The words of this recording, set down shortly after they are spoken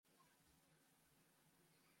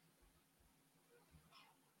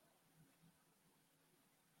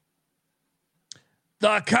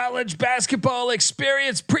the college basketball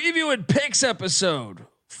experience preview and picks episode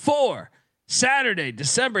for Saturday,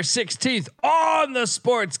 December 16th on the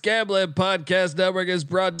Sports Gambling Podcast Network is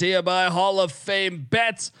brought to you by Hall of Fame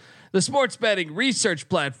Bets, the sports betting research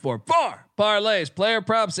platform for parlays, player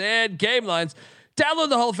props, and game lines. Download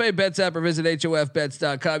the Hall of Fame Bets app or visit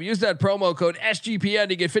hofbets.com. Use that promo code SGPN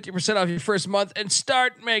to get 50% off your first month and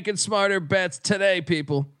start making smarter bets today,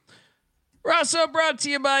 people. We're also brought to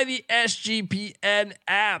you by the SGPN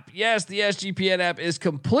app. Yes, the SGPN app is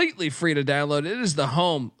completely free to download. It is the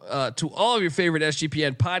home to all of your favorite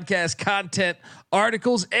SGPN podcast content,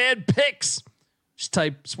 articles, and picks. Just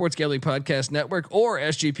type Sports Gambling Podcast Network or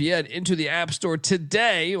SGPN into the App Store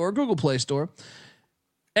today or Google Play Store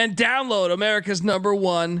and download America's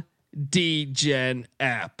 #1 DGen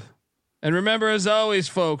app. And remember, as always,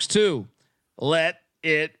 folks, to let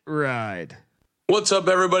it ride. What's up,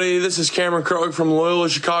 everybody? This is Cameron Krog from Loyola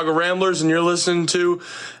Chicago Ramblers, and you're listening to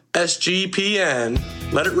SGPN.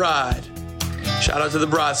 Let it ride. Shout out to the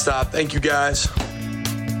Broad Stop. Thank you, guys.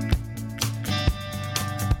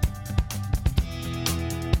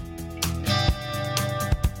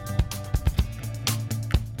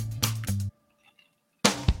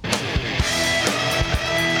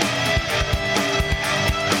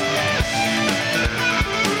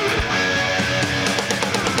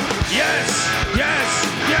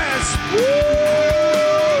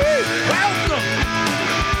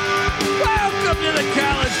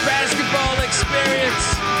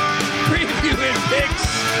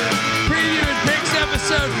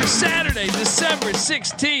 For Saturday, December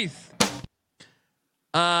 16th.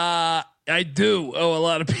 I do owe a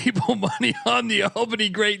lot of people money on the Albany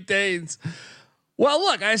Great Danes. Well,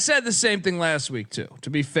 look, I said the same thing last week too, to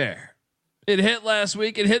be fair. It hit last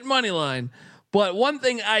week, it hit money line, but one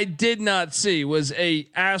thing I did not see was a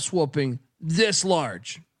ass whooping this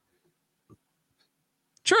large.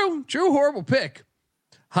 True, horrible pick.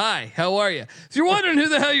 Hi, how are you? If you're wondering who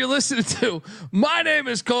the hell you're listening to, my name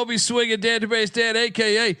is Colby Swinging Database Dan,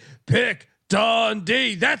 aka Pick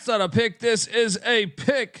Dundee. That's not a pick. This is a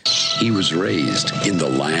pick. He was raised in the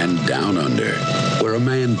land down under, where a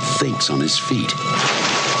man thinks on his feet,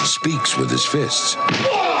 speaks with his fists,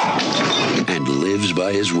 and lives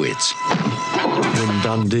by his wits. When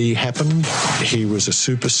Dundee happened, he was a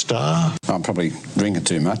superstar. I'm probably drinking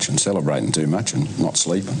too much and celebrating too much and not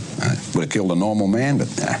sleeping. Would have killed a normal man, but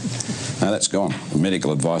no, that's gone. The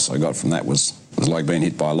medical advice I got from that was like being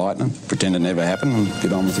hit by lightning. Pretend it never happened and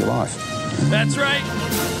get on with your life. That's right.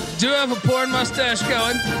 Do have a porn mustache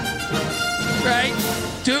going. Right?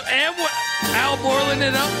 Al Borland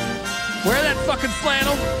it up. Wear that fucking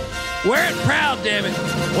flannel. Wear it proud, damn it.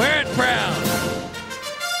 Wear it proud.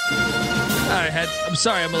 I'm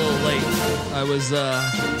sorry I'm a little late. I was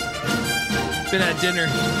been at dinner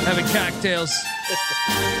having cocktails.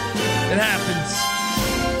 It happens.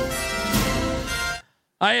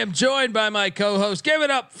 I am joined by my co-host. Give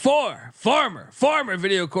it up for former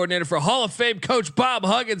video coordinator for Hall of Fame coach Bob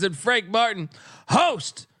Huggins and Frank Martin,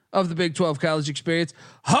 host of the Big 12 College Experience,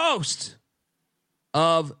 host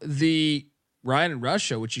of the Ryan and Rush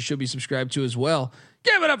Show, which you should be subscribed to as well.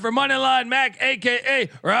 Give it up for Moneyline Mac, aka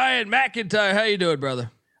Ryan McIntyre. How you doing, brother?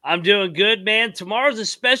 I'm doing good, man. Tomorrow's a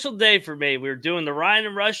special day for me. We're doing the Ryan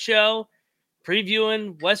and Rush Show,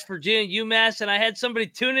 previewing West Virginia, UMass, and I had somebody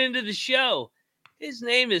tune into the show. His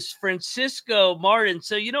name is Francisco Martin.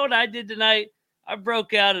 So you know what I did tonight? I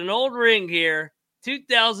broke out an old ring here,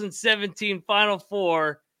 2017 Final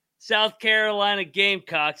Four, South Carolina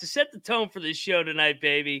Gamecocks. To set the tone for this show tonight,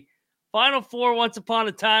 baby. Final Four, once upon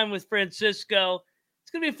a time with Francisco.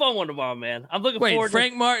 It's gonna be a fun one tomorrow, man. I'm looking forward. Wait,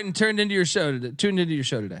 Frank Martin tuned into your show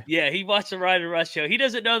today. Yeah, he watched the Ryan and Rush Show. He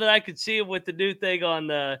doesn't know that I could see him with the new thing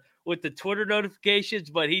on with the Twitter notifications,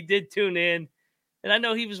 but he did tune in, and I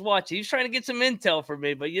know he was watching. He was trying to get some intel from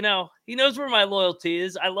me, but you know, he knows where my loyalty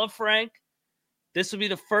is. I love Frank. This will be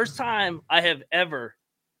the first time I have ever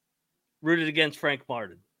rooted against Frank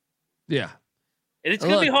Martin. Yeah. And it's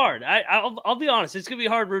going to be hard. I'll be honest. It's going to be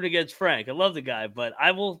hard rooting against Frank. I love the guy, but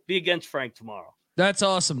I will be against Frank tomorrow. That's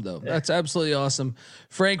awesome, though. That's absolutely awesome.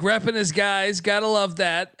 Frank repping his guys. Got to love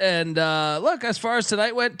that. And look, as far as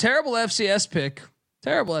tonight went, terrible FCS pick.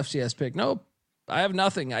 Nope. I have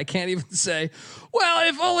nothing. I can't even say, well,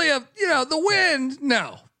 if only the wind.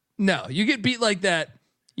 No. You get beat like that.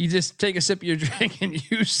 You just take a sip of your drink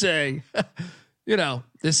and you say,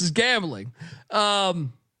 this is gambling.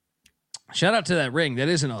 Shout out to that ring. That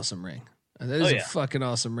is an awesome ring. That is a fucking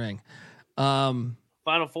awesome ring.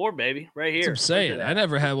 Final Four, baby, right here. I'm saying. I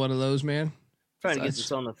never had one of those, man. Trying to get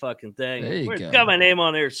this on the fucking thing. There you go. Got my name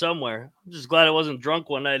on there somewhere. I'm just glad I wasn't drunk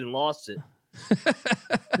one night and lost it.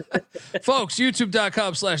 Folks,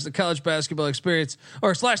 youtube.com/the college basketball experience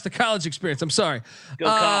or /the college experience. I'm sorry. Go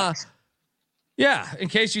Cox. Yeah. In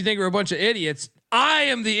case you think we're a bunch of idiots, I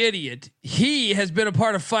am the idiot. He has been a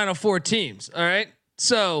part of Final Four teams. All right.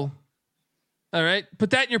 So, all right, put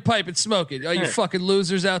that in your pipe and smoke it. Oh, you fucking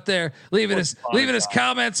losers out there leaving us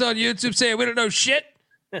comments on YouTube saying we don't know shit.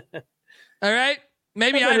 All right.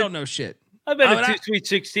 Maybe I don't know shit. I've been to 2 Sweet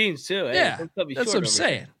 16s too. Yeah, that's what I'm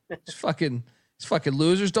saying. These fucking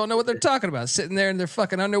losers don't know what they're talking about. Sitting there in their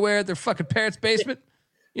fucking underwear at their fucking parents' basement.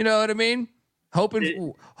 You know what I mean?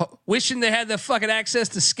 Wishing they had the fucking access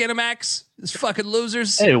to Skinamax. These fucking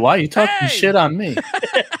losers. Hey, why are you talking shit on me?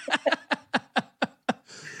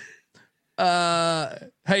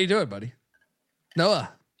 How you doing, buddy?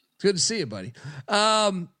 Noah, it's good to see you, buddy.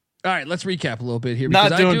 All right, let's recap a little bit here.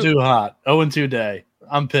 Not doing too hot. 0-2 day.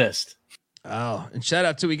 I'm pissed. Oh, and shout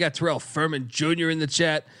out to we got Terrell Furman Jr. in the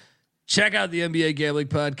chat. Check out the NBA Gambling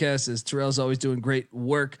Podcast as Terrell's always doing great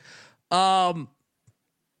work. Let's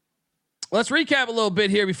recap a little bit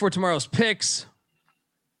here before tomorrow's picks.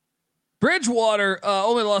 Bridgewater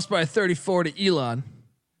only lost by 34 to Elon.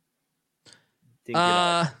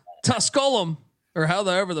 Tusculum, or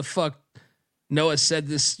however the fuck Noah said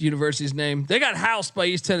this university's name, they got housed by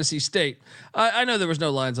East Tennessee State. I know there was no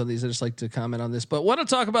lines on these. I just like to comment on this, but want to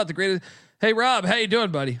talk about the greatest. Hey, Rob, how you doing,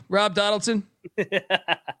 buddy? Rob Donaldson.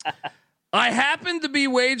 I happened to be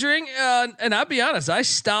wagering, and I'll be honest, I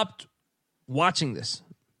stopped watching this.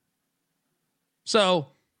 So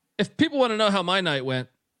if people want to know how my night went,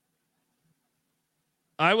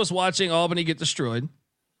 I was watching Albany get destroyed.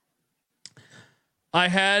 I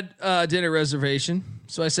had a dinner reservation,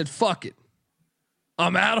 so I said, fuck it.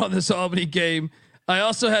 I'm out on this Albany game. I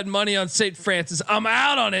also had money on St. Francis. I'm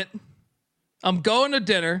out on it. I'm going to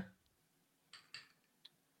dinner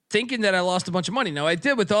thinking that I lost a bunch of money. Now I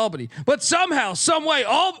did with Albany, but somehow, some way,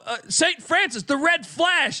 St. Francis, the Red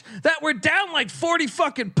Flash, that were down like 40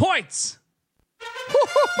 fucking points.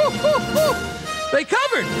 They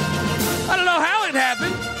covered. I don't know how it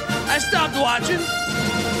happened. I stopped watching.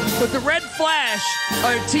 But the Red Flash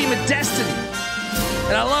are a team of destiny.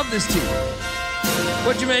 And I love this team.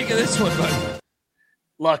 What'd you make of this one, buddy?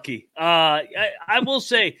 Lucky. I will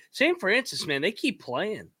say, St. Francis, man, they keep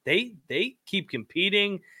playing. They keep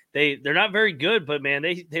competing. They're not very good, but man,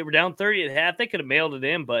 they were down 30 at half. They could have mailed it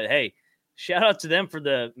in, but hey, shout out to them for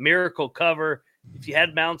the miracle cover. If you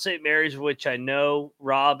had Mount St. Mary's, which I know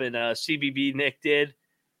Rob and CBB Nick did,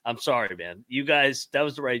 I'm sorry, man. You guys, that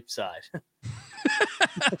was the right side.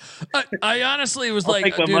 I honestly was I'll like,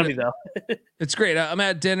 take my money though. It's great. I'm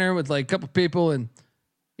at dinner with like a couple people and,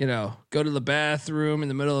 you know, go to the bathroom in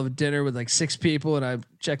the middle of a dinner with like 6 people. And I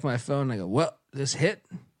check my phone and I go, well, this hit.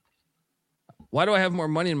 Why do I have more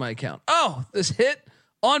money in my account? Oh, this hit.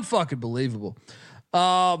 Unfucking believable.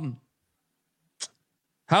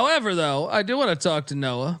 However, though, I do want to talk to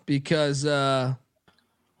Noah because,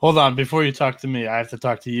 hold on. Before you talk to me, I have to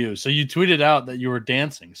talk to you. So you tweeted out that you were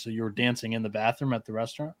dancing. So you were dancing in the bathroom at the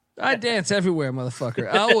restaurant? I dance everywhere, motherfucker.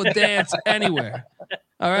 I will dance anywhere.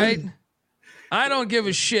 All right. I don't give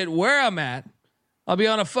a shit where I'm at. I'll be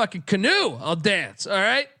on a fucking canoe. I'll dance. All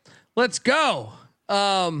right. Let's go.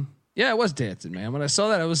 Yeah, I was dancing, man. When I saw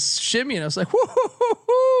that, I was shimmying. I was like,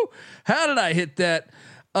 whoo, how did I hit that?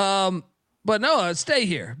 But no, stay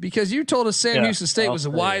here because you told us Sam Houston State was a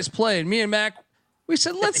wise play, and me and Mac, we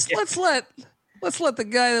said let's let the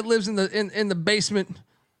guy that lives in the basement,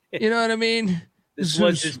 you know what I mean? This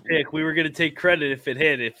was his pick. We were going to take credit if it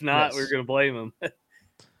hit. If not, we were going to blame him.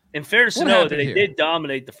 In fairness to know, they did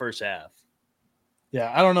dominate the first half. Yeah,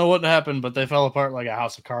 I don't know what happened, but they fell apart like a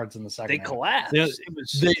house of cards in the second half. They collapsed.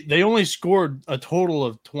 They only scored a total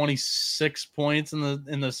of 26 points in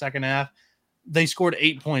the second half. They scored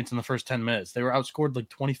 8 points in the first 10 minutes. They were outscored like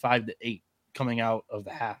 25-8 coming out of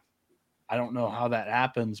the half. I don't know how that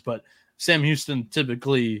happens, but Sam Houston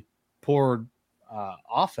typically poured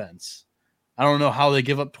offense. I don't know how they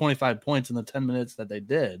give up 25 points in the 10 minutes that they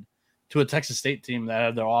did to a Texas State team that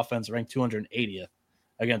had their offense ranked 280th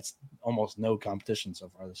against almost no competition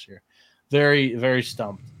so far this year. Very, very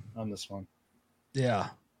stumped on this one. Yeah.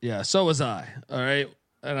 Yeah. So was I. All right.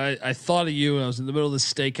 And I thought of you when I was in the middle of the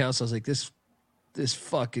steakhouse. I was like, this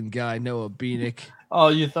fucking guy, Noah Beanick. Oh,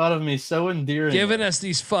 you thought of me so endearing. Giving us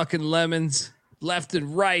these fucking lemons left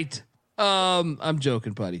and right. I'm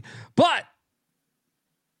joking, buddy. But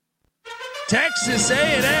Texas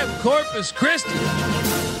A&M Corpus Christi.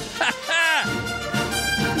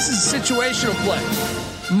 This is situational play.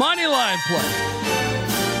 Money line play.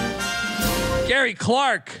 Gary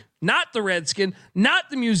Clark, not the Redskin, not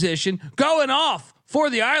the musician, going off for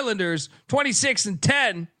the Islanders,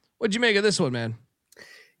 26-10. What'd you make of this one, man?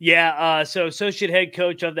 Yeah, so associate head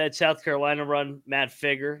coach of that South Carolina run, Matt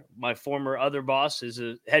Figger, my former other boss, is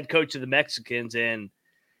a head coach of the Mexicans, and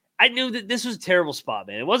I knew that this was a terrible spot,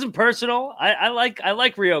 man. It wasn't personal. I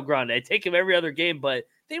like Rio Grande. I take him every other game, but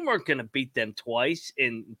they weren't going to beat them twice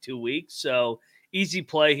in 2 weeks. So easy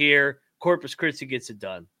play here. Corpus Christi gets it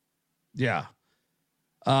done. Yeah.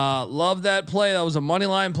 Love that play. That was a money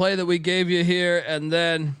line play that we gave you here. And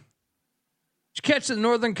then did you catch the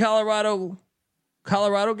Northern Colorado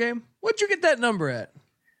game? What'd you get that number at?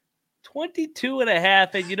 22.5. And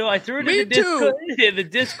I threw it in the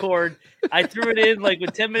Discord. I threw it in like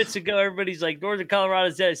with 10 minutes ago. Everybody's like, Northern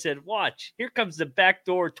Colorado's dead. I said, watch, here comes the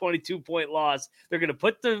backdoor 22-point loss. They're going to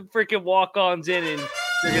put the freaking walk-ons in and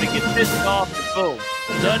they're going to get pissed off and boom.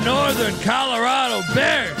 The Northern Colorado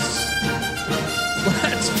Bears.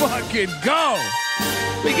 Let's fucking go.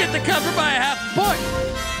 We get the cover by a half point.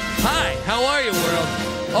 Hi, how are you, world?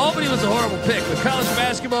 Albany was a horrible pick, but college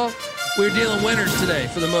basketball, we're dealing winners today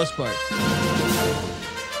for the most part.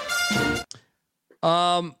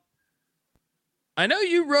 I know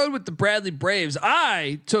you rode with the Bradley Braves.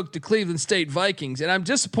 I took the Cleveland State Vikings, and I'm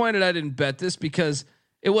disappointed I didn't bet this because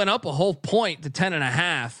it went up a whole point to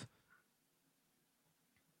 10.5.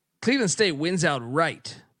 Cleveland State wins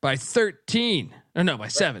outright by 13. Or no, by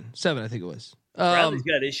 7. 7, I think it was. Bradley's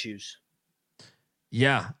got issues.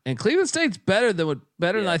 Yeah, and Cleveland State's better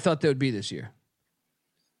than I thought they would be this year.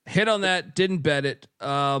 Hit on that, didn't bet it.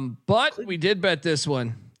 But we did bet this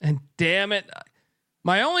one. And damn it.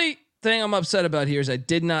 My only thing I'm upset about here is I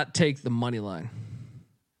did not take the money line.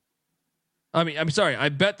 I'm sorry, I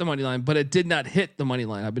bet the money line, but it did not hit the money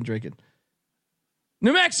line. I've been drinking.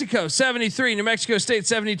 New Mexico 73, New Mexico State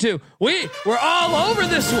 72. We're all over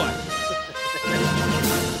this one.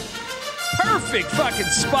 Perfect fucking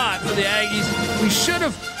spot for the Aggies.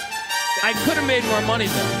 I could have made more money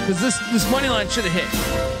though, because this money line should have hit.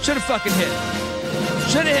 Should have fucking hit.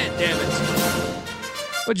 Should have hit, damn it.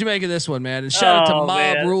 What'd you make of this one, man? And shout out to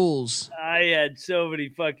Mob Rules. I had so many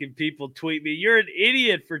fucking people tweet me, you're an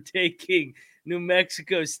idiot for taking New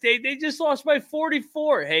Mexico State. They just lost by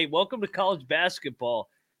 44. Hey, welcome to college basketball.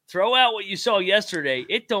 Throw out what you saw yesterday.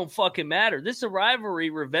 It don't fucking matter. This is a rivalry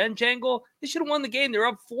revenge angle. They should have won the game. They're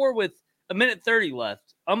up 4 with a minute 30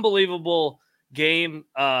 left. Unbelievable game.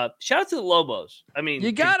 Shout out to the Lobos. I mean,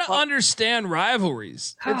 you got to understand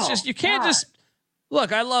rivalries. It's just, you can't just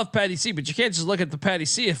look, I love Patty C, but you can't just look at the Patty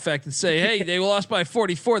C effect and say, hey, they lost by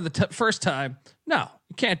 44 the first time. No,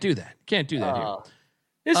 you can't do that. You can't do that here.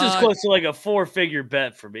 This is close to like a 4-figure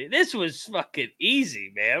bet for me. This was fucking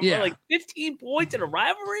easy, man. Yeah. We're like 15 points in a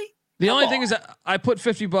rivalry. The only thing is that I put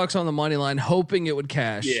 $50 on the money line, hoping it would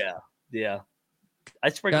cash. Yeah. I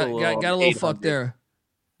sprinkled got a little fuck there.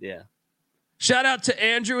 Yeah. Shout out to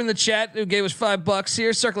Andrew in the chat who gave us $5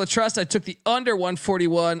 here. Circle of Trust. I took the under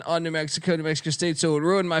 141 on New Mexico State, so it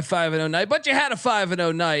ruined my 5-0 night. But you had a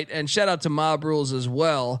 5-0 night, and shout out to Mob Rules as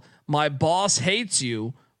well. My boss hates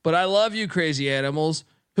you, but I love you, crazy animals.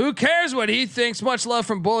 Who cares what he thinks? Much love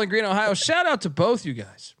from Bowling Green, Ohio. Shout out to both you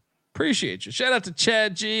guys. Appreciate you. Shout out to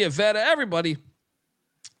Chad G, Avetta, everybody.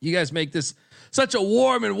 You guys make this such a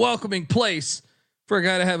warm and welcoming place for a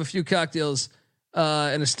guy to have a few cocktails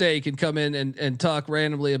and a steak and come in and talk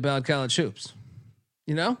randomly about college hoops.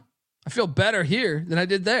 You know, I feel better here than I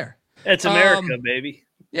did there. It's America, baby.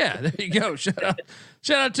 Yeah, there you go. Shout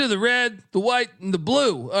out to the red, the white, and the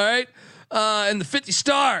blue. All right. And the 50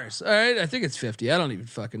 stars. All right. I think it's 50. I don't even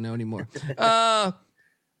fucking know anymore. Well,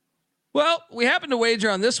 we happened to wager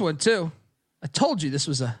on this one too. I told you this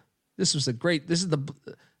is the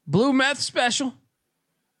Blue Meth special.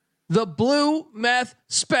 The Blue Meth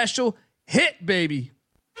special hit, baby.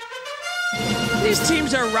 These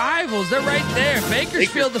teams are rivals. They're right there.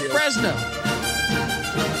 Bakersfield to Fresno.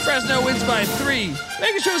 Fresno wins by 3.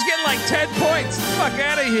 Bakersfield's getting like 10 points. Get the fuck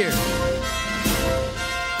out of here.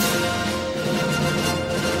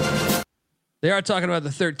 They are talking about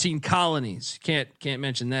the 13 colonies. Can't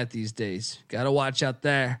mention that these days. Got to watch out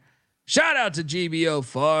there. Shout out to GBO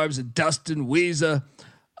Farms and Dustin Weeza.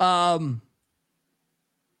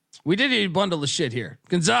 We did a bundle of shit here.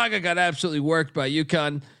 Gonzaga got absolutely worked by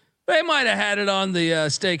UConn. They might have had it on the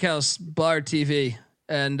Steakhouse Bar TV,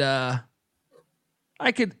 and I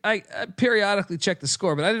periodically check the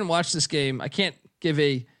score, but I didn't watch this game. I can't give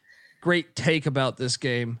a great take about this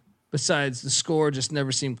game. Besides, the score just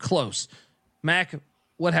never seemed close. Mac,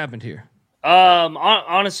 what happened here?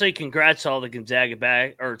 Honestly, congrats to all the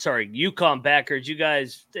UConn backers. You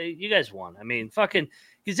guys won. I mean, fucking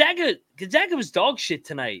Gonzaga was dog shit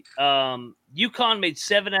tonight. UConn made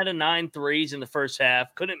 7 out of 9 threes in the first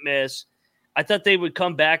half. Couldn't miss. I thought they would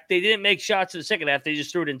come back. They didn't make shots in the second half. They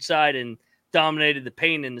just threw it inside, and dominated the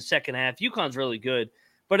paint in the second half. UConn's really good.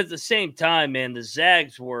 But at the same time, man, the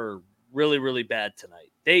Zags were really, really bad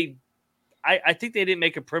tonight. I think they didn't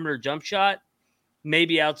make a perimeter jump shot,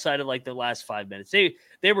 maybe outside of like the last 5 minutes.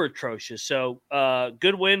 They were atrocious. So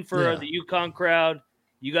good win for the UConn crowd.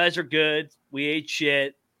 You guys are good. We ate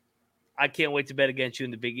shit. I can't wait to bet against you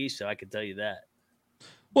in the Big East, so I can tell you that.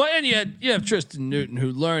 Well, and you have Tristan Newton,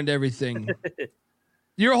 who learned everything.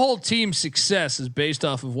 Your whole team's success is based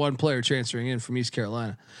off of one player transferring in from East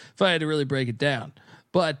Carolina, if I had to really break it down.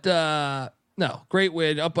 But no, great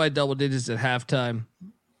win, up by double digits at halftime.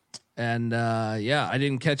 And I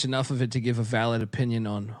didn't catch enough of it to give a valid opinion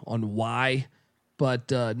on why.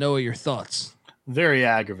 But Noah, your thoughts? Very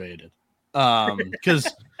aggravated. Because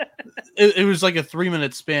it was like a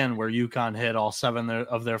 3-minute span where UConn hit all 7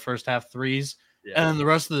 of their first half threes. Yeah. And then the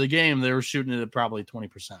rest of the game, they were shooting it at probably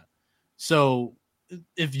 20%. So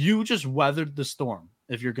if you just weathered the storm,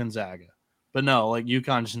 if you're Gonzaga, but no, like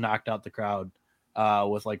UConn just knocked out the crowd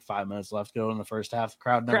with like 5 minutes left to go in the first half. The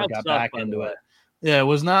crowd never got back into it. Yeah, it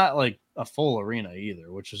was not like a full arena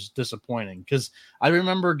either, which is disappointing because I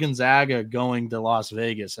remember Gonzaga going to Las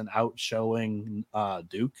Vegas and outshowing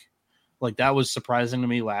Duke. Like that was surprising to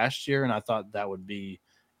me last year, and I thought that would be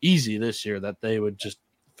easy this year, that they would just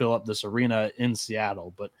fill up this arena in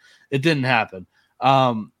Seattle, but it didn't happen.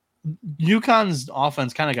 UConn's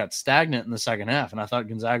offense kind of got stagnant in the second half, and I thought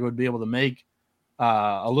Gonzaga would be able to make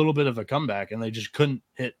a little bit of a comeback, and they just couldn't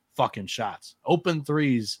hit fucking shots. Open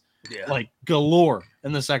threes like galore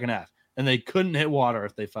in the second half, and they couldn't hit water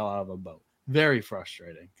if they fell out of a boat. Very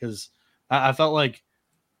frustrating because I felt like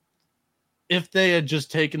if they had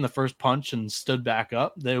just taken the first punch and stood back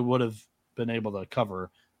up, they would have been able to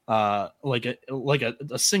cover like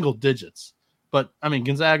a single digits. But I mean,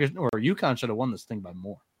 Gonzaga or UConn should have won this thing by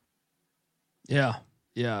more. Yeah.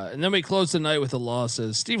 And then we close the night with a loss.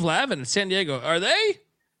 Steve Lavin in San Diego. Are they?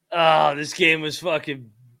 Oh, this game was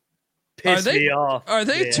fucking pissed me off. Are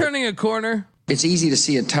they turning a corner? It's easy to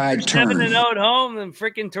see a tide turn. 7-0 at home, and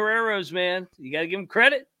freaking Toreros, man. You got to give them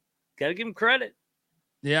credit.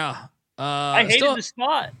 Yeah. I hated the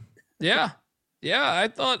spot. Yeah. I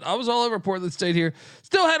thought I was all over Portland State here.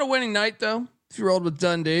 Still had a winning night though. If you rolled with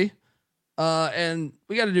Dundee, and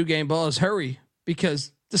we got to do game balls. Hurry,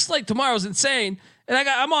 because the slate tomorrow is insane, and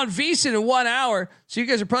I'm on VSiN in 1 hour, so you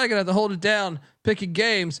guys are probably gonna have to hold it down picking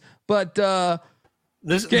games. But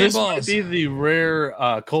this might be the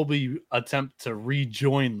rare Colby attempt to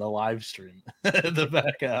rejoin the live stream. The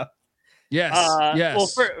back up. Yes.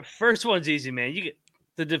 Well, first one's easy, man. You get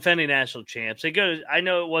the defending national champs. I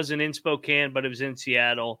know it wasn't in Spokane, but it was in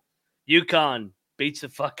Seattle. UConn beats the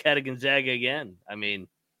fuck out of Gonzaga again. I mean,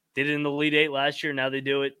 did it in the Elite Eight last year. Now they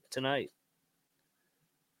do it tonight.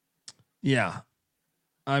 Yeah.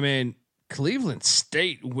 I mean, Cleveland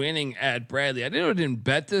State winning at Bradley. I didn't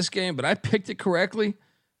bet this game, but I picked it correctly.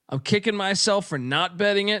 I'm kicking myself for not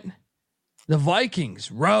betting it. The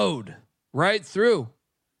Vikings rode right through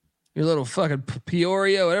your little fucking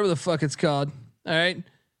Peoria, whatever the fuck it's called. All right.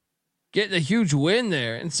 Getting a huge win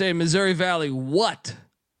there and say, Missouri Valley, what?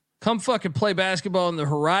 Come fucking play basketball in the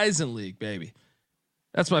Horizon League, baby.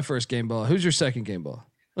 That's my first game ball. Who's your second game ball?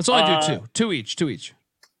 Let's only do two each.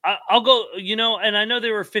 I'll go, and I know they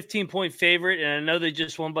were a 15-point favorite, and I know they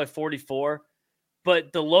just won by 44,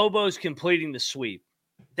 but the Lobos completing the sweep.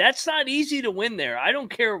 That's not easy to win there. I don't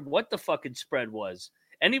care what the fucking spread was.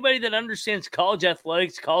 Anybody that understands college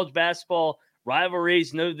athletics, college basketball,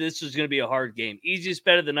 rivalries, know this is going to be a hard game. Easiest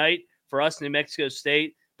bet of the night for us, New Mexico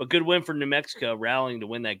State, but good win for New Mexico rallying to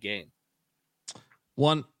win that game.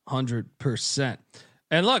 100%.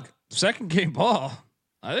 And look, second game ball.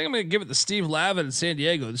 I think I'm going to give it to Steve Lavin in San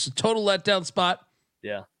Diego. This is a total letdown spot.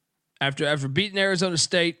 Yeah. After beating Arizona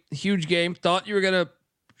State, huge game. Thought you were going to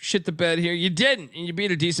shit the bed here. You didn't, and you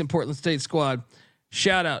beat a decent Portland State squad.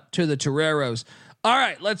 Shout out to the Toreros. All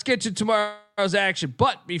right, let's get to tomorrow's action.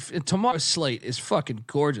 But tomorrow's slate is fucking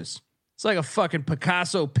gorgeous. It's like a fucking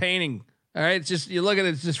Picasso painting. All right, it's just, you look at it,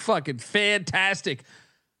 it's just fucking fantastic.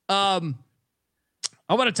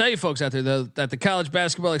 I want to tell you folks out there, though, that the college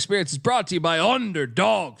basketball experience is brought to you by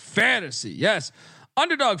Underdog Fantasy. Yes,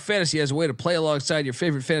 Underdog Fantasy has a way to play alongside your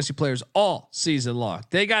favorite fantasy players all season long.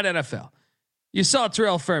 They got NFL. You saw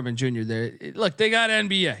Terrell Furman Jr. there. Look, they got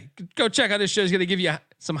NBA. Go check out this show. He's going to give you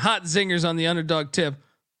some hot zingers on the Underdog tip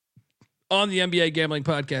on the NBA Gambling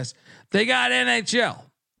Podcast. They got NHL,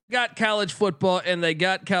 got college football, and they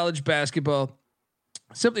got college basketball.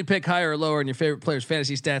 Simply pick higher or lower in your favorite players'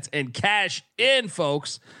 fantasy stats and cash in,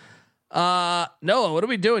 folks. Noah, what are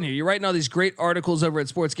we doing here? You're writing all these great articles over at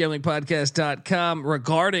sportsgamblingpodcast.com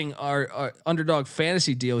regarding our Underdog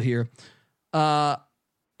Fantasy deal here. What are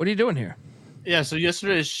you doing here? Yeah, so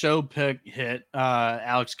yesterday's show pick hit.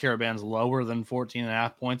 Alex Caravan's lower than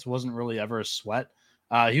 14.5 points. Wasn't really ever a sweat.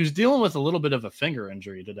 He was dealing with a little bit of a finger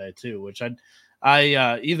injury today too, which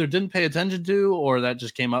I either didn't pay attention to or that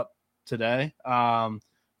just came up today. But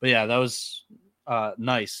yeah, that was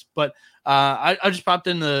nice. But I just popped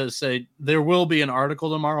in to say there will be an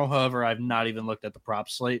article tomorrow. However, I've not even looked at the prop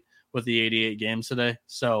slate with the 88 games today.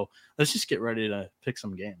 So let's just get ready to pick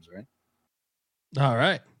some games, right? All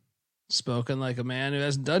right. Spoken like a man who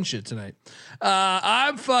hasn't done shit tonight.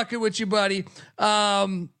 I'm fucking with you, buddy.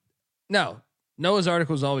 No, Noah's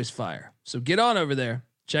article is always fire. So get on over there.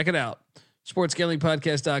 Check it out.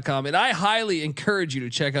 SportsGamblingPodcast.com. And I highly encourage you to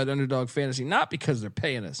check out Underdog Fantasy, not because they're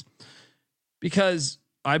paying us, because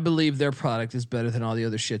I believe their product is better than all the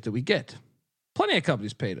other shit that we get. Plenty of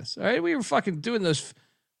companies paid us. All right. We were fucking doing those.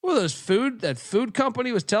 What were those food? That food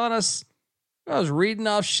company was telling us. I was reading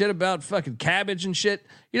off shit about fucking cabbage and shit.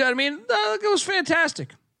 You know what I mean? It was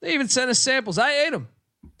fantastic. They even sent us samples. I ate them.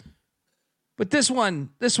 But this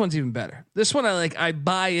one's even better. This one I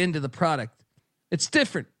buy into the product. It's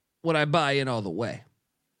different when I buy in all the way.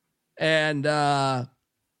 And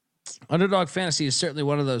Underdog Fantasy is certainly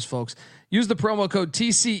one of those folks. Use the promo code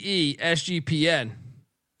TCE SGPN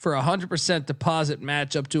for 100% deposit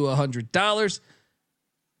match up to $100.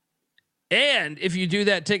 And if you do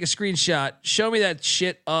that, take a screenshot. Show me that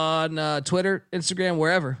shit on Twitter, Instagram,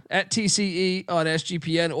 wherever at TCE on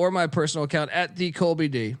SGPN or my personal account at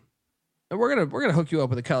TheColbyD. And we're gonna hook you up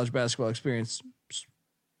with a college basketball experience,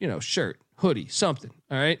 shirt, hoodie, something.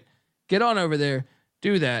 All right, get on over there,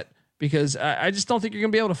 do that because I just don't think you're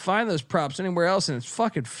gonna be able to find those props anywhere else, and it's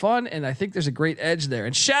fucking fun. And I think there's a great edge there.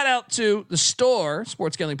 And shout out to the store,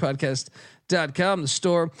 SportsGamblingPodcast.com, the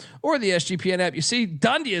store, or the SGPN app. You see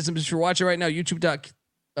Dundeeisms if you're watching right now,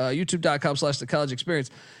 YouTube.com/The College Experience.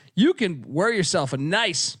 You can wear yourself a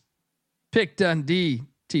nice Pick Dundee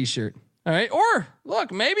t-shirt. All right. Or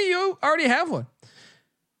look, maybe you already have one.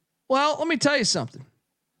 Well, let me tell you something.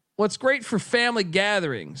 What's great for family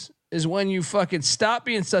gatherings is when you fucking stop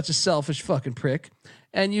being such a selfish fucking prick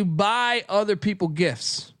and you buy other people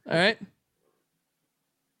gifts. All right.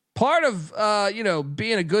 Part of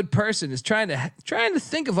being a good person is trying to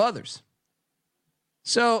think of others.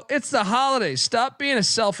 So it's the holidays. Stop being a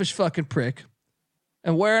selfish fucking prick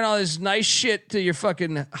and wearing all this nice shit to your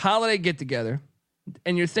fucking holiday get together.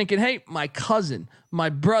 And you're thinking, hey, my cousin, my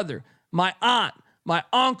brother, my aunt, my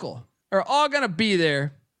uncle are all gonna be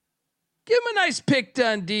there. Give them a nice Pick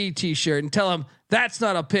Dundee t-shirt and tell them that's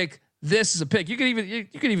not a pick. This is a pick. You could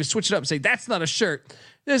even switch it up and say that's not a shirt.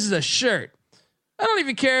 This is a shirt. I don't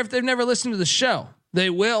even care if they've never listened to the show.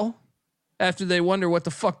 They will after they wonder what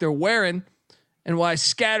the fuck they're wearing and why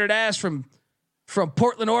scattered ass from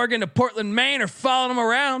Portland, Oregon to Portland, Maine are following them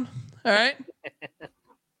around. All right.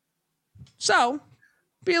 So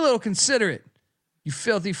be a little considerate, you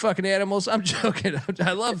filthy fucking animals. I'm joking.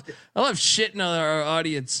 I love shitting on our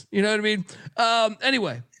audience. You know what I mean?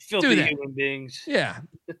 Anyway, filthy do that. Human beings. Yeah.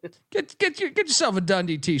 Get yourself a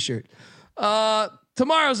Dundee t-shirt.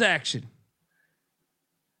 Tomorrow's action.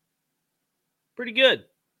 Pretty good.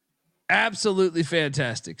 Absolutely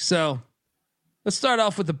fantastic. So let's start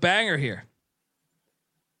off with the banger here.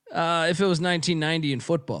 If it was 1990 in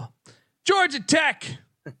football, Georgia Tech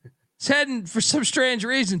is heading for some strange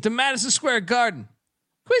reason to Madison Square Garden.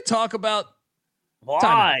 Can we talk about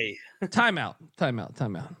why? Timeout.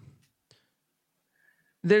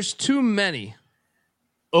 There's too many.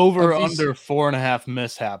 Over under 4.5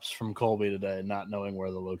 mishaps from Colby today, not knowing where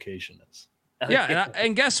the location is. Yeah,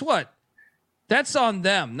 and guess what? That's on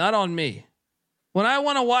them, not on me. When I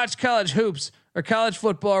want to watch college hoops or college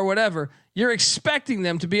football or whatever, you're expecting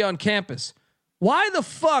them to be on campus. Why the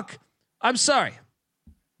fuck? I'm sorry.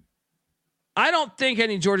 I don't think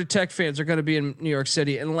any Georgia Tech fans are going to be in New York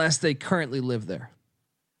City unless they currently live there.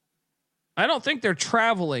 I don't think they're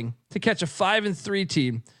traveling to catch a 5-3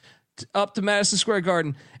 team up to Madison Square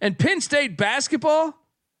Garden. And Penn State basketball,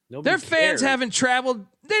 their fans haven't traveled.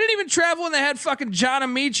 They didn't even travel when they had fucking John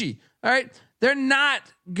Amici. All right. They're not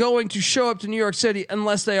going to show up to New York City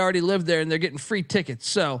unless they already live there and they're getting free tickets.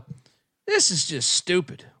 So this is just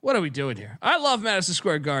stupid. What are we doing here? I love Madison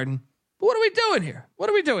Square Garden, but what are we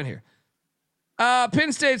doing here?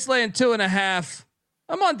 Penn State's laying 2.5.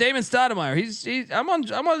 I'm on Damon Stoudemire. I'm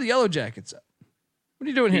on the Yellow Jackets. What are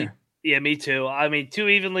you doing here? Yeah, me too. I mean, two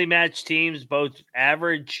evenly matched teams, both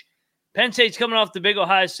average. Penn State's coming off the big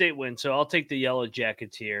Ohio State win, so I'll take the Yellow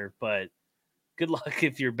Jackets here, but good luck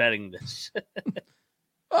if you're betting this.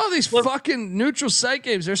 Oh, these fucking neutral site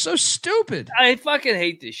games, they're so stupid. I fucking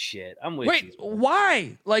hate this shit. I'm with you. Wait,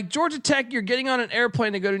 why? Like Georgia Tech, you're getting on an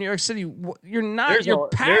airplane to go to New York City. You're not. You're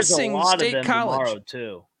passing there's a lot State of them College tomorrow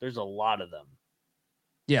too. There's a lot of them.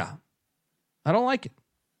 Yeah, I don't like it.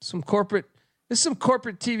 This is some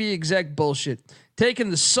corporate TV exec bullshit,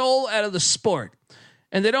 taking the soul out of the sport,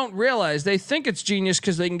 and they don't realize. They think it's genius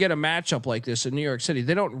because they can get a matchup like this in New York City.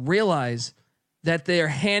 They don't realize that they are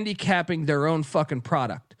handicapping their own fucking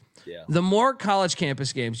product. Yeah. The more college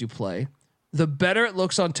campus games you play, the better it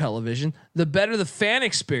looks on television, the better the fan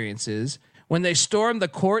experience is. When they storm the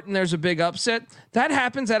court and there's a big upset, that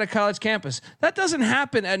happens at a college campus. That doesn't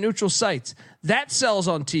happen at neutral sites. That sells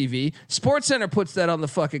on TV. SportsCenter puts that on the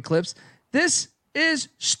fucking clips. This is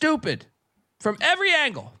stupid from every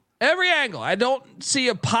angle. Every angle. I don't see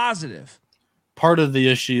a positive. Part of the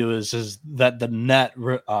issue is that the net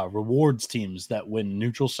rewards teams that win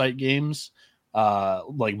neutral site games,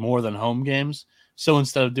 like more than home games. So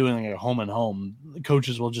instead of doing like a home and home,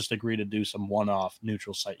 coaches will just agree to do some one-off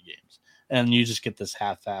neutral site games, and you just get this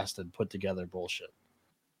half-assed and put together bullshit.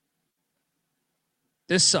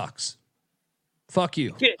 This sucks. Fuck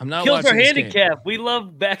you. I'm not Kills watching our this handicap. game. We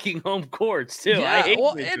love backing home courts too. Yeah,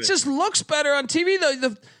 it just looks better on TV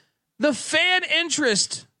though. The fan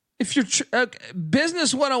interest. If you're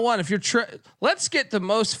business 101, if you're let's get the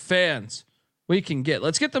most fans we can get.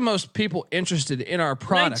 Let's get the most people interested in our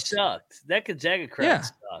product. Sucked. That Gonzaga crowd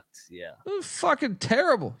sucks. Yeah. It was fucking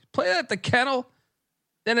terrible. Play that at the Kennel,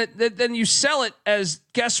 then you sell it as,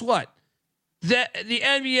 guess what? The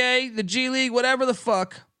NBA, the G League, whatever the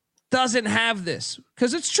fuck, doesn't have this.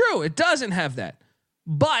 Because it's true, it doesn't have that.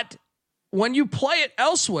 But when you play it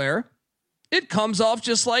elsewhere, it comes off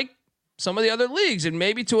just like some of the other leagues, and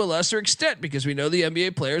maybe to a lesser extent, because we know the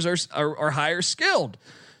NBA players are higher skilled.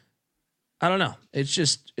 I don't know. It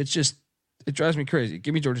drives me crazy.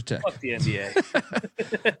 Give me Georgia Tech. Fuck the NBA.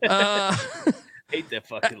 Hate that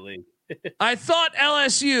fucking league. I thought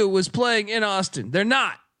LSU was playing in Austin. They're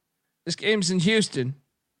not. This game's in Houston.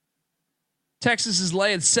 Texas is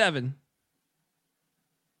laying 7.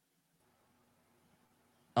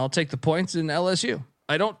 I'll take the points in LSU.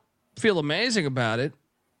 I don't feel amazing about it,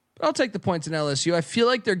 but I'll take the points in LSU. I feel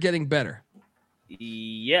like they're getting better.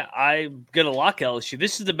 Yeah, I'm gonna lock LSU.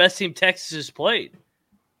 This is the best team Texas has played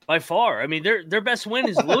by far. I mean, their best win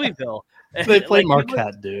is Louisville. They played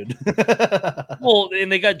Marquette, dude. Well,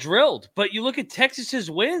 and they got drilled. But you look at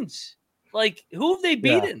Texas's wins. Like, who have they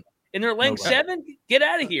beaten? Yeah. And they're laying 7? Get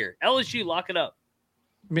out of here. LSU, lock it up.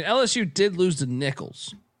 I mean, LSU did lose to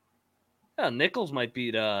Nichols. Yeah, Nichols might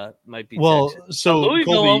beat well, Texas. So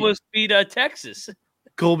Louisville Colby, almost beat Texas.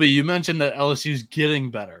 Colby, you mentioned that LSU's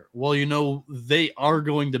getting better. Well, you know, they are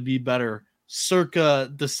going to be better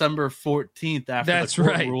circa December 14th after the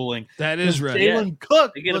court ruling. That is right. Jalen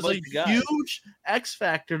Cook was a huge X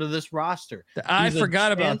factor to this roster. I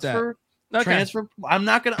forgot about that. Okay. Transfer. I'm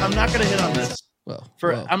not gonna hit on this.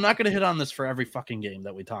 I'm not gonna hit on this for every fucking game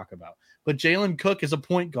that we talk about. But Jalen Cook is a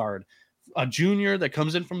point guard, a junior that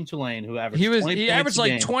comes in from Tulane who averaged. He averaged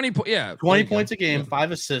like 20 points a game,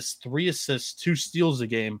 5 assists, 3 assists, 2 steals a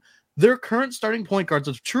game. Their current starting point guards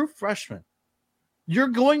are true freshmen. You're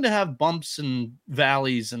going to have bumps and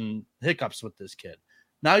valleys and hiccups with this kid.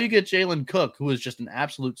 Now you get Jalen Cook, who is just an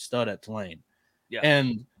absolute stud at Tulane. Yeah.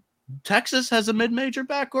 And Texas has a mid-major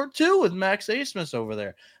backcourt too with Max Asmus over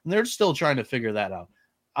there. And they're still trying to figure that out.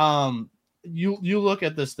 You look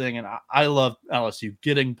at this thing, and I love LSU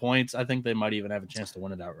getting points. I think they might even have a chance to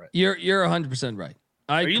win it outright. You're 100% right.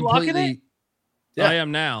 Are you locking it? Yeah. I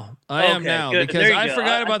am now. Good. Because I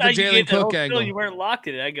forgot about the Jalen Cook angle. You weren't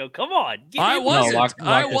locking it. I go, come on. I wasn't.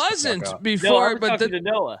 I wasn't before, but to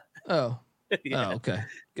Noah. Oh. Yeah. Oh, okay.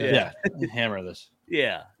 Good. Yeah. Hammer this.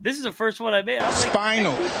 Yeah. This is the first one I made. I was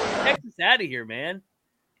Spinal. Like, Texas out of here, man.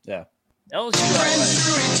 Yeah. LSU. Friends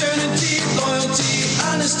through eternity, loyalty,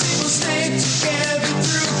 honesty will stay together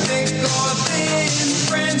through thick or thin.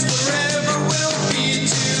 Friends forever will be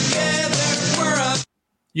together. We're up.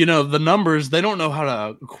 You know, the numbers, they don't know how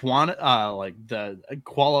to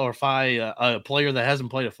qualify a player that hasn't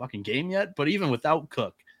played a fucking game yet. But even without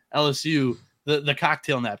Cook, LSU, the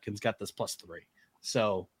cocktail napkins got this +3.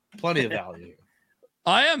 So plenty of value here.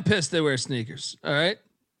 I am pissed they wear sneakers. All right.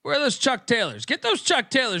 Wear those Chuck Taylors. Get those Chuck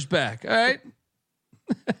Taylors back. All right.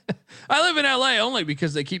 I live in LA only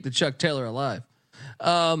because they keep the Chuck Taylor alive.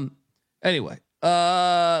 Anyway,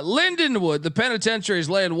 Lindenwood, the penitentiary is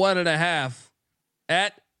laying 1.5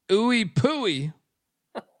 at Ooey Pooey.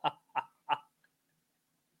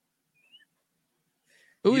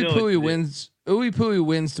 Ooey Pooey wins. Ooey Pooey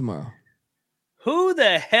wins tomorrow. Who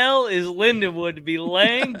the hell is Lindenwood to be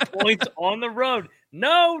laying points on the road?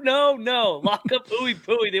 No. Lock up Ooey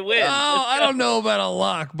Pooey to win. Oh, I don't know about a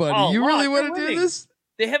lock, buddy. Oh, you really lock, want to they're do winning. this?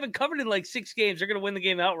 They haven't covered in like 6 games. They're going to win the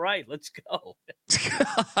game outright. Let's go.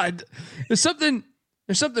 God, there's something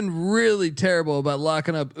really terrible about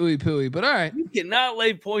locking up Ooey Pooey, but all right. You cannot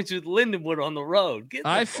lay points with Lindenwood on the road. Get the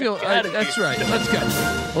I fuck feel outta that's here. right. Let's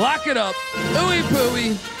go. Lock it up. Ooey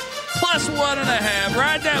Pooey plus 1.5.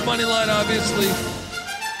 Ride that money line, obviously.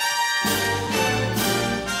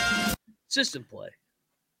 System play.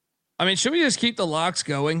 I mean, should we just keep the locks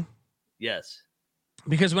going? Yes.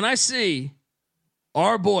 Because when I see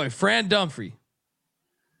our boy Fran Dunphy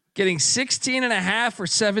getting 16.5 or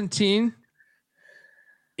 17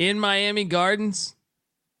 in Miami Gardens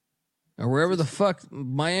or wherever the fuck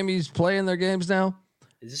Miami's playing their games now.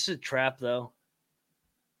 Is this a trap though?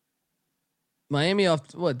 Miami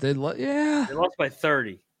off what they yeah. They lost by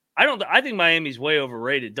 30. I think Miami's way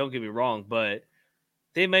overrated. Don't get me wrong, but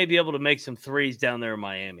they may be able to make some threes down there in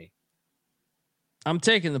Miami. I'm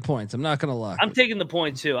taking the points. I'm not going to lock. I'm taking the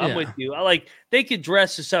point too. I'm with you. They could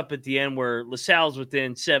dress us up at the end where LaSalle's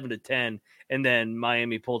within 7 to 10 and then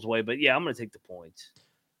Miami pulls away. But yeah, I'm going to take the points.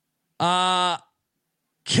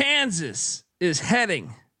 Kansas is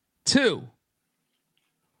heading to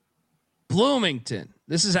Bloomington.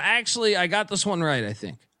 This is actually, I got this one right, I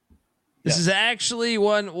think. This is actually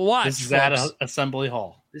one. Watch. This is folks. at Assembly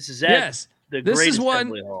Hall. This is at Yes. the This great is one,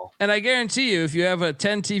 Assembly Hall. and I guarantee you, if you have a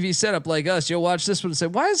 10 TV setup like us, you'll watch this one and say,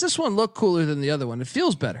 "Why does this one look cooler than the other one? It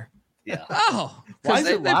feels better." Yeah. Oh, Why is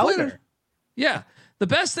it louder? played. Yeah. The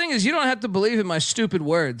best thing is you don't have to believe in my stupid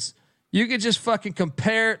words. You could just fucking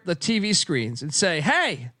compare the TV screens and say,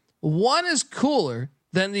 "Hey, one is cooler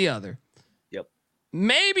than the other." Yep.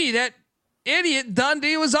 Maybe that idiot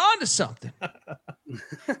Dundee was onto something.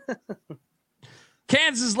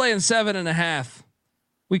 Kansas laying 7.5.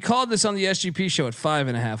 We called this on the SGP show at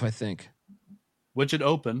 5.5, I think. Which it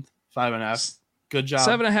opened 5.5. Good job.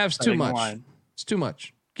 7.5 is too setting the much. line. It's too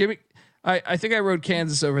much. Give me. I think I rode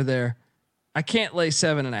Kansas over there. I can't lay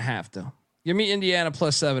 7.5 though. Give me Indiana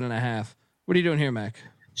plus 7.5. What are you doing here, Mac?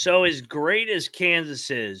 So as great as Kansas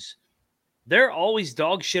is, they're always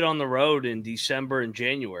dog shit on the road in December and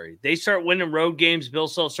January. They start winning road games. Bill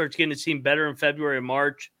Self starts getting his team better in February and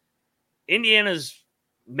March. Indiana's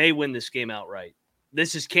may win this game outright.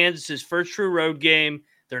 This is Kansas's first true road game.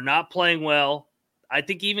 They're not playing well. I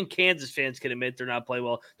think even Kansas fans can admit they're not playing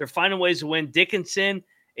well. They're finding ways to win. Dickinson,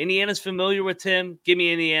 Indiana's familiar with him. Give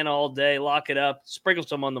me Indiana all day. Lock it up. Sprinkle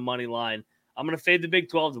some on the money line. I'm going to fade the Big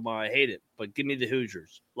 12 tomorrow. I hate it, but give me the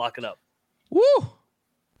Hoosiers. Lock it up. Woo!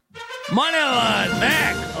 Money line,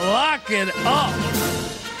 Mac. Lock it up.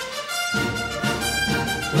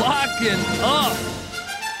 Locking up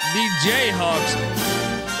the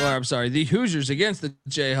Jayhawks. Or I'm sorry, the Hoosiers against the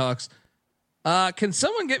Jayhawks. Can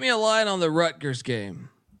someone get me a line on the Rutgers game?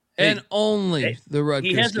 And only the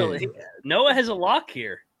Rutgers game. Noah has a lock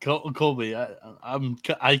here. Colby,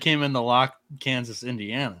 I came in to lock Kansas,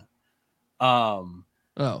 Indiana.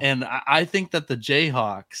 And I think that the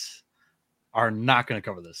Jayhawks are not going to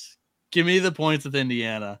cover this. Give me the points with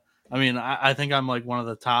Indiana. I mean, I think I'm like one of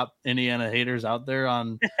the top Indiana haters out there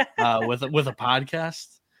on with a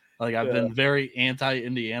podcast. Like I've been very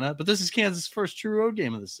anti-Indiana, but this is Kansas' first true road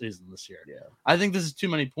game of the season this year. Yeah, I think this is too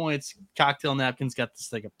many points. Cocktail Napkins got this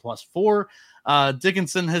thing at +4.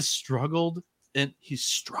 Dickinson has struggled, and he's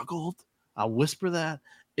struggled. I'll whisper that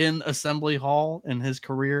in Assembly Hall in his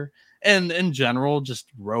career, and in general,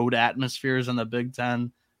 just road atmospheres in the Big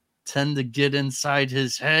Ten tend to get inside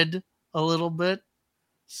his head a little bit.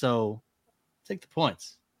 So, take the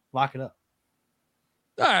points, lock it up.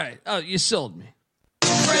 All right. Oh, you sold me.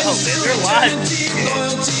 They're live.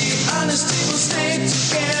 Loyalty, honesty will stay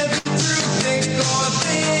together through thick or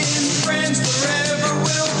thin. Friends forever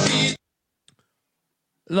will be.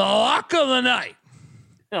 The lock of the night.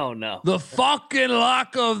 Oh, no. The fucking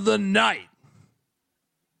lock of the night.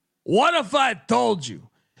 What if I told you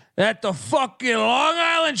that the fucking Long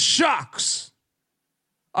Island Sharks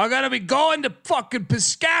are going to be going to fucking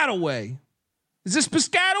Piscataway? Is this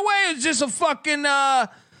Piscataway or is this a fucking,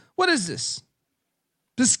 what is this?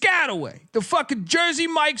 Piscataway, the fucking Jersey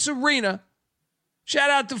Mike's Arena.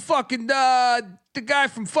 Shout out to fucking the guy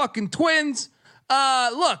from fucking Twins.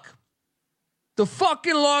 Look, the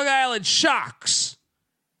fucking Long Island Sharks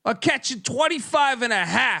are catching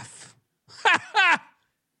 25.5.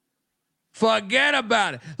 Forget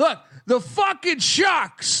about it. Look, the fucking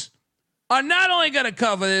Sharks are not only going to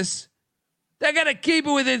cover this, they're going to keep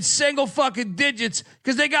it within single fucking digits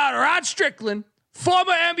because they got Rod Strickland,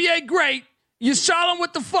 former NBA great. You saw him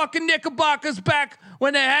with the fucking Knickerbockers back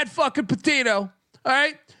when they had fucking Petito. All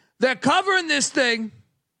right. They're covering this thing.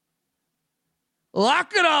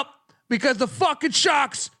 Lock it up because the fucking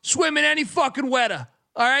Sharks swim in any fucking weather.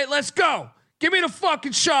 All right, let's go. Give me the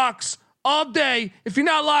fucking Sharks all day. If you're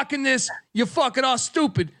not locking this, you're fucking all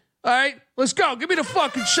stupid. All right, let's go. Give me the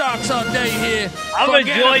fucking Sharks all day here. I'm gonna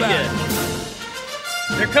join you.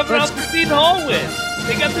 It. They're coming off the Seton Hall win.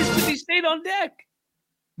 They got Mississippi State on deck.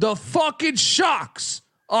 The fucking Sharks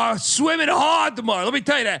are swimming hard tomorrow. Let me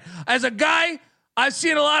tell you that. As a guy, I've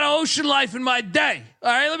seen a lot of ocean life in my day.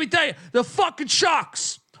 All right, let me tell you. The fucking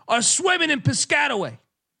Sharks are swimming in Piscataway.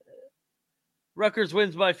 Rutgers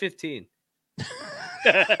wins by 15. Give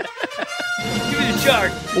me the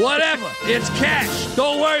Shark. Whatever. It's cash.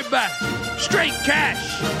 Don't worry about it. Straight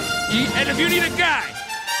cash. And if you need a guy,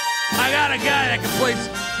 I got a guy that can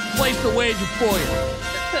place the wager for you.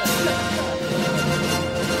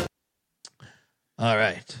 All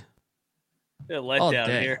right. Let All down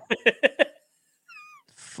day. here.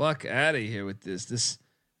 Fuck out of here with this.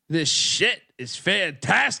 This shit is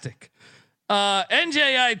fantastic.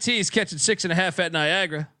 NJIT is catching 6.5 at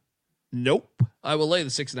Niagara. Nope. I will lay the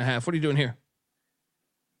 6.5. What are you doing here?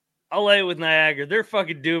 I'll lay it with Niagara. They're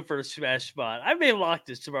fucking due for a smash spot. I may lock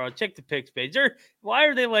this tomorrow. Check the picks page. Why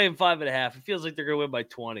are they laying 5.5? It feels like they're gonna win by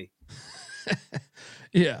 20.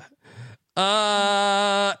 Yeah.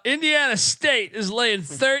 Indiana State is laying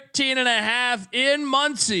 13.5 in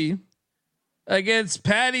Muncie against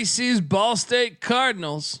Patty C's Ball State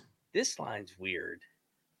Cardinals. This line's weird.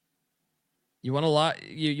 You want to lock?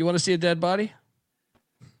 You want to see a dead body?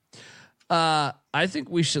 I think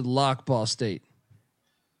we should lock Ball State.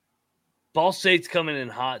 Ball State's coming in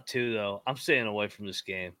hot too, though. I'm staying away from this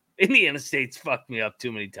game. Indiana State's fucked me up too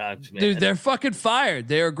many times, man. Dude, they're fucking fired.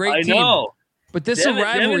 They're a great team. I know. But this is a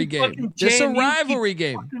rivalry game. This is a rivalry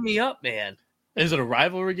game. Fucking me up, man. Is it a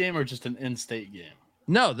rivalry game or just an in-state game?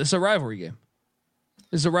 No, this is a rivalry game.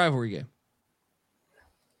 This is a rivalry game.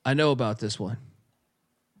 I know about this one.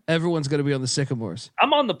 Everyone's going to be on the Sycamores.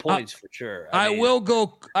 I'm on the points for sure. I will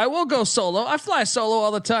go solo. I fly solo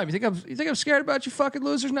all the time. You think I'm scared about you fucking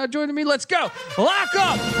losers not joining me? Let's go. Lock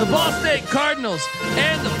up the Ball State Cardinals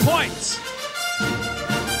and the points.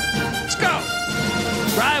 Let's go.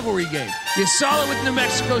 Rivalry game. You saw it with New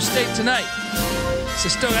Mexico State tonight. So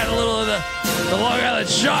still got a little of the Long Island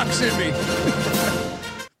Sharks in me.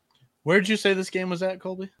 Where'd you say this game was at,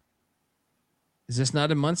 Colby? Is this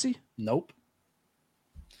not in Muncie? Nope.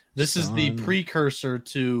 This is the precursor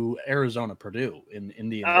to Arizona Purdue in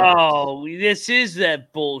Indiana. Oh, this is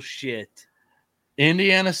that bullshit.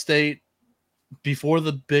 Indiana State, before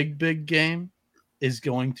the big game, is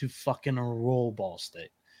going to fucking roll Ball State.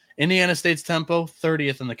 Indiana State's tempo,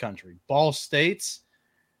 30th in the country. Ball State's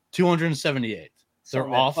 278th. Their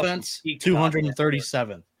offense,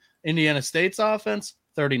 237th. Indiana State's offense,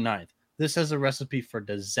 39th. This has a recipe for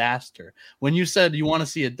disaster. When you said you want to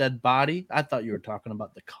see a dead body, I thought you were talking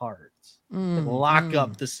about the Cards. Lock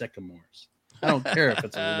up the Sycamores. I don't care if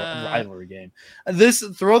it's a rivalry game.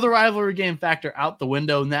 Throw the rivalry game factor out the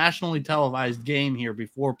window. Nationally televised game here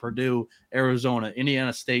before Purdue, Arizona.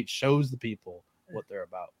 Indiana State shows the people what they're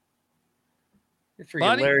about.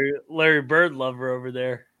 Freaking Larry Bird lover over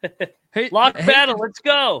there. Lock battle. Let's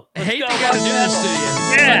go. I hate to gotta do this to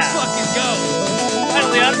you. Yeah. Let's fucking go.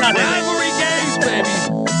 Finally, I'm not in it. Rivalry games, baby.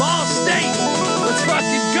 Ball State. Let's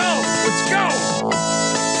fucking go. Let's go.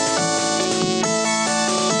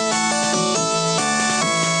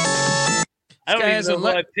 I don't even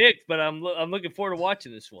know who I picked, but I'm looking forward to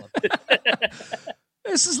watching this one.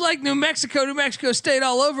 This is like New Mexico State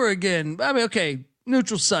all over again. I mean, okay,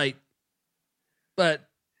 neutral site. But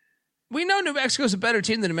we know New Mexico's a better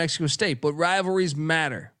team than New Mexico State, but rivalries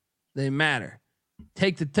matter. They matter.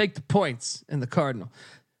 Take the points in the Cardinal.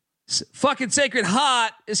 Fucking Sacred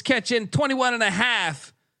Heart is catching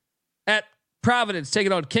 21.5 at Providence,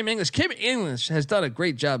 taking on Kim English. Kim English has done a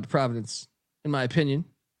great job at Providence, in my opinion,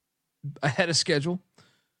 ahead of schedule.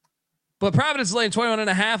 But Providence is laying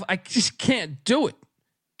 21.5. I just can't do it.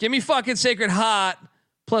 Give me fucking Sacred Heart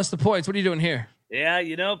plus the points. What are you doing here? Yeah,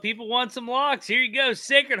 people want some locks. Here you go.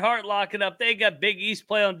 Sacred Heart locking up. They got Big East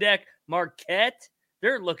play on deck. Marquette,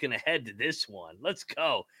 they're looking ahead to this one. Let's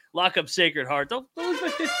go. Lock up Sacred Heart. Don't lose by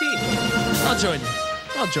 15. I'll join you.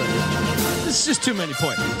 This is just too many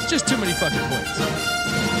points. It's just too many fucking points.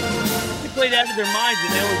 They played out of their minds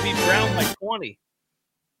and they only beat Brown by 20.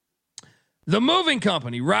 The Moving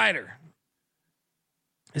Company, Ryder,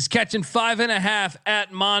 is catching 5.5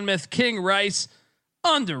 at Monmouth. King Rice,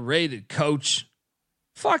 underrated coach.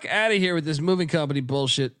 Fuck out of here with this Moving Company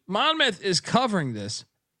bullshit. Monmouth is covering this.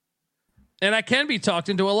 And I can be talked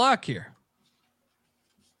into a lock here.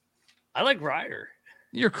 I like Ryder.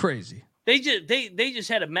 You're crazy. They just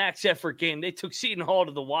had a max effort game. They took Seton Hall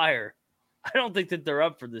to the wire. I don't think that they're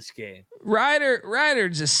up for this game. Ryder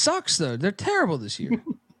just sucks though. They're terrible this year.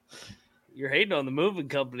 You're hating on the moving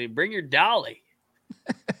company. Bring your dolly.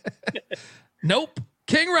 Nope.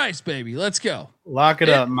 King Rice, baby. Let's go. Lock it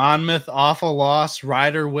up. Monmouth, awful loss.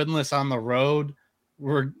 Ryder winless on the road.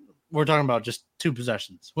 We're talking about just 2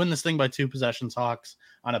 possessions. Win this thing by 2 possessions, Hawks,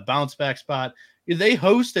 on a bounce back spot. They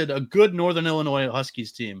hosted a good Northern Illinois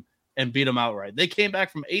Huskies team and beat them outright. They came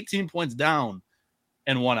back from 18 points down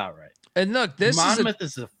and won outright. And look, Monmouth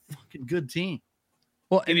is a fucking good team.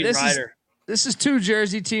 Well, Give me Ryder. This is 2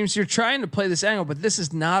 Jersey teams. You're trying to play this angle, but this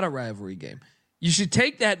is not a rivalry game. You should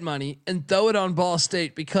take that money and throw it on Ball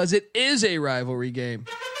State because it is a rivalry game.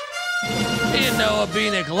 And Noah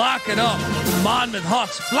Beanick, lock it up. The Monmouth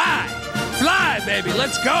Hawks fly, baby.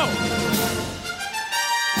 Let's go.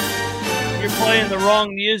 You're playing the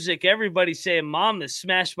wrong music. Everybody's saying Monmouth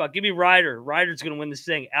smash spot. Give me Ryder. Ryder's going to win this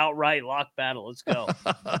thing outright. Lock battle. Let's go.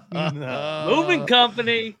 Moving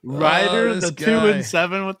company. Ryder, this the guy.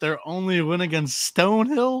 2-7 with their only win against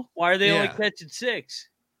Stonehill. Why are they only Yeah. catching 6?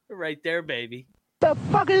 They're right there, baby. Because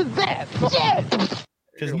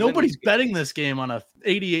nobody's betting this game on a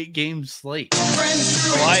 88 game slate.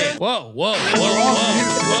 Quiet. Whoa. Yeah.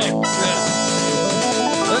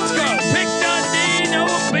 Let's go. Pick Dundee, Noah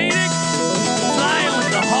Beanick. Flying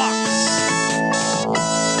with the Hawks.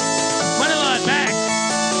 Moneyline Mac.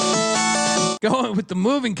 Going with the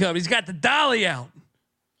moving company. He's got the dolly out.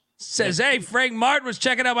 Says, hey, Frank Martin was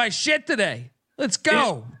checking out my shit today. Let's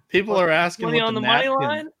go. People are asking Money what on the napkin, money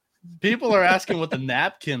line? People are asking what the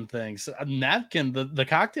napkin thinks. A napkin, the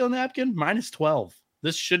cocktail napkin, -12.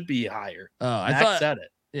 This should be higher. Oh, I Max thought. said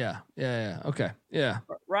it. Yeah. Okay. Yeah.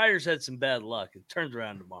 Ryder's had some bad luck. It turns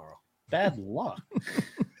around tomorrow. Bad luck.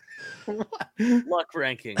 Luck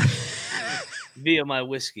ranking via my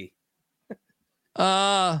whiskey.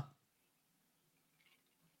 Temple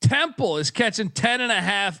is catching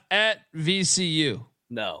 10.5 at VCU.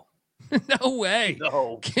 No. No way.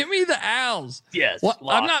 No. Give me the Owls. Yes. Well,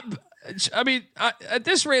 I'm lock. not. I mean, at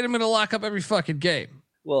this rate, I'm going to lock up every fucking game.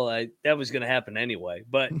 Well, that was going to happen anyway.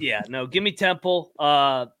 But yeah, no. Give me Temple.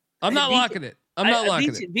 I'm not locking it. I'm not locking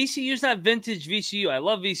it. VCU's not vintage VCU. I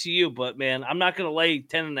love VCU, but man, I'm not going to lay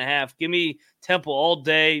 10.5. Give me Temple all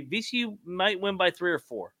day. VCU might win by 3 or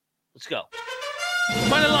 4. Let's go.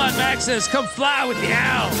 Moneyline Max says, "Come fly with the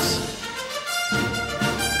Owls."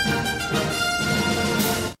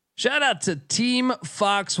 Shout out to Team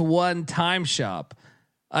Fox One Time Shop.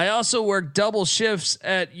 I also work double shifts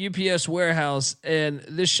at UPS warehouse, and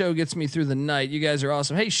this show gets me through the night. You guys are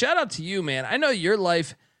awesome. Hey, shout out to you, man. I know your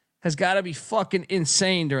life has got to be fucking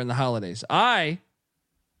insane during the holidays. I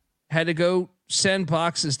had to go send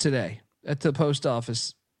boxes today at the post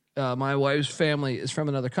office. My wife's family is from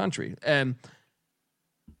another country, and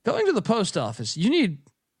going to the post office, you need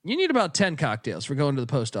about 10 cocktails for going to the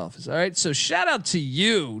post office. All right. So shout out to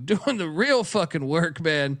you doing the real fucking work,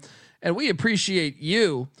 man. And we appreciate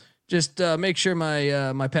you. Just make sure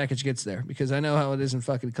my package gets there because I know how it is in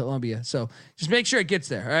fucking Columbia. So just make sure it gets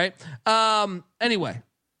there. All right. Anyway,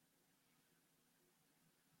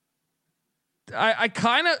 I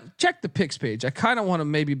kind of check the picks page. I kind of want to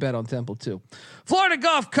maybe bet on Temple too. Florida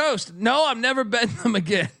Gulf Coast. No, I'm never betting them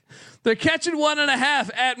again. They're catching 1.5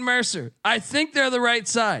 at Mercer. I think they're the right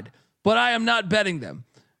side, but I am not betting them.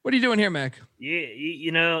 What are you doing here, Mac? Yeah,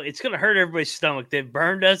 you know, it's going to hurt everybody's stomach. They've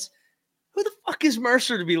burned us. Who the fuck is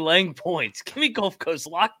Mercer to be laying points? Give me Gulf Coast.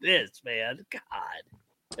 Lock this, man. God.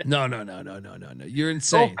 No. You're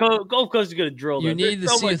insane. Gulf Coast is going to drill You them. need to They're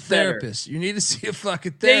so see a much better. therapist. You need to see a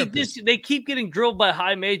fucking They therapist. they keep getting drilled by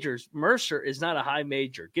high majors. Mercer is not a high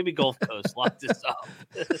major. Give me Gulf Coast. Lock this up.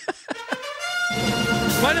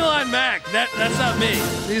 Moneyline Mac. That's not me.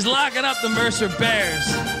 He's locking up the Mercer Bears.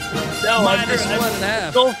 No, Minus I'm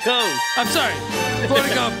 1.5. Gulf Coast. I'm sorry.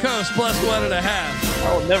 Florida Gulf Coast plus 1.5.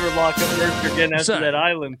 I'll never lock up Mercer again after Sorry. that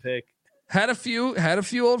island pick. Had a few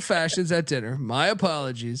old fashions at dinner. My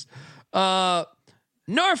apologies.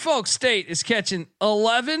 Norfolk State is catching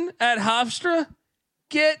 11 at Hofstra.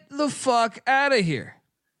 Get the fuck out of here.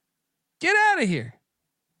 Get out of here.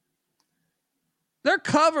 They're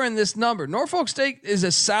covering this number. Norfolk State is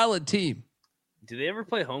a solid team. Do they ever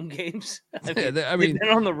play home games? I They've mean, been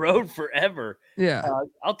on the road forever. yeah,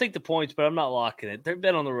 I'll take the points, but I'm not locking it. They've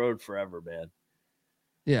been on the road forever, man.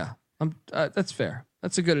 yeah. That's fair.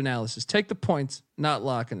 That's a good analysis. Take the points, not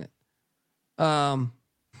locking it.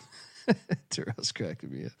 Terrell's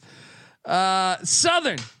cracking me up.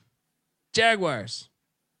 Southern Jaguars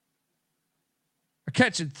are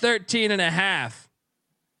catching 13.5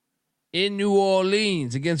 in New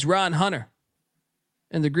Orleans against Ron Hunter.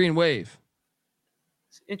 in the Green Wave.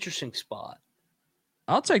 It's an interesting spot.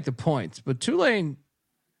 I'll take the points, but Tulane,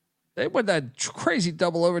 they won that crazy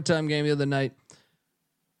double overtime game the other night.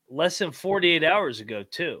 Less than 48 hours ago,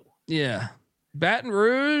 too. Yeah. Baton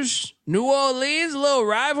Rouge, New Orleans, a little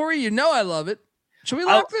rivalry. You know I love it. Should we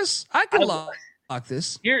lock this? I could lock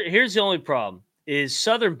this. Here's the only problem is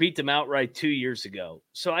Southern beat them outright 2 years ago.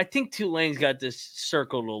 So I think Tulane's got this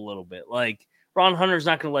circled a little bit. Like Ron Hunter's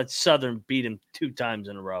not going to let Southern beat him 2 times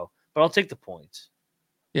in a row. But I'll take the points.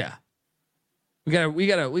 Yeah. We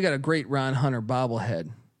got a great Ron Hunter bobblehead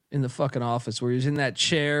in the fucking office where he was in that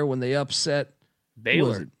chair when they upset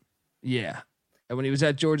Baylor. Yeah. And when he was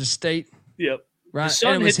at Georgia State. Yep. Ron,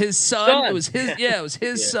 and it was his son. It was his it was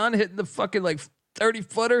his son hitting the fucking like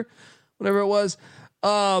 30-footer, whatever it was.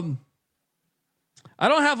 I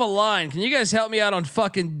don't have a line. Can you guys help me out on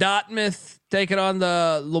fucking Dartmouth taking on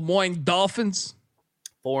the Lemoyne Dolphins?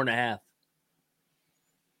 4.5.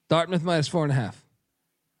 Dartmouth minus 4.5.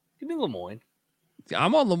 Give me Lemoyne.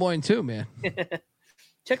 I'm on Lemoyne too, man.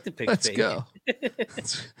 Check the picks. Let's go.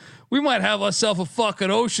 We might have ourselves a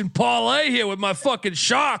fucking ocean parlay here with my fucking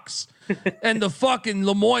Sharks and the fucking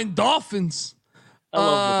Lemoyne Dolphins. I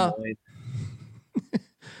love Lemoyne.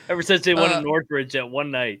 Ever since they won in Northridge that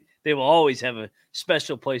one night, they will always have a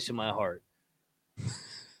special place in my heart.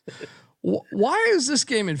 Why is this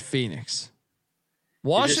game in Phoenix?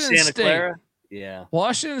 Washington Santa State. Clara? Yeah.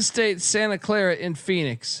 Washington State, Santa Clara in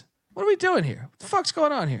Phoenix. What are we doing here? What the fuck's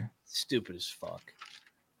going on here? Stupid as fuck.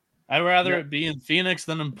 I'd rather it be in Phoenix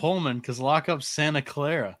than in Pullman because lock up Santa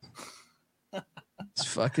Clara. This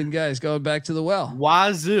fucking guy's going back to the well.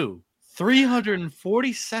 Wazoo,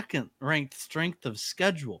 342nd ranked strength of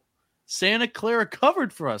schedule. Santa Clara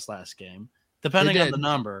covered for us last game, depending on the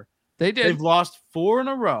number. They did. They've lost 4 in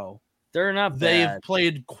a row. They're not bad. They've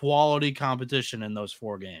played quality competition in those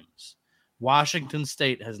 4 games. Washington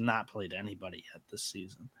State has not played anybody yet this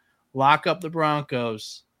season. Lock up the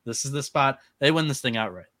Broncos. This is the spot. They win this thing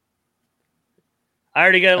outright. I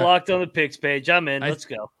already got it locked on the picks page. I'm in. Let's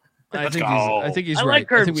go. I think he's I right. like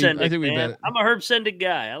Herb I Sendick, think we man. bet it. I'm a Herb Sendick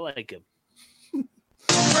guy. I like him.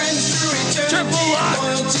 Friends through eternity,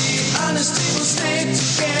 loyalty, honesty will stay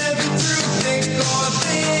together through thick or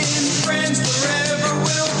thin. Friends forever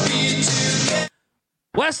will be together.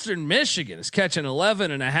 Western Michigan is catching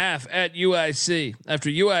 11.5 at UIC after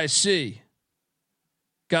UIC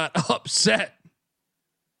got upset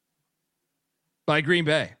by Green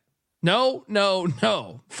Bay. No.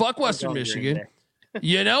 Fuck Western Michigan.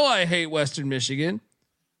 You know I hate Western Michigan.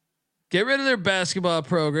 Get rid of their basketball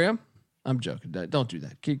program. I'm joking. Don't do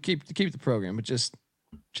that. Keep the program, but just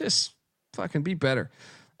fucking be better.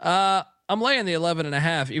 I'm laying the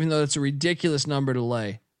 11.5, even though it's a ridiculous number to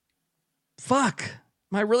lay. Fuck.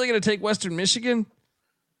 Am I really going to take Western Michigan?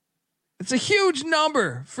 It's a huge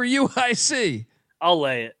number for UIC. I'll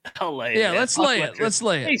lay it. Yeah, let's lay it. Let's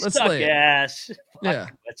lay it. Let's lay it. Ass. Yeah.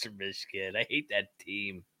 Western Michigan. I hate that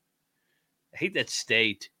team. I hate that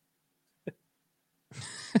state.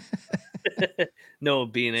 Noah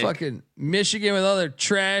Beanick. Fucking Michigan with all their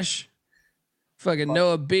trash. Fucking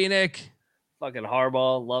Noah Beanick. Fucking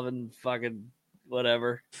Harbaugh loving fucking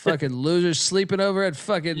whatever. Fucking losers sleeping over at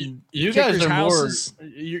fucking you guys kickers' are houses.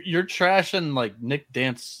 You're trashing like Nick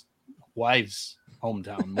Dance's wife's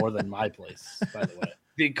hometown more than my place, by the way.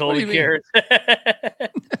 Big Colby mean? Carrots.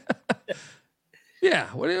 Yeah,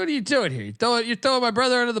 what are you doing here? You're throwing my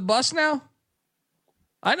brother under the bus now?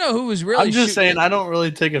 I know who was really. I'm just saying, it. I don't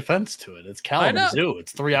really take offense to it. It's Kalamazoo.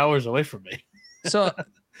 It's 3 hours away from me. So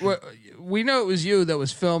we know it was you that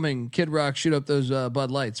was filming Kid Rock shoot up those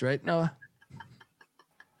Bud Lights, right, Noah?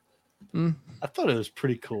 I thought it was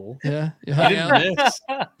pretty cool. Yeah, you He hung didn't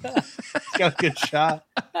out. miss. He's got a good shot.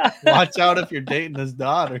 Watch out if you're dating his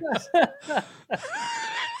daughters.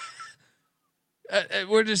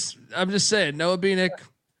 I'm just saying, Noah Beanick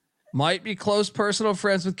might be close personal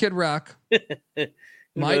friends with Kid Rock.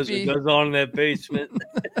 Might be. What goes on in that basement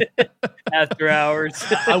after hours.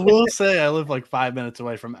 I will say I live like 5 minutes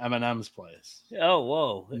away from Eminem's place. Oh,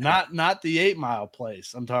 whoa. Not the 8 Mile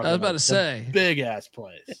place. I'm talking I was about about to the say. big ass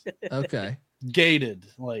place. Okay. Gated,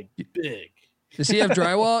 like big. Does he have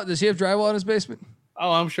drywall? Does he have drywall in his basement?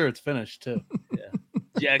 Oh, I'm sure it's finished too.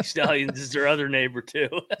 Jack Stallions is their other neighbor, too.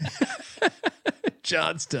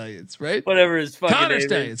 John Stallions, right? Whatever his fucking Connor name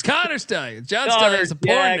Stallions. is. Connor Stallions. John Connor, Stallions is a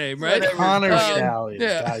porn Jack, name, right? whatever. Connor Um, Stallions,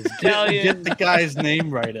 yeah. guys. Stallion. Get the guy's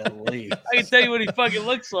name right at least. I can tell you what he fucking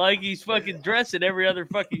looks like. He's fucking dressed in every other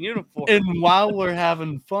fucking uniform. And while we're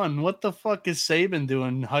having fun, what the fuck is Saban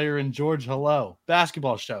doing hiring George Hello?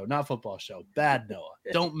 Basketball show, not football show. Bad Noah.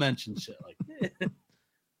 Don't mention shit like that.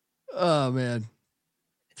 Oh man,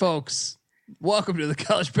 folks, Welcome to the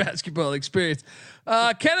college basketball experience.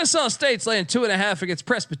 Kennesaw State's laying 2.5 against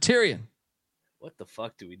Presbyterian. What the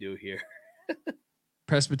fuck do we do here?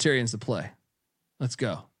 Presbyterian's the play. Let's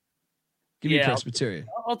go. Give me Presbyterian.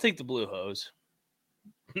 I'll take the Blue Hose.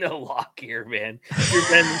 No lock here, man. You're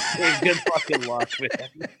been good fucking luck,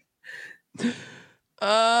 man.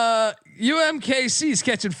 UMKC's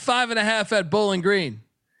catching 5.5 at Bowling Green.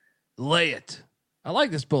 Lay it. I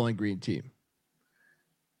like this Bowling Green team.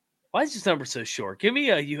 Why is this number so short? Give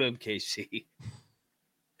me a UMKC.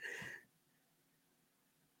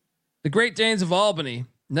 The Great Danes of Albany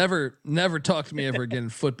never talk to me ever again in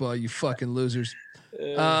football. You fucking losers.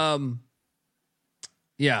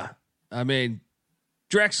 Yeah, I mean,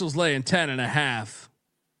 Drexel's laying 10.5. I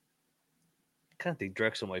kind of think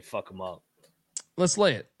Drexel might fuck him up. Let's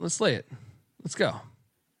lay it. Let's go.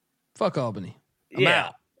 Fuck Albany. I'm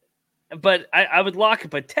out. But I would lock it,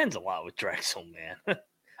 but 10's a lot with Drexel, man.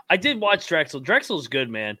 I did watch Drexel. Drexel's good,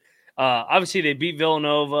 man. Obviously, they beat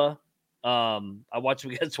Villanova. I watched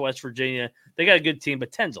them against West Virginia. They got a good team,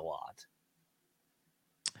 but 10's a lot.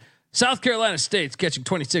 South Carolina State's catching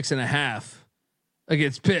 26.5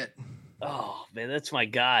 against Pitt. Oh, man, that's my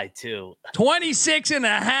guy, too.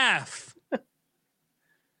 26.5.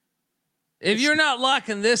 If you're not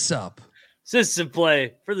locking this up. System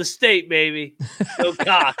play for the state, baby. Go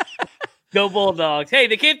Cock. Go Bulldogs. Hey,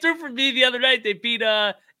 they came through for me the other night. They beat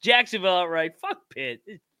Jacksonville outright. Fuck Pitt.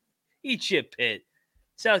 Eat shit, Pitt.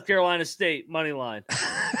 South Carolina State, money line.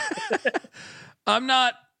 I'm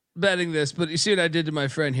not betting this, but you see what I did to my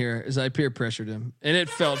friend here is I peer pressured him, and it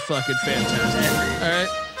felt fucking fantastic. All right?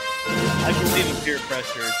 I believe in peer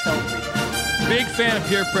pressure. It's healthy. Big fan of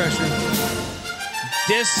peer pressure.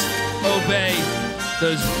 Disobey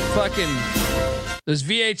those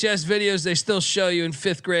VHS videos they still show you in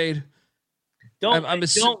 5th grade. Don't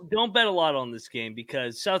bet a lot on this game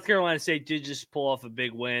because South Carolina State did just pull off a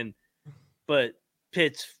big win, but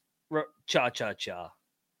Pitt's cha-cha-cha.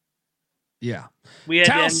 Yeah. We had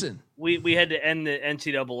Towson. We had to end the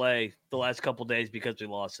NCAA the last couple days because we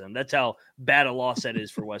lost them. That's how bad a loss that is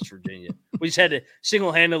for West Virginia. We just had to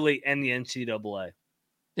single-handedly end the NCAA.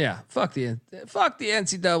 Yeah, fuck the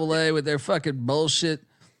NCAA with their fucking bullshit.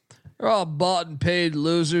 They're all bought and paid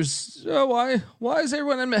losers. Oh, why is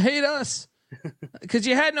everyone gonna hate us? Because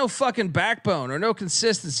you had no fucking backbone or no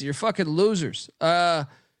consistency. You're fucking losers.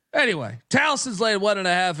 Anyway, Towson's laying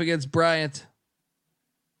 1.5 against Bryant.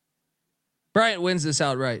 Bryant wins this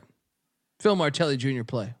outright. Phil Martelli Jr.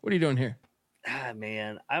 play. What are you doing here?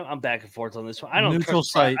 Man, I'm back and forth on this one. I don't Neutral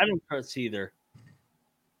trust. site. I don't trust either.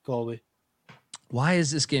 Colby. Why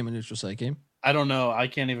is this game a neutral site game? I don't know. I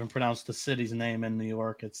can't even pronounce the city's name in New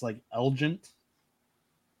York. It's like Elgin.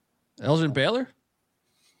 Elgin Baylor?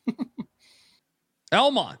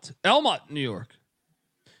 Elmont, New York.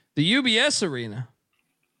 The UBS arena.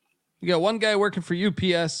 You got one guy working for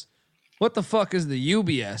UPS. What the fuck is the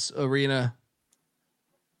UBS arena?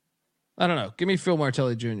 I don't know. Give me Phil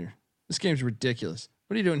Martelli Jr. This game's ridiculous.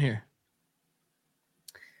 What are you doing here?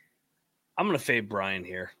 I'm gonna fade Brian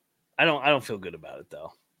here. I don't feel good about it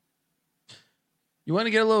though. You want to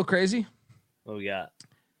get a little crazy? What we got?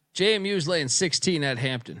 JMU's laying 16 at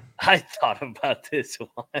Hampton. I thought about this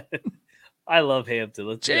one. I love Hampton.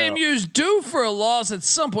 Let's go. JMU's due for a loss at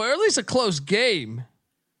some point, or at least a close game.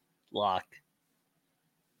 Lock.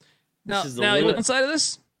 Now you want inside of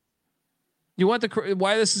this? You want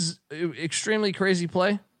why this is extremely crazy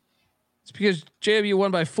play? It's because JMU won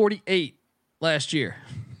by 48 last year.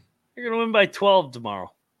 You're gonna win by 12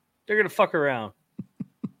 tomorrow. They're gonna fuck around.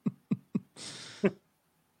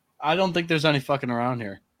 I don't think there's any fucking around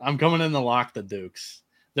here. I'm coming in to lock the Dukes.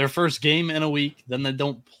 Their first game in a week, then they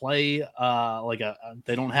don't play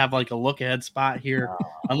they don't have like a look ahead spot here.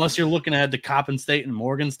 Unless you're looking ahead to Coppin State and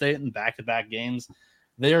Morgan State in back-to-back games.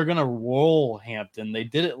 They are gonna roll Hampton. They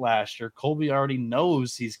did it last year. Colby already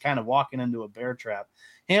knows he's kind of walking into a bear trap.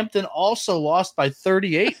 Hampton also lost by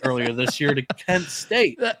 38 earlier this year to Kent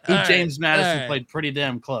State, who James Madison played pretty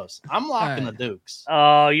damn close. I'm locking the Dukes.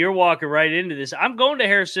 Oh, you're walking right into this. I'm going to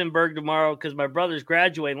Harrisonburg tomorrow because my brother's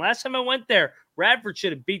graduating. Last time I went there, Radford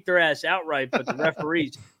should have beat their ass outright, but the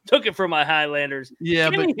referees took it from my Highlanders. Yeah,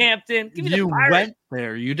 give me Hampton. Give me you the Pirates. went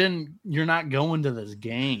there. You didn't. You're not going to this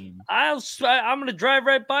game. I'm going to drive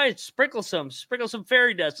right by it. Sprinkle some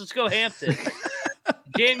fairy dust. Let's go Hampton.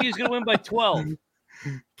 JMU's going to win by 12.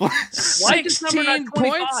 Why is this number not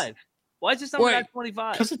 25? Why is this number not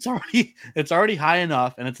 25? Because it's already high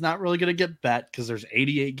enough, and it's not really going to get bet because there's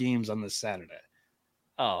 88 games on this Saturday.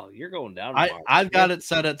 Oh, you're going down. I've got it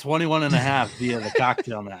set at 21.5 via the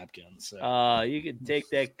cocktail napkin. So. You can take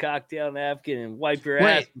that cocktail napkin and wipe your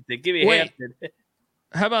ass with it. Give me Hampton.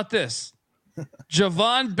 How about this?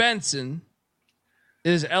 Javon Benson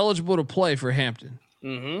is eligible to play for Hampton.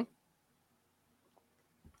 Mm-hmm.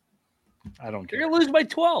 I don't care. You're gonna lose by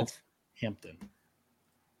 12. Hampton.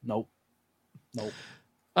 Nope.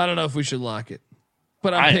 I don't know if we should lock it,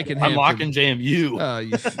 but I'm picking Hampton. I'm locking JMU.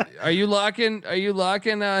 Are you locking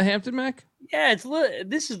Hampton, Mac? Yeah,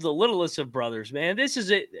 this is the littlest of brothers, man. This is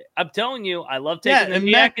it. I'm telling you, I love taking the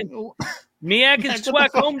Miak and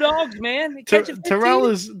Sweck home dogs, man. Terrell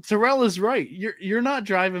is right. You're not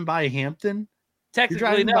driving by Hampton. Technically, you're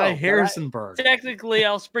driving by Harrisonburg. Technically,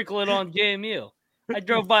 I'll sprinkle it on JMU. I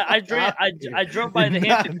drove by the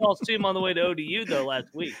Hampton Coliseum on the way to ODU though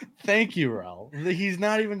last week. Thank you, Rel. He's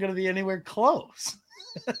not even going to be anywhere close.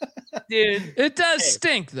 Dude, it does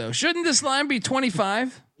stink though. Shouldn't this line be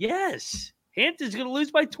 25? Yes. Hampton's going to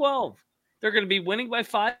lose by 12. They're going to be winning by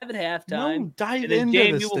 5 at halftime. No, dive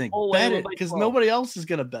into this thing. Bet it, because nobody else is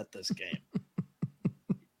going to bet this game.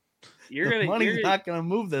 Money's not going to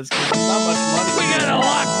move this because there's not much money. We got a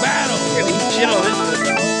lock battle.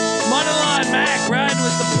 Moneyline Mac riding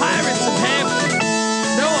with the Pirates of Hampton.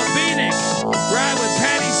 Noah Phoenix riding with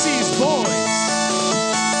Patty C's boys.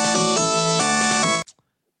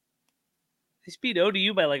 They beat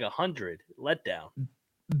ODU by like 100. Letdown.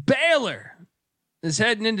 Baylor is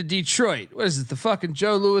heading into Detroit. What is it? The fucking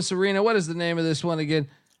Joe Louis Arena? What is the name of this one again?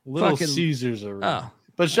 Little Caesars Arena. Oh.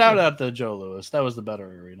 But shout out to Joe Louis. That was the better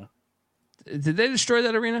arena. Did they destroy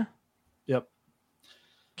that arena? Yep.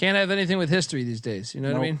 Can't have anything with history these days. You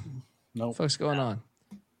know what I mean? No. What the fuck's going on?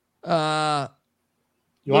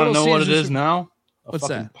 You want to know what it is now? What's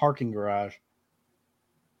that? Parking garage.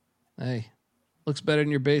 Hey, looks better than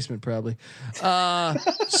your basement, probably.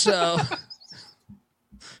 So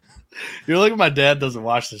you're like, my dad doesn't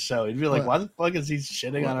watch the show. He'd be like, why the fuck is he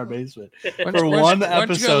shitting on our basement? For one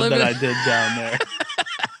episode that I did down there.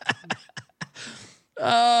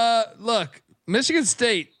 Look, Michigan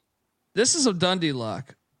State, this is a Dundee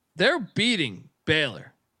lock. They're beating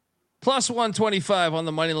Baylor. Plus 125 on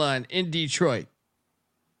the money line in Detroit.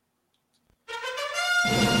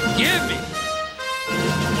 Give me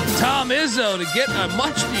Tom Izzo to get a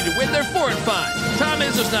much needed win. They're 4-5. Tom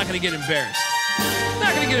Izzo's not going to get embarrassed.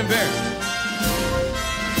 Not going to get embarrassed.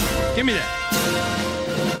 Give me that.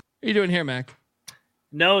 What are you doing here, Mac?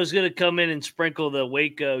 Noah's going to come in and sprinkle the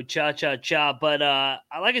Waco cha-cha-cha. But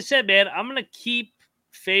like I said, man, I'm going to keep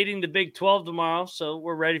fading the Big 12 tomorrow, so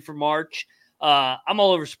we're ready for March. I'm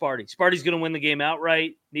all over Sparty. Sparty's going to win the game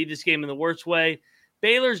outright. Need this game in the worst way.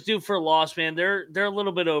 Baylor's due for a loss, man. They're a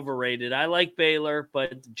little bit overrated. I like Baylor,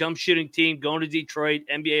 but the jump shooting team going to Detroit,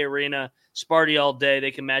 NBA Arena, Sparty all day.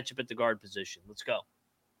 They can match up at the guard position. Let's go.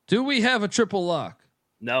 Do we have a triple lock?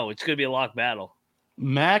 No, it's going to be a lock battle.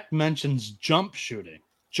 Mac mentions jump shooting.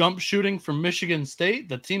 Jump shooting from Michigan State,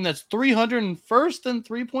 the team that's 301st in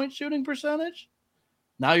three-point shooting percentage.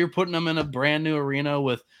 Now you're putting them in a brand new arena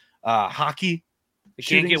with hockey. It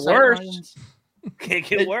can't get worse. Can't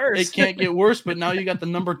get worse. It can't get worse, but now you got the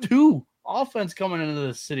number 2 offense coming into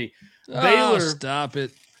the city. Baylor, stop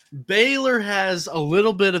it. Baylor has a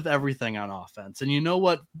little bit of everything on offense. And you know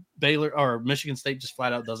what Baylor or Michigan State just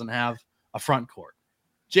flat out doesn't have? A front court.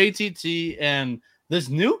 JTT and this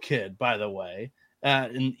new kid, by the way,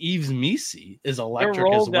 and Yves Missi is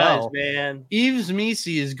electric as well. Guys, man. Yves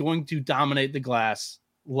Missi is going to dominate the glass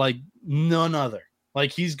like none other.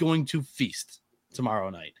 Like he's going to feast tomorrow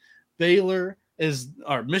night.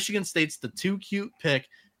 Michigan State's the 2 cute pick.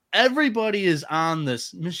 Everybody is on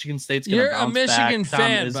this. Michigan State's going to bounce back. You're a Michigan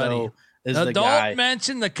fan, buddy. Don't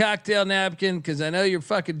mention the cocktail napkin because I know you're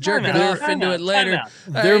fucking jerking off into it later.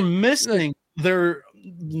 They're missing their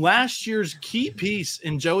last year's key piece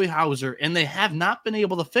in Joey Hauser, and they have not been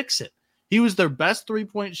able to fix it. He was their best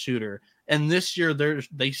 3-point shooter, and this year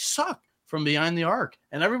they suck from behind the arc.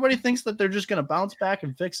 And everybody thinks that they're just going to bounce back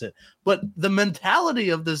and fix it. But the mentality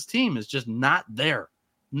of this team is just not there.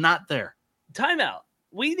 Not there. Timeout.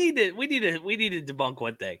 We need to debunk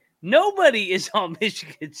one thing. Nobody is on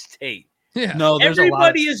Michigan State. Yeah. No,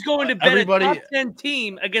 everybody is going to bet a top 10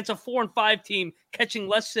 team against a 4-5 team catching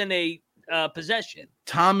less than a possession.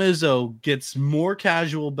 Tom Izzo gets more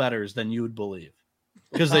casual bettors than you would believe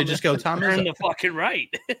because they just go Tom Izzo. The fucking right.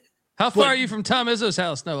 How far are you from Tom Izzo's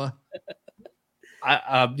house, Noah?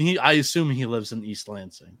 I assume he lives in East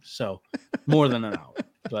Lansing, so more than an hour.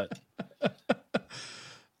 But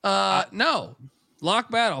no,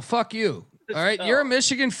 lock battle. Fuck you. All right, you're a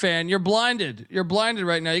Michigan fan. You're blinded. You're blinded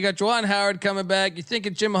right now. You got Juwan Howard coming back. You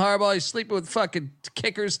thinking Jim Harbaugh? He's sleeping with fucking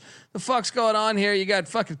kickers. The fuck's going on here? You got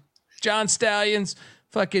fucking John Stallions,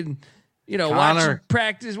 fucking, watching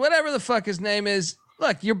practice, whatever the fuck his name is.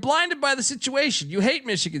 Look, you're blinded by the situation. You hate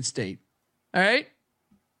Michigan State. All right?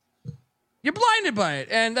 You're blinded by it,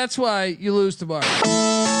 and that's why you lose tomorrow.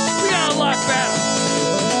 We got a lock battle.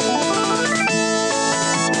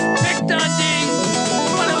 Pick Dundee.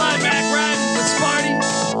 Moneyline Mac riding with Sparty.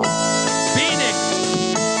 Phoenix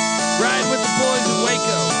riding with the boys of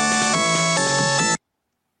Waco.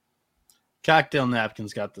 Cocktail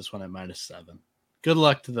Napkins got this one at -7. Good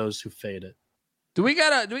luck to those who fade it. Do we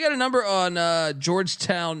got a number on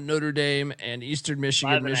Georgetown, Notre Dame, and Eastern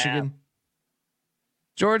Michigan, 5.5. Michigan?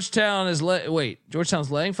 Georgetown is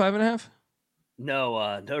Georgetown's laying 5.5?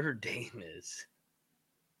 No, Notre Dame is.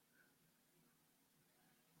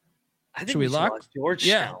 I think Should we lock? Georgetown?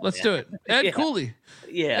 Yeah, let's do it. Ed Yeah. Cooley.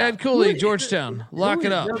 Yeah. Ed Cooley, Georgetown. Lock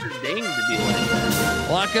it up. Notre Dame to be like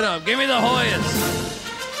that? Lock it up. Give me the Hoyas.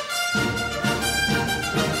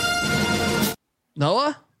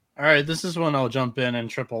 Noah? All right, this is when I'll jump in and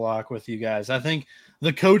triple lock with you guys. I think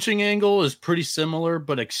the coaching angle is pretty similar,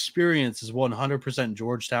 but experience is 100%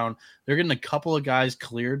 Georgetown. They're getting a couple of guys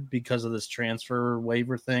cleared because of this transfer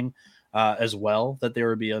waiver thing as well that they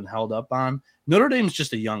were being held up on. Notre Dame's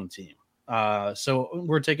just a young team. So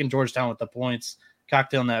we're taking Georgetown with the points.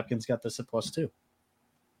 Cocktail Napkins got this at +2.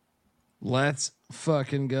 Let's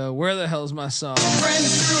fucking go. Where the hell's my song?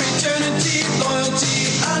 Friends through eternity,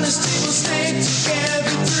 loyalty, honesty will stay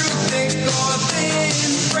together through thick or thin.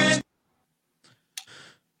 Friends.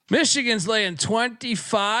 Michigan's laying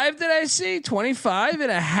 25. Did I see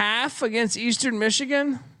 25.5 against Eastern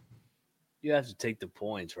Michigan? You have to take the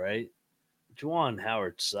points, right? Juwan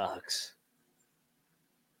Howard sucks.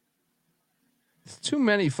 It's too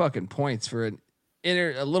many fucking points for a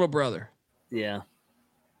little brother. Yeah.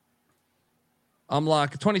 I'm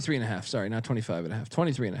locked 23.5. Sorry, not 25.5.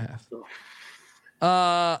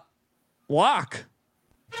 23.5. Lock.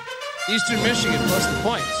 Eastern Michigan plus the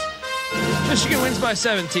points. Michigan wins by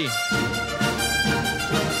 17.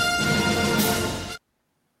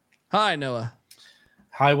 Hi, Noah.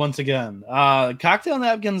 Hi once again. Cocktail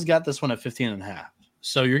Napkins got this one at 15.5.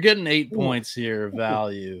 So you're getting 8 points here of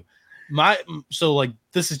value.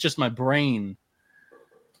 This is just my brain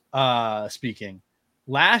speaking.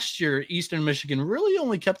 Last year, Eastern Michigan really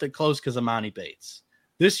only kept it close because of Monty Bates.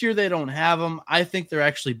 This year, they don't have him. I think they're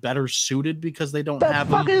actually better suited because they don't have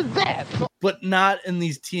him. What the fuck is that? But not in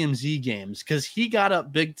these TMZ games because he got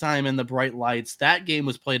up big time in the bright lights. That game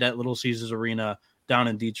was played at Little Caesars Arena down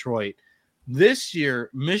in Detroit. This year,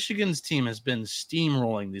 Michigan's team has been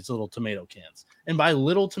steamrolling these little tomato cans. And by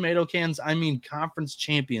little tomato cans, I mean conference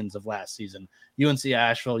champions of last season. UNC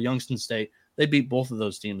Asheville, Youngstown State, they beat both of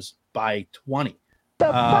those teams by 20. The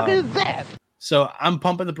fuck is that? So I'm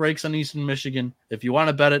pumping the brakes on Eastern Michigan. If you want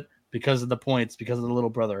to bet it because of the points, because of the little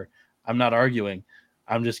brother, I'm not arguing.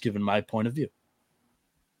 I'm just giving my point of view.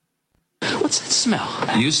 What's that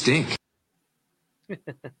smell? You stink.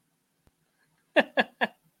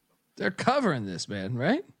 They're covering this, man,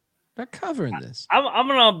 right? They're covering this. I'm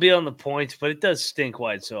going to be on the points, but it does stink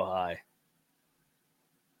why it's so high.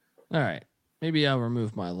 All right. Maybe I'll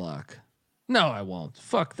remove my lock. No, I won't.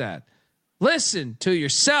 Fuck that. Listen to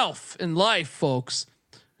yourself in life, folks.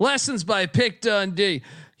 Lessons by Pick Dundee.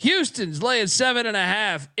 Houston's laying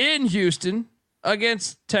 7.5 in Houston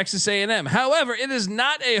against Texas A&M. However, it is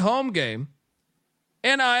not a home game,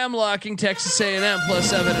 and I am locking Texas A&M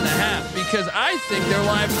plus 7.5 because I think they're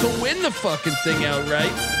live to win the fucking thing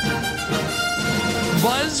outright.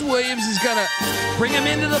 Buzz Williams is gonna bring him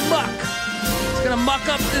into the muck. He's gonna muck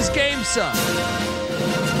up this game some.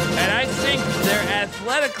 And I think they're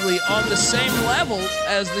athletically on the same level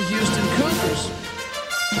as the Houston Cougars.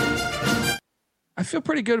 I feel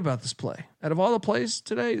pretty good about this play. Out of all the plays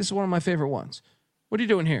today, this is one of my favorite ones. What are you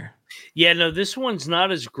doing here? Yeah, no, this one's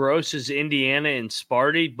not as gross as Indiana and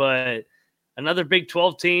Sparty, but another Big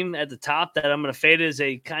 12 team at the top that I'm going to fade as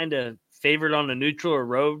a kind of favorite on a neutral or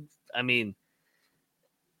road. I mean,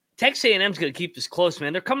 Texas A&M's going to keep this close,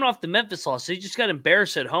 man. They're coming off the Memphis loss. They just got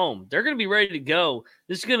embarrassed at home. They're going to be ready to go.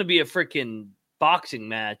 This is going to be a freaking boxing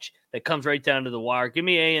match that comes right down to the wire. Give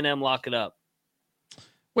me A&M, lock it up.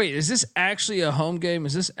 Wait, is this actually a home game?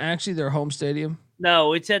 Is this actually their home stadium?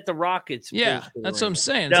 No, it's at the Rockets. Yeah, that's what I'm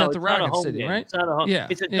saying. It's at the Rockets Stadium, right? It's not a home. Yeah,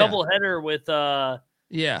 it's a doubleheader with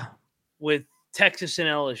with Texas and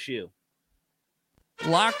LSU.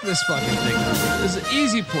 Lock this fucking thing up. This is an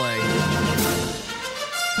easy play.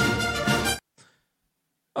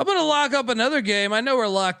 I'm gonna lock up another game. I know we're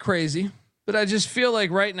lock crazy, but I just feel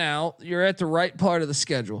like right now you're at the right part of the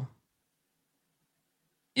schedule.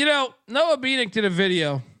 You know, Noah Beanick did a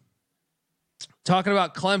video talking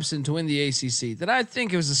about Clemson to win the ACC that I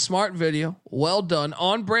think it was a smart video, well done,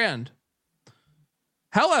 on brand.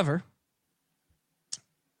 However,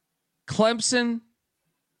 Clemson,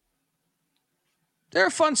 they're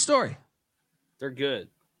a fun story. They're good.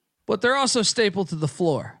 but they're also stapled to the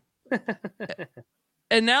floor.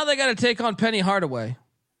 And now they got to take on Penny Hardaway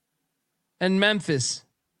and Memphis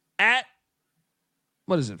at,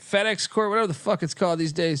 what is it, FedEx Court, whatever the fuck it's called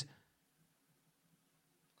these days.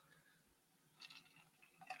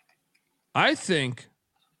 I think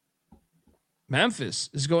Memphis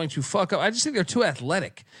is going to fuck up. I just think they're too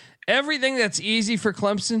athletic. Everything that's easy for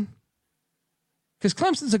Clemson, because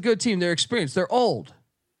Clemson's a good team. They're experienced. They're old.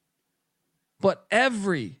 But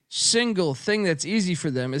every single thing that's easy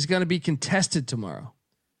for them is going to be contested tomorrow.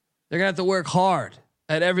 They're going to have to work hard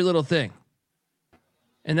at every little thing.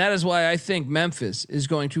 And that is why I think Memphis is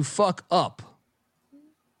going to fuck up.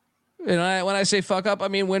 And when I say fuck up, I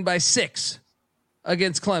mean win by 6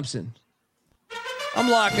 against Clemson.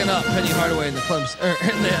 I'm locking up Penny Hardaway and the Clemson,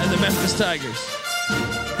 and the Memphis Tigers.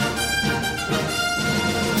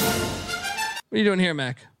 What are you doing here,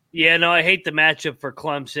 Mac? Yeah, no, I hate the matchup for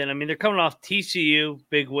Clemson. I mean, they're coming off TCU,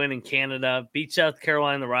 big win in Canada, beat South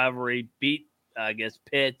Carolina in the rivalry, beat,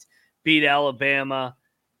 Pitt, beat Alabama.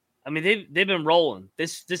 I mean, they've been rolling.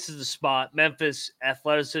 This is the spot. Memphis,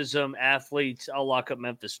 athleticism, athletes. I'll lock up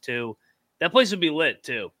Memphis too. That place would be lit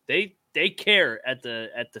too. They care at the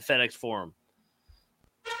FedEx Forum.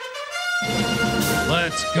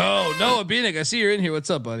 Let's go. Noah Beanick, I see you're in here. What's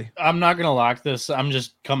up, buddy? I'm not going to lock this. I'm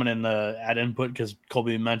just coming in to add input because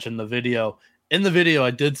Colby mentioned the video. In the video,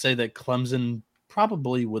 I did say that Clemson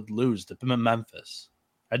probably would lose to Memphis.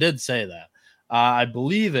 I did say that. I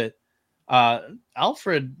believe it.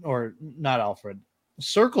 Alfred, or not Alfred,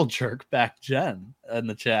 Circle Jerk back Jen in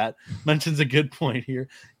the chat mentions a good point here.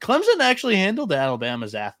 Clemson actually handled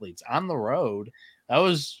Alabama's athletes on the road. That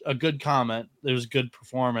was a good comment. It was a good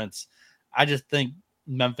performance. I just think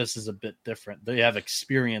Memphis is a bit different. They have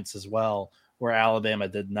experience as well, where Alabama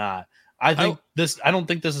did not. I don't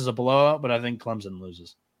think this is a blowout, but I think Clemson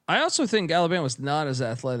loses. I also think Alabama was not as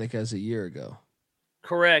athletic as a year ago.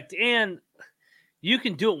 Correct. And you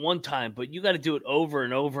can do it one time, but you got to do it over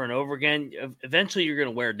and over and over again. Eventually, you're going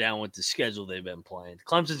to wear down with the schedule they've been playing.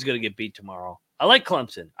 Clemson's going to get beat tomorrow. I like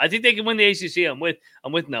Clemson. I think they can win the ACC. I'm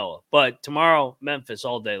with Noah. But tomorrow, Memphis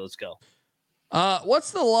all day. Let's go.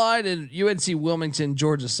 What's the line in UNC Wilmington,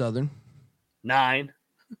 Georgia Southern? 9.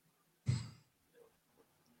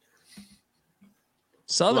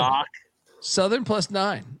 Southern. Lock. Southern plus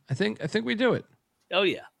 9. I think we do it. Oh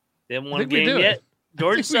yeah, they haven't won a I think we game do yet. it.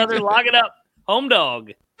 Georgia Southern, lock it up. Home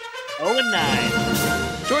dog.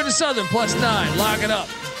 0-9. Georgia Southern plus 9. Lock it up.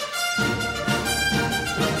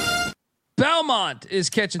 Belmont is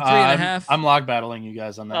catching 3.5. I'm log battling you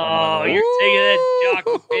guys on that. Oh, you're taking that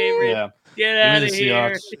jockey favorite. Yeah. Get out of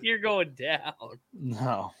here. Seahawks. You're going down.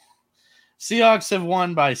 No. Seahawks have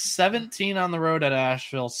won by 17 on the road at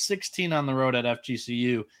Asheville, 16 on the road at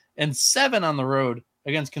FGCU, and 7 on the road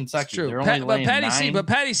against Kentucky. It's true. They're only laying 9.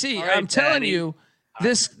 Patty C, All right, I'm telling you,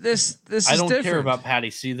 this is I don't different. care about Patty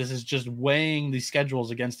C. This is just weighing the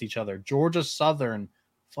schedules against each other. Georgia Southern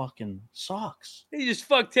fucking sucks. He just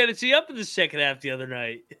fucked Tennessee up in the second half the other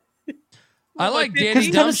night. I like Danny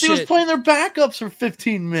Because Tennessee was Dumbshit. playing their backups for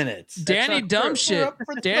 15 minutes. Danny Dumbshit.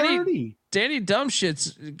 Danny. Danny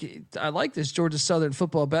Dumbshit's. I like this Georgia Southern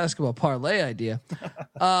football basketball parlay idea.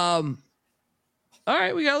 All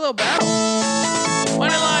right, we got a little battle.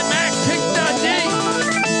 Moneyline Mac, pick Dundee.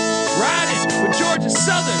 Ride it with Georgia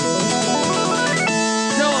Southern.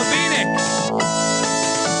 Noah Beanick.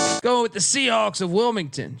 Going with the Seahawks of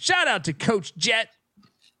Wilmington. Shout out to Coach Jet.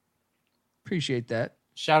 Appreciate that.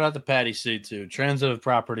 Shout out to Patty C too. Transitive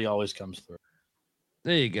property always comes through.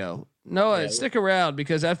 There you go. Noah, stick around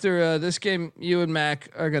because after this game, you and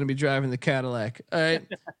Mac are going to be driving the Cadillac. All right.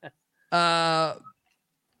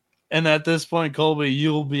 And at this point, Colby,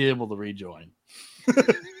 you'll be able to rejoin.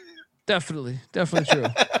 Definitely true.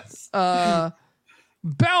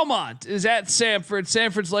 Belmont is at Samford.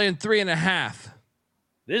 Samford's laying 3.5.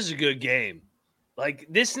 This is a good game. Like,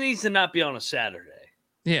 this needs to not be on a Saturday.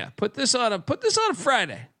 Yeah, put this on a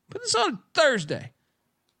Friday. Put this on a Thursday.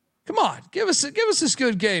 Come on, give us this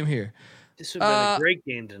good game here. This would have been a great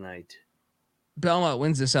game tonight. Belmont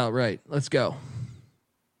wins this outright. Let's go.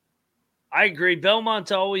 I agree.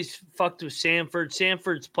 Belmont's always fucked with Samford.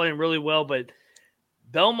 Samford's playing really well, but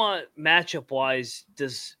Belmont matchup wise,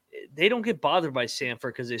 they don't get bothered by Samford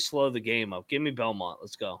because they slow the game up. Give me Belmont.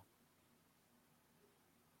 Let's go.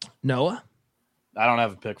 Noah? I don't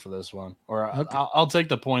have a pick for this one. Or Okay. I'll take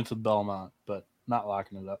the points with Belmont, but not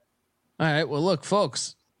locking it up. All right. Well, look,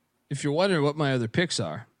 folks, if you're wondering what my other picks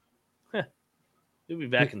are, We'll be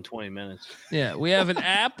back in 20 minutes. yeah, we have an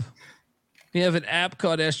app. We have an app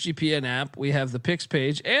called SGPN app. We have the picks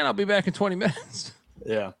page, and I'll be back in 20 minutes.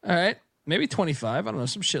 Yeah. All right. Maybe 25. I don't know.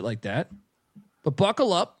 Some shit like that. But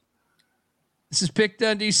buckle up. This is Pick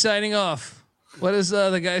Dundee signing off. What does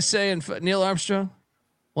the guy say in Neil Armstrong?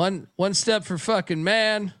 One step for fucking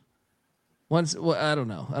man. I don't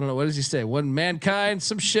know. What does he say? One mankind,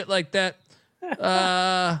 some shit like that.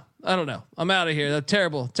 I don't know. I'm out of here. That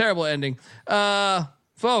terrible ending.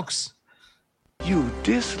 Folks. You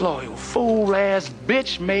disloyal fool ass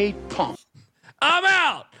bitch made punk. I'm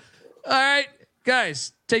out. All right,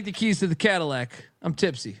 guys, take the keys to the Cadillac. I'm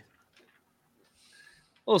tipsy.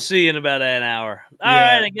 We'll see you in about an hour. All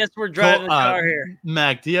right, I guess we're driving the car here.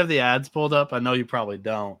 Mac, do you have the ads pulled up? I know you probably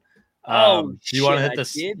don't. Do you want to hit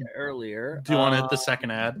this? I did earlier. Do you want to hit the second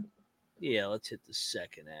ad? Yeah, let's hit the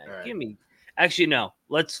second ad. Right. Give me. Actually, no.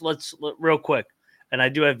 Let's real quick. And I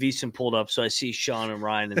do have VSiN pulled up, so I see Sean and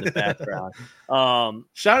Ryan in the background.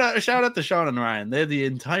 Shout out to Sean and Ryan. They had the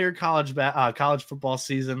entire college football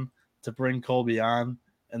season to bring Colby on,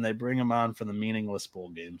 and they bring him on for the meaningless bowl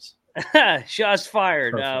games. Shots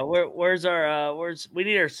fired. Where's our we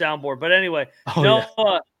need our soundboard. But anyway,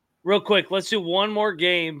 real quick, let's do one more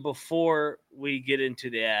game before we get into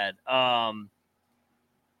the ad.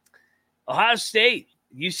 Ohio State,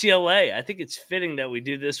 UCLA. I think it's fitting that we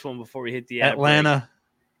do this one before we hit the ad Atlanta,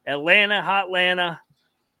 Hotlanta.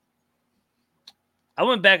 I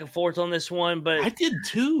went back and forth on this one, but I did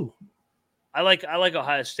too. I like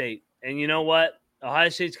Ohio State, and you know what? Ohio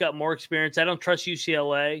State's got more experience. I don't trust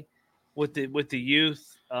UCLA with the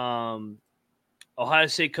youth. Ohio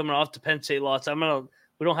State coming off the Penn State loss.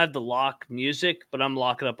 We don't have the lock music, but I'm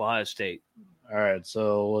locking up Ohio State. All right,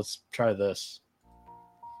 so let's try this.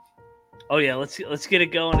 Oh yeah, let's get it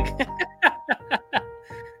going again.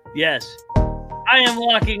 Yes, I am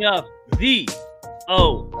locking up the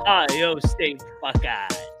Ohio State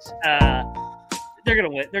Buckeyes. They're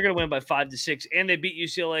gonna win. They're gonna win by 5-6, and they beat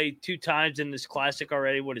UCLA 2 times in this classic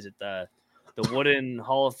already. What is it? The Wooden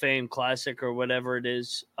Hall of Fame Classic or whatever it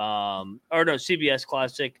is. CBS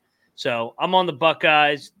Classic. So I'm on the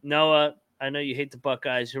Buckeyes. Noah, I know you hate the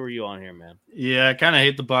Buckeyes. Who are you on here, man? Yeah, I kind of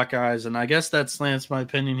hate the Buckeyes, and I guess that slants my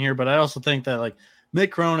opinion here. But I also think that like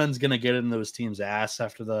Mick Cronin's gonna get into his team's ass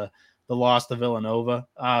after the loss to Villanova,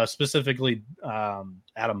 specifically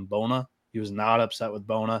Adam Bona. He was not upset with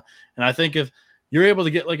Bona, and I think if you're able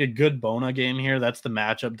to get like a good Bona game here, that's the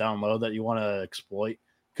matchup down low that you want to exploit,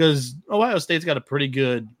 because Ohio State's got a pretty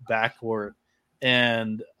good backcourt,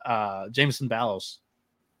 and Jameson Ballos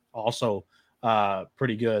also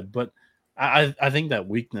pretty good. But I think that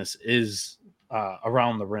weakness is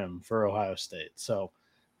around the rim for Ohio State. So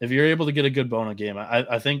if you're able to get a good Bona game,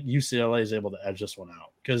 I think UCLA is able to edge this one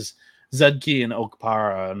out, because Zedke and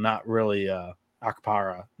Okpara not really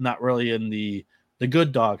in the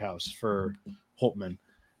good doghouse for Holtman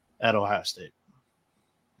at Ohio State.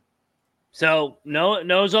 So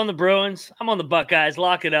No's on the Bruins. I'm on the Buckeyes.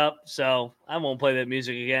 Lock it up. So I won't play that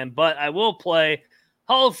music again, but I will play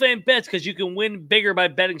Hall of Fame bets, because you can win bigger by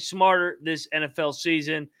betting smarter this NFL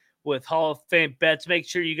season with Hall of Fame bets. Make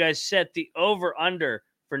sure you guys set the over-under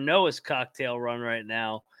for Noah's cocktail run right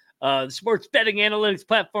now. The sports betting analytics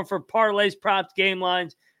platform for parlays, props, game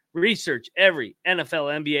lines. Research every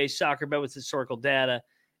NFL, NBA, soccer bet with historical data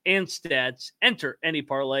and stats. Enter any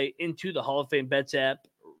parlay into the Hall of Fame Bets app.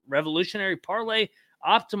 Revolutionary parlay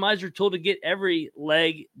optimizer tool to get every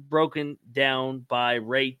leg broken down by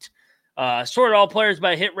rate. Sort all players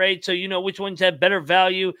by hit rate, so you know which ones have better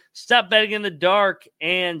value. Stop betting in the dark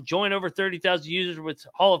and join over 30,000 users with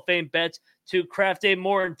Hall of Fame Bets to craft a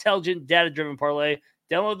more intelligent, data-driven parlay.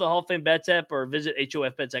 Download the Hall of Fame Bets app or visit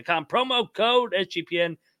HOFBets.com. Promo code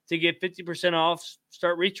SGPN to get 50% off.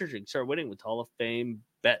 Start researching. Start winning with Hall of Fame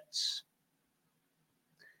Bets.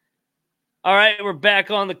 All right, we're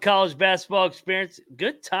back on the college basketball experience.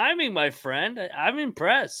 Good timing, my friend. I'm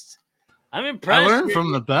impressed. I learned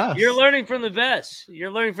from the best. You're learning from the best.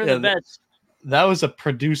 The best. That was a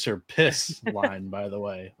producer piss line, by the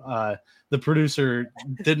way. The producer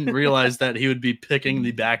didn't realize that he would be picking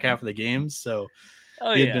the back half of the games, so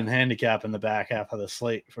he had been handicapping the back half of the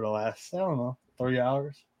slate for the last, 3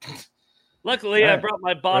 hours. Luckily, I brought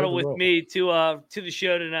my bottle with me to the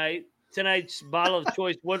show tonight. Tonight's bottle of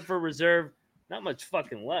choice, Woodford Reserve. Not much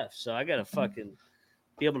fucking left, so I gotta fucking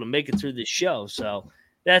be able to make it through this show. So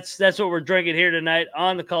that's what we're drinking here tonight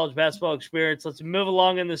on the college basketball experience. Let's move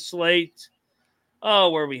along in the slate. Oh,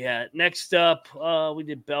 where are we at? Next up, we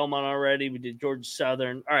did Belmont already. We did Georgia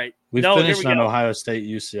Southern. All right, we finished on Ohio State,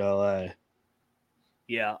 UCLA.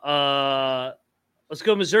 Yeah. Let's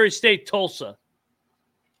go Missouri State, Tulsa.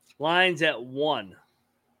 Lines at 1.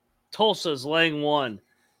 Tulsa's laying 1.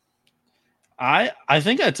 I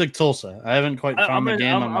think I took Tulsa. I haven't quite found the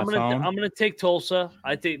game on my phone. I'm going to take Tulsa.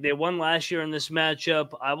 I think they won last year in this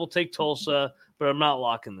matchup. I will take Tulsa, but I'm not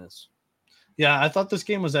locking this. Yeah, I thought this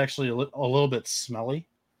game was actually a little bit smelly,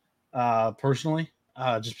 personally,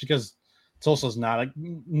 just because Tulsa's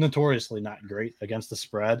notoriously not great against the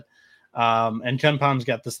spread. And Ken Palm's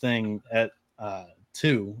got this thing at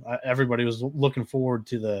 2. Everybody was looking forward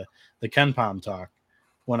to the Ken Palm talk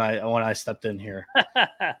when I stepped in here.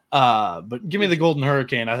 But give me the Golden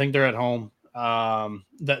Hurricane. I think they're at home.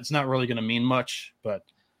 That's not really going to mean much, but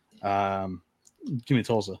give me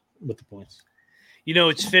Tulsa with the points. You know,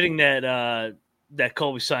 it's fitting that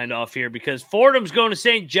Colby signed off here because Fordham's going to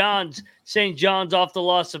St. John's. St. John's off the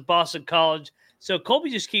loss of Boston College. So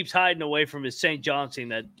Colby just keeps hiding away from his St. John's team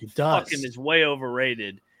that fucking is way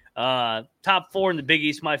overrated. Top 4 in the Big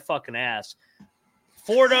East, my fucking ass.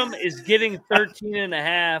 Fordham is getting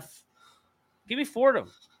 13.5. Give me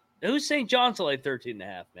Fordham. Who's St. John's to like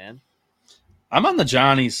 13.5, man? I'm on the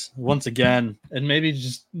Johnnies once again, and maybe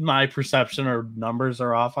just my perception or numbers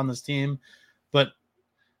are off on this team, but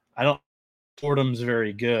I don't. Fordham's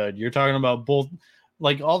very good. You're talking about both,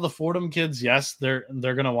 like all the Fordham kids. Yes, they're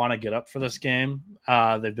gonna want to get up for this game.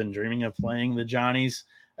 They've been dreaming of playing the Johnnies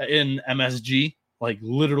in MSG. Like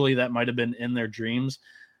literally, that might have been in their dreams,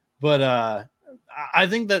 but I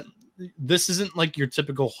think that this isn't like your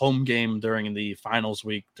typical home game during the finals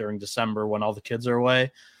week during December when all the kids are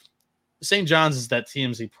away. St. John's is that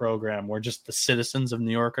TMZ program where just the citizens of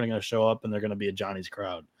New York are going to show up and they're going to be a Johnny's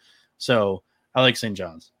crowd. So I like St.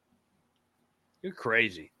 John's. You're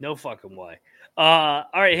crazy. No fucking way. All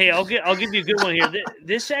right. Hey, I'll give you a good one here.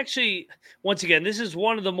 This actually, once again, this is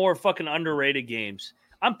one of the more fucking underrated games.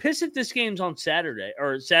 I'm pissed that this game's on Saturday at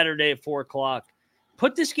 4:00.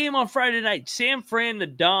 Put this game on Friday night. San Fran, the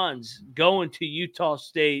Dons going to Utah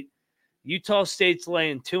State. Utah State's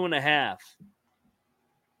laying 2.5.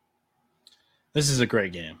 This is a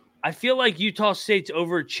great game. I feel like Utah State's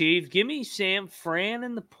overachieved. Give me San Fran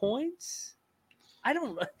and the points. I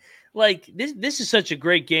don't like this. This is such a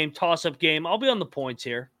great game, toss-up game. I'll be on the points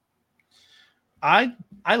here. I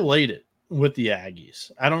laid it with the Aggies.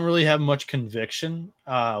 I don't really have much conviction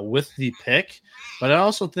with the pick, but I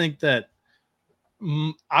also think that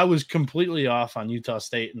I was completely off on Utah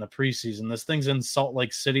State in the preseason. This thing's in Salt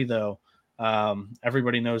Lake City, though.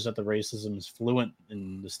 Everybody knows that the racism is fluent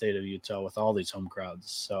in the state of Utah with all these home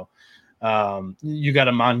crowds. So you got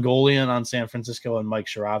a Mongolian on San Francisco and Mike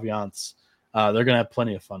Sharaviance. They're going to have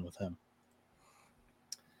plenty of fun with him.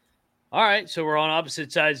 All right, so we're on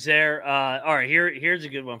opposite sides there. All right, here's a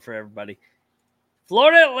good one for everybody.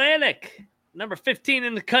 Florida Atlantic, number 15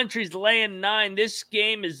 in the country, is laying 9. This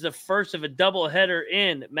game is the first of a doubleheader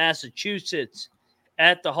in Massachusetts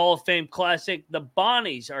at the Hall of Fame Classic. The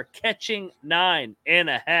Bonnies are catching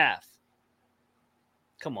 9.5.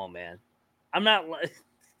 Come on, man. I'm not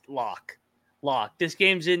lock. This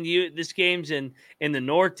game's in the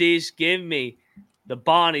Northeast. Give me the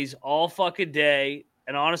Bonnies all fucking day.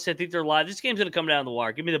 And honestly, I think they're live. This game's going to come down the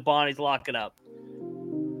wire. Give me the Bonnies. Lock it up.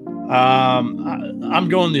 I'm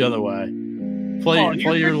going the other way.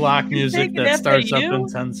 Play your lock music that starts up in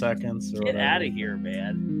 10 seconds. Get out of here,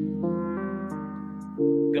 man.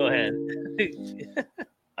 Go ahead.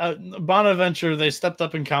 Bonaventure, they stepped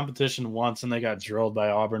up in competition once and they got drilled by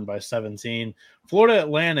Auburn by 17. Florida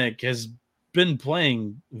Atlantic has been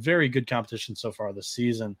playing very good competition so far this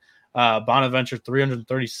season. Bonaventure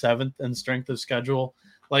 337th in strength of schedule.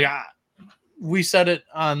 Like we said it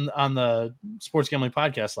on the Sports Gambling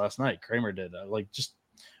Podcast last night. Kramer did. Just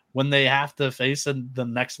when they have to face the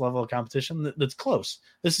next level of competition, that's close.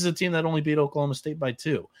 This is a team that only beat Oklahoma State by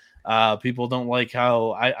 2. People don't like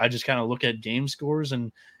how I just kind of look at game scores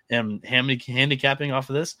and handicapping off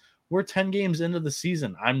of this. We're 10 games into the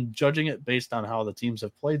season. I'm judging it based on how the teams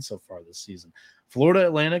have played so far this season. Florida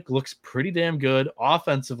Atlantic looks pretty damn good,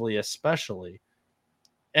 offensively especially.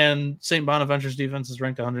 And St. Bonaventure's defense is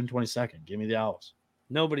ranked 122nd. Give me the Owls.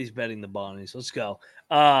 Nobody's betting the Bonnies. Let's go.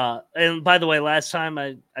 And by the way, last time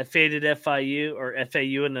I faded FAU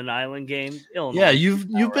in an island game. Illinois. Yeah,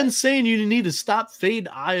 you've been saying you need to stop fading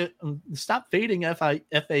FAU.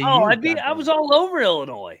 Oh, I was all over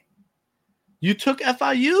Illinois. You took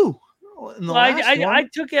FIU. I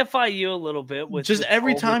took FIU a little bit with just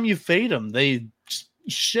every time you fade them, they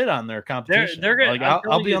shit on their competition. They're gonna,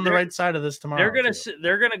 I'll be on the right side of this tomorrow.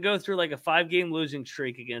 They're gonna go through like a 5-game losing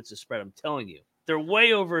streak against the spread. I'm telling you, they're way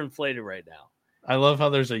overinflated right now. I love how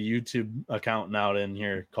there's a YouTube account now in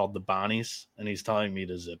here called the Bonnies, and he's telling me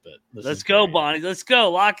to zip it. Let's go, Bonnie. Let's go.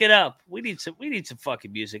 Lock it up. We need some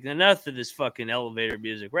fucking music. Enough of this fucking elevator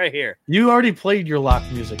music right here. You already played your lock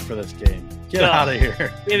music for this game. Get out of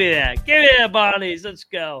here. Give me that. Give me that, Bonnies. Let's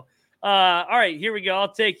go. All right, here we go.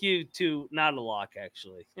 I'll take you to not a lock,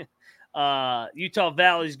 actually. Utah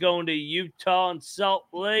Valley's going to Utah and Salt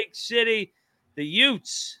Lake City. The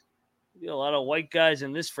Utes. A lot of white guys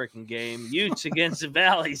in this freaking game. Utes against the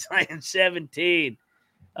Valleys, 9-17.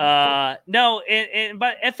 No,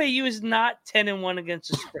 but FAU is not 10-1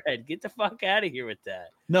 against the spread. Get the fuck out of here with that.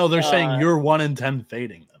 No, they're saying you're 1-10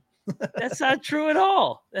 fading them. That's not true at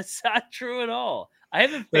all. That's not true at all. I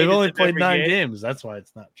haven't. They've only played 9 games. That's why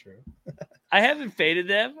it's not true. I haven't faded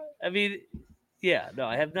them. I mean, yeah, no,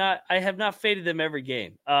 I have not. I have not faded them every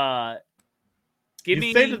game.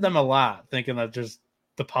 You faded them a lot, thinking that just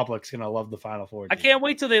the public's gonna love the Final Four. I can't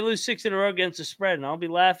wait till they lose 6 in a row against the spread, and I'll be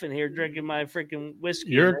laughing here drinking my freaking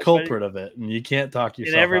whiskey. You're a culprit of it, and you can't talk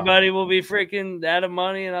yourself. And everybody will be freaking out of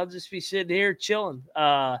money, and I'll just be sitting here chilling.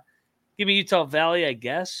 Give me Utah Valley, I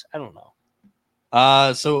guess. I don't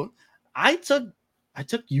know. So I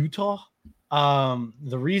took Utah.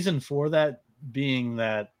 The reason for that being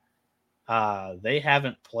that they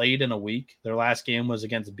haven't played in a week. Their last game was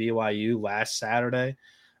against BYU last Saturday.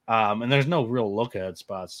 And there's no real look ahead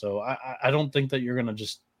spots. So I don't think that you're going to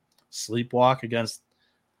just sleepwalk against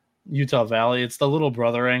Utah Valley. It's the little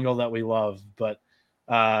brother angle that we love, but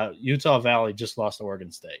Utah Valley just lost to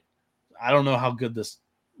Oregon State. I don't know how good this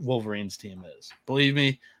Wolverines team is. Believe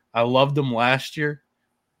me, I loved them last year.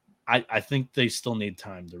 I think they still need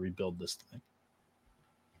time to rebuild this thing.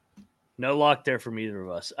 No lock there from either of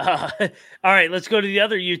us. All right, let's go to the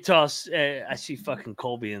other Utah. I see fucking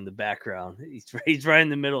Colby in the background. He's right in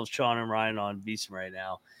the middle of Sean and Ryan on VSiN right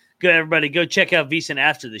now. Good, everybody, go check out VSiN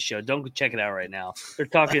after the show. Don't go check it out right now. They're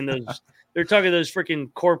talking those. They're talking those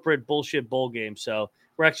freaking corporate bullshit bowl games. So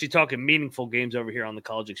we're actually talking meaningful games over here on the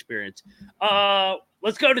College Experience.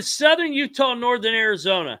 Let's go to Southern Utah, Northern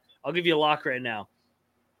Arizona. I'll give you a lock right now.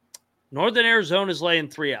 Northern Arizona is laying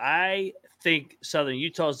 3. I think Southern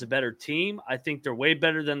Utah is the better team. I think they're way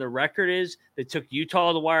better than the record is. They took Utah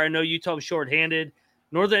to the wire. I know Utah was shorthanded.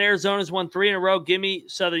 Northern Arizona's won 3 in a row. Give me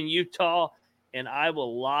Southern Utah, and I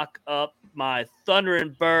will lock up my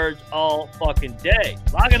Thundering Birds all fucking day.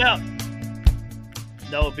 Lock it up.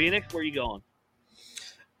 Noah Phoenix, where are you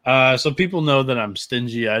going? So people know that I'm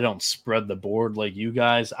stingy. I don't spread the board like you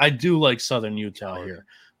guys. I do like Southern Utah here,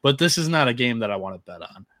 but this is not a game that I want to bet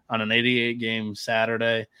on an 88-game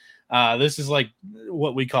Saturday. This is like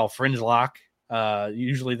what we call fringe lock.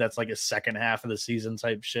 Usually that's like a second half of the season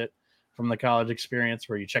type shit from the College Experience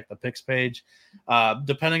where you check the picks page.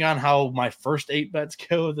 Depending on how my first 8 bets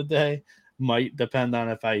go of the day might depend on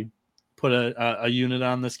if I put a unit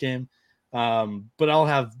on this game. But I'll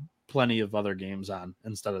have plenty of other games on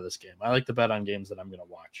instead of this game. I like to bet on games that I'm going to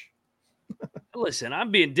watch. Listen,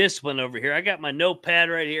 I'm being disciplined over here. I got my notepad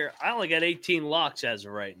right here. I only got 18 locks as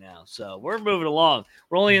of right now. So we're moving along.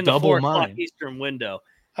 We're only in the 4 o'clock Eastern window.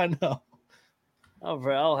 I know.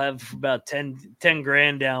 I'll have about 10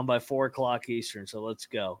 grand down by 4 o'clock Eastern. So let's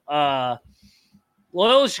go.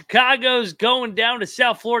 Loyola Chicago's going down to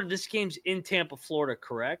South Florida. This game's in Tampa, Florida,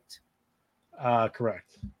 correct?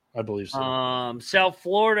 Correct. I believe so. South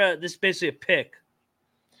Florida, this is basically a pick.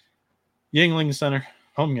 Yuengling Center,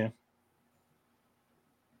 home game.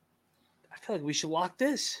 I feel like we should lock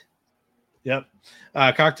this. Yep.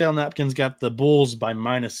 Cocktail Napkins got the Bulls by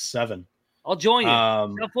 -7. I'll join you.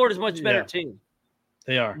 South Florida's a much better team.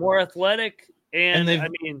 They are. More athletic, and I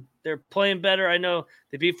mean, they're playing better. I know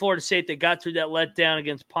they beat Florida State. They got through that letdown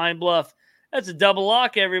against Pine Bluff. That's a double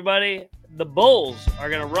lock, everybody. The Bulls are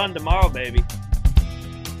going to run tomorrow, baby.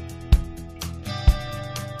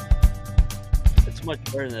 It's much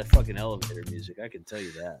better than that fucking elevator music. I can tell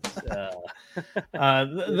you that.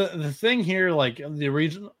 The thing here, like the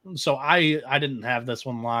region. So I didn't have this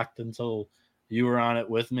one locked until you were on it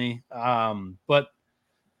with me. But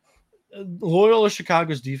Loyola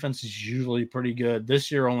Chicago's defense is usually pretty good.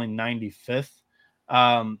 This year, only 95th.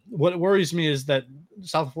 What worries me is that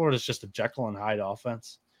South Florida is just a Jekyll and Hyde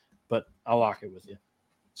offense. But I'll lock it with you.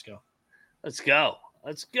 Let's go. Let's go.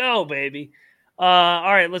 Let's go, baby.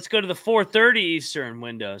 All right, let's go to the 4:30 Eastern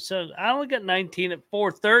window. So I only got 19 at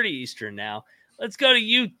 4:30 Eastern now. Let's go to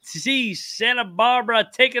UC Santa Barbara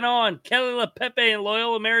taking on Kelly LePepe and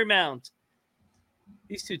Loyola Marymount.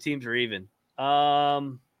 These two teams are even.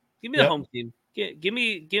 Give me the home team. Give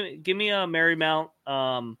me a Marymount.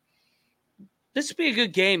 This would be a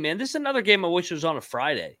good game, man. This is another game I wish was on a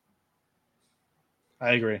Friday.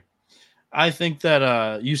 I agree. I think that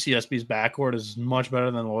UCSB's backcourt is much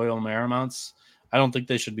better than Loyola Marymount's. I don't think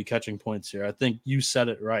they should be catching points here. I think you said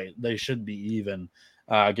it right. They should be even.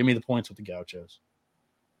 Give me the points with the Gauchos.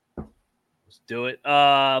 Let's do it.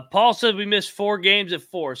 Paul said we missed 4 games at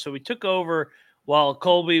 4, so we took over while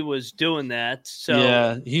Colby was doing that. So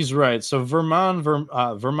yeah, he's right. So Vermont,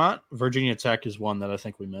 Virginia Tech is one that I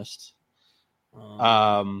think we missed.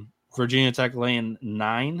 Virginia Tech laying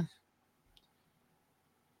 9.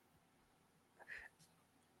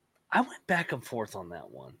 I went back and forth on that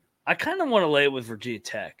one. I kind of want to lay it with Virginia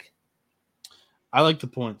Tech. I like the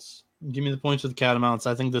points. Give me the points with the Catamounts.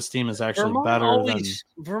 I think this team is actually better than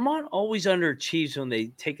Vermont. Always underachieves when they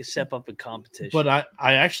take a step up in competition. But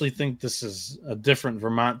I actually think this is a different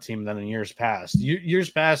Vermont team than in years past. Years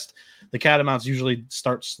past, the Catamounts usually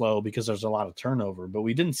start slow because there's a lot of turnover, but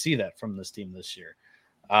we didn't see that from this team this year.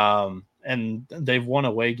 And they've won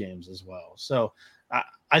away games as well. So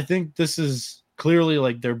I think this is clearly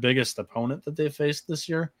like their biggest opponent that they faced this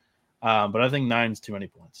year. But I think 9's too many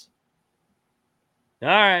points. All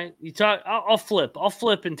right, you talk. I'll flip. I'll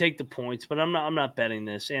flip and take the points, but I'm not betting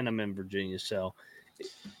this, and I'm in Virginia, so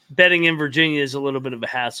betting in Virginia is a little bit of a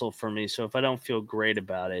hassle for me. So if I don't feel great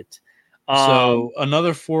about it, so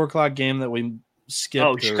another 4:00 game that we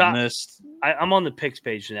skipped or missed. I'm on the picks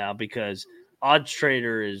page now because Odds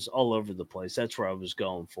Trader is all over the place. That's where I was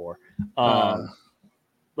going for.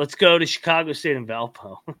 Let's go to Chicago State and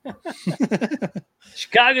Valpo.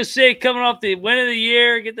 Chicago State coming off the win of the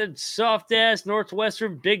year. Get the soft-ass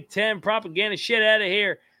Northwestern Big Ten propaganda shit out of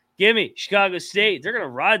here. Give me Chicago State. They're going to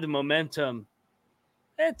ride the momentum.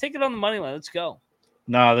 Take it on the money line. Let's go.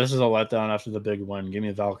 No, this is a letdown after the big win. Give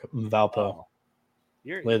me Valpo. Oh,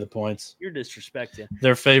 lay the points. You're disrespecting.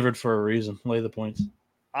 They're favored for a reason. Lay the points.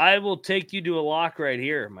 I will take you to a lock right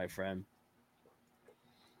here, my friend.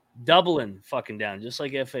 Doubling fucking down, just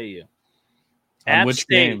like FAU. On which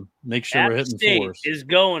game? Make sure we're hitting State 4s. Is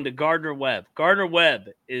going to Gardner Webb. Gardner Webb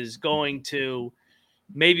is going to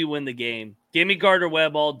maybe win the game. Give me Gardner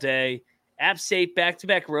Webb all day. App State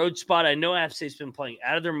back-to-back road spot. I know App State's been playing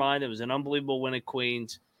out of their mind. It was an unbelievable win at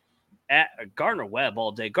Queens. Gardner Webb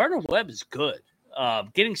all day. Gardner Webb is good.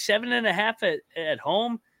 Getting 7.5 at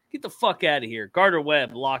home. Get the fuck out of here. Gardner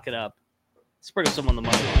Webb, lock it up. Sprinkle some on the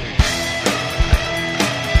money line.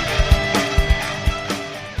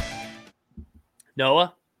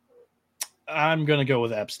 Noah? I'm going to go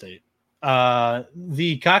with App State.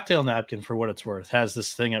 The cocktail napkin, for what it's worth, has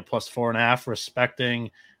this thing at +4.5,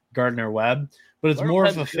 respecting Gardner Webb, but it's Gardner more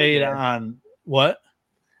Webb's of a fade good, on what? I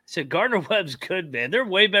said Gardner Webb's good, man. They're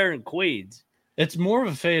way better than Queens. It's more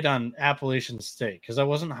of a fade on Appalachian State because I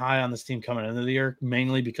wasn't high on this team coming into the year,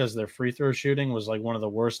 mainly because their free throw shooting was like one of the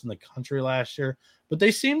worst in the country last year. But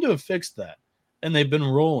they seem to have fixed that, and they've been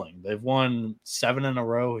rolling. They've won 7 in a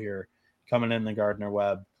row here coming in the Gardner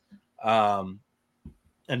Webb. And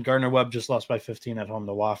Gardner Webb just lost by 15 at home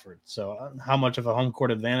to Wofford. So how much of a home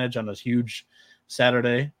court advantage on this huge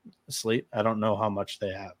Saturday slate? I don't know how much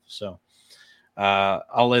they have. So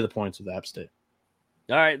I'll lay the points with App State.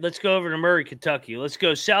 All right, let's go over to Murray, Kentucky. Let's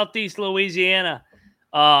go Southeast Louisiana.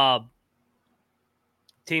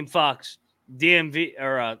 Team Fox, DM me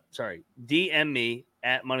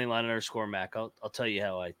at Moneyline_Mac. I'll tell you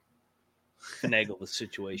how I finagle the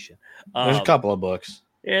situation. There's a couple of books.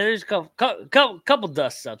 Yeah, there's a couple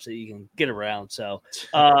dust ups that you can get around. So,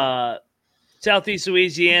 Southeast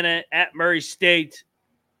Louisiana at Murray State.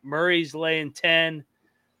 Murray's laying 10.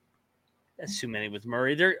 That's too many with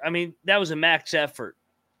Murray. That was a max effort.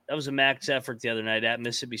 That was a max effort the other night at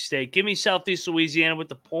Mississippi State. Give me Southeast Louisiana with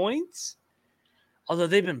the points. Although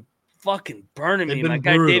they've been fucking burning me. My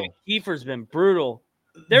guy David Kiefer's been brutal.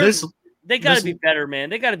 They got to be better, man.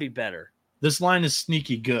 They got to be better. This line is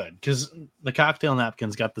sneaky good because the cocktail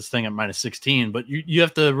napkins got this thing at -16. But you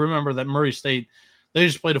have to remember that Murray State, they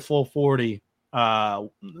just played a full 40, a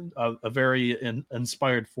very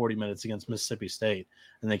inspired 40 minutes against Mississippi State,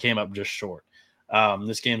 and they came up just short.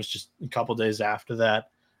 This game is just a couple days after that.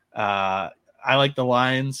 I like the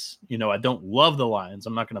Lions. I don't love the Lions.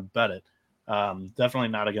 I'm not going to bet it. Definitely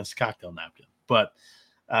not against cocktail napkin. But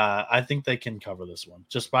I think they can cover this one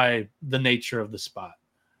just by the nature of the spot.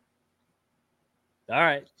 All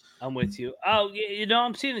right, I'm with you. Oh,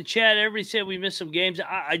 I'm seeing the chat. Everybody said we missed some games.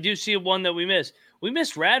 I do see one that we missed. We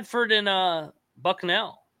missed Radford and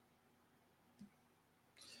Bucknell.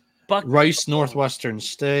 Rice, Northwestern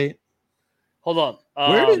State. Hold on.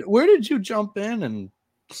 Where did you jump in and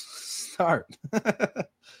start?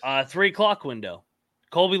 3:00 window.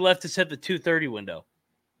 Colby left us at the 2:30 window.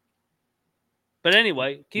 But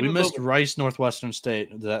anyway, we missed Rice, Northwestern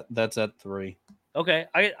State. That's at 3. Okay,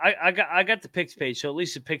 I got the picks page, so at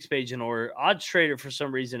least the picks page in order. Odds Trader for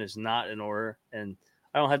some reason is not in order, and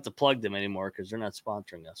I don't have to plug them anymore because they're not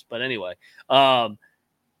sponsoring us. But anyway,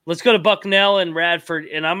 let's go to Bucknell and Radford,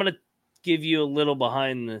 and I'm going to give you a little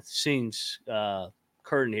behind the scenes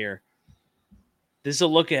curtain here. This is a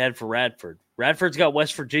look ahead for Radford. Radford's got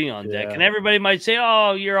West Virginia on deck, and everybody might say,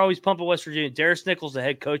 "Oh, you're always pumping West Virginia." Darius Nichols, the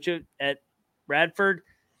head coach at Radford,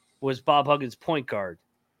 was Bob Huggins' point guard.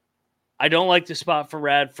 I don't like the spot for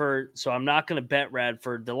Radford, so I'm not going to bet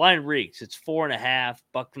Radford. The line reeks. It's 4.5.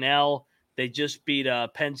 Bucknell, they just beat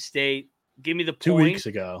Penn State. Give me the 2 point. weeks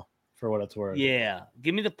ago, for what it's worth. Yeah,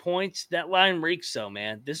 give me the points. That line reeks, though,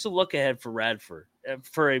 man. This is a look ahead for Radford.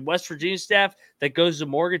 For a West Virginia staff that goes to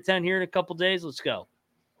Morgantown here in a couple days, let's go.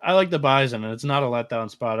 I like the Bison, and it's not a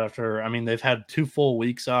letdown spot after. I mean, they've had 2 full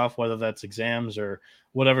weeks off, whether that's exams or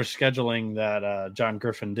whatever scheduling that John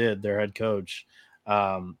Griffin did, their head coach.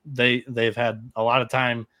 They've had a lot of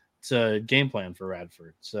time to game plan for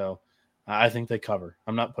Radford, so I think they cover.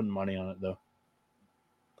 I'm not putting money on it though.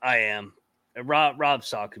 I am. Rob's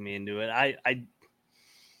talking me into it. I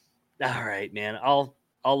all right, man. I'll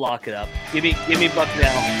lock it up. Give me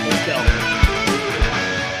Bucknell. Let's go.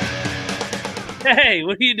 Hey,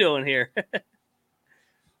 what are you doing here?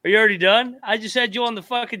 Are you already done? I just had you on the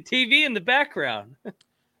fucking TV in the background.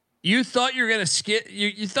 You thought you were gonna skip?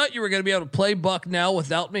 You thought you were gonna be able to play Bucknell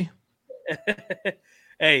without me?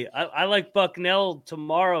 Hey, I like Bucknell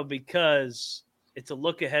tomorrow because it's a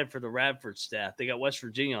look ahead for the Radford staff. They got West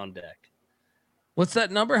Virginia on deck. What's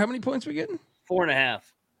that number? How many points we getting? 4.5.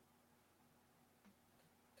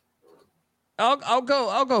 I'll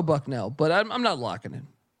go Bucknell, but I'm not locking in.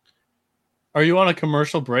 Are you on a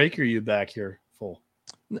commercial break or are you back here full?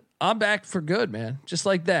 I'm back for good, man. Just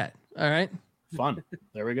like that. All right. Fun.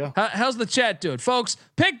 There we go. How's the chat doing, folks?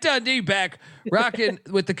 Pick Dundee back, rocking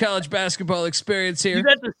with the college basketball experience here. You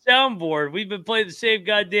got the soundboard. We've been playing the same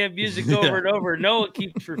goddamn music over and over. Noah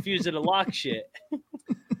keeps refusing to lock shit.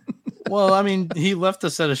 Well, I mean, he left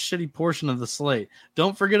us at a shitty portion of the slate.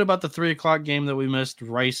 Don't forget about the 3:00 game that we missed,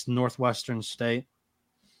 Rice Northwestern State.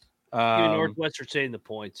 Give me Northwestern State in the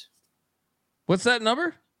points. What's that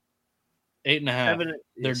number? 8.5.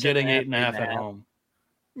 They're getting 8.5 at home.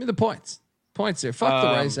 Give me the points. Points here. Fuck the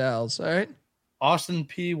Rice Owls. All right. Austin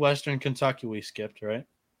P. Western Kentucky. We skipped, right?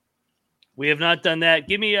 We have not done that.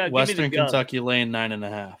 Give me Western give me the Kentucky laying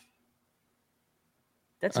 9.5.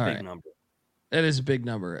 That's a big number. That is a big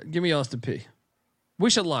number. Give me Austin P. We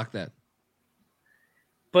should lock that.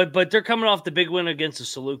 But they're coming off the big win against the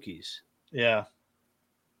Salukis. Yeah.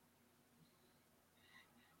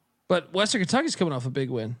 But Western Kentucky's coming off a big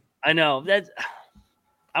win. I know.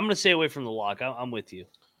 I'm going to stay away from the lock. I'm with you.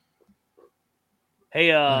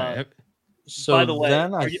 Hey, right. So by the way,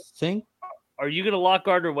 then are you going to lock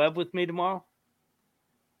Gardner Webb with me tomorrow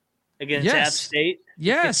against App State?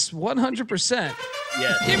 Yes, 100%.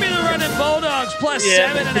 Yes. Give me the running Bulldogs plus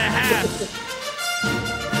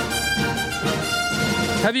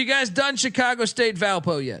 7.5. Have you guys done Chicago State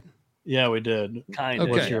Valpo yet? Yeah, we did. Kind of.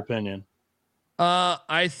 What's your opinion?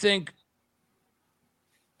 I think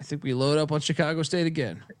we load up on Chicago State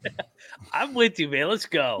again. I'm with you, man. Let's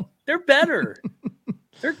go. They're better.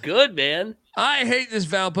 They're good, man. I hate this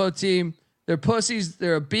Valpo team. They're pussies.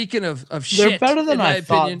 They're a beacon of shit. They're better than I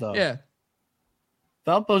thought, though. Yeah.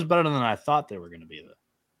 Valpo's better than I thought they were going to be,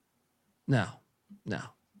 though. No.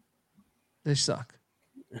 They suck.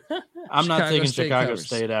 I'm not taking Chicago covers.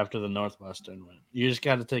 State after the Northwestern win. You just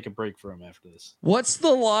got to take a break for them after this. What's the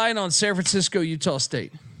line on San Francisco, Utah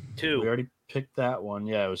State? 2. We already picked that one.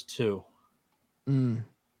 Yeah, it was 2. You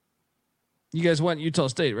guys went Utah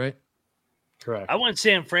State, right? Correct. I went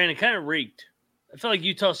San Fran. It kind of reeked. I felt like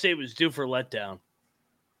Utah State was due for a letdown.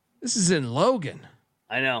 This is in Logan.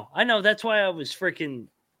 I know. That's why I was back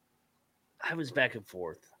and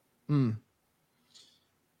forth.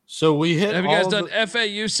 So we hit. Have you guys done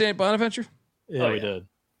FAU St. Bonaventure? Yeah, we did.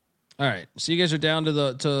 All right. So you guys are down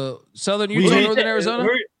to Southern Utah, Northern Arizona?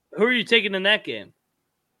 Who are you taking in that game?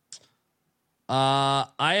 I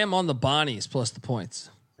am on the Bonnies plus the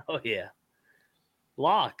points. Oh, yeah.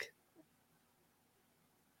 Lock.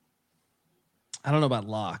 I don't know about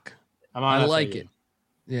lock. I like it.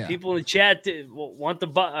 Yeah. People in the chat want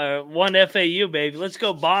the one FAU, baby. Let's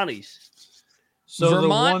go Bonnies. So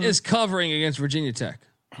Vermont is covering against Virginia Tech.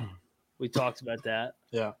 We talked about that.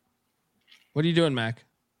 Yeah. What are you doing, Mac?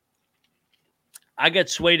 I got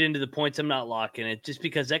swayed into the points. I'm not locking it just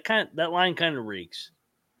because that line kind of reeks.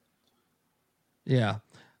 Yeah.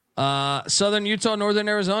 Southern Utah, Northern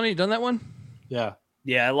Arizona. You done that one? Yeah.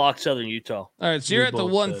 Yeah, I locked Southern Utah. All right, so you're at the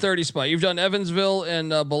 130 spot. You've done Evansville and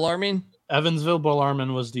Bellarmine. Evansville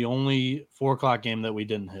Bellarmine was the only 4:00 game that we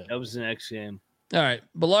didn't hit. That was the next game. All right.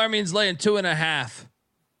 Bellarmine's laying 2.5.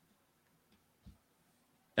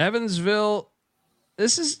 Evansville.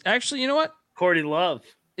 This is actually, you know what? Cordy Love.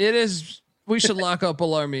 It is. We should lock up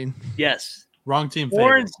Bellarmine. Yes. Wrong team.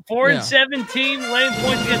 4-7 team laying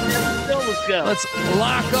points against Evansville. Let's go. Let's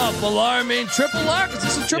lock up Bellarmine. Triple lock. Is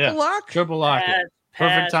this a triple lock? Triple lock.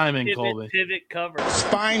 Perfect timing, pivot, Colby. Pivot cover.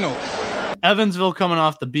 Spinal. Evansville coming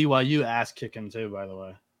off the BYU ass kicking too, by the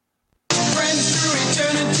way. Friends through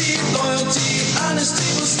eternity, loyalty,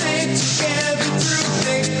 honesty will stay together through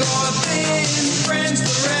thick or thin.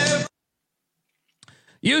 Friends forever.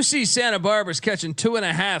 UC Santa Barbara's catching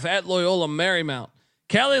 2.5 at Loyola Marymount.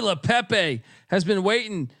 Kelly LePepe has been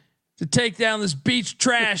waiting to take down this beach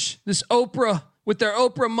trash, this Oprah with their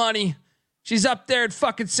Oprah money. She's up there at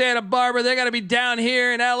fucking Santa Barbara. They got to be down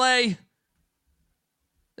here in LA.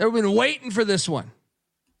 They've been waiting for this one.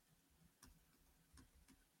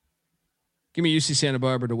 Give me UC Santa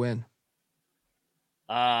Barbara to win.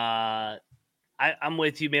 I'm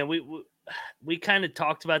with you, man. We kind of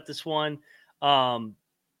talked about this one.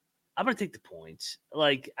 I'm gonna take the points.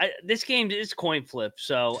 Like this game is coin flip.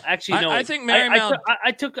 So actually, no. I think Marymount.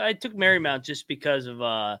 I took Marymount just because of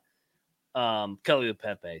Kelly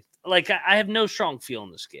LePepe. Like I have no strong feel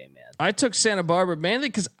in this game, man. I took Santa Barbara mainly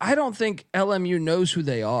because I don't think LMU knows who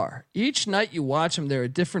they are. Each night you watch them, they're a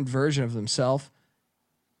different version of themselves.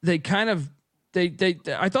 They kind of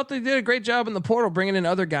I thought they did a great job in the portal bringing in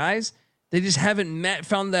other guys. They just haven't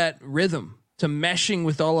found that rhythm to meshing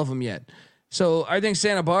with all of them yet. So I think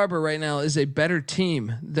Santa Barbara right now is a better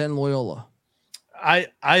team than Loyola.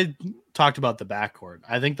 I talked about the backcourt.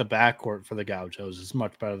 I think the backcourt for the Gauchos is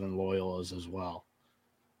much better than Loyola's as well.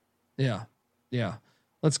 Yeah.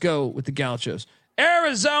 Let's go with the Gauchos.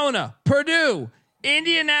 Arizona, Purdue,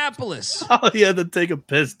 Indianapolis. Oh, he had to take a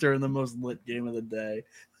piss during the most lit game of the day.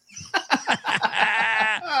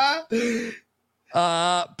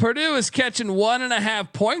 Purdue is catching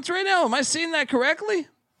 1.5 points right now. Am I seeing that correctly?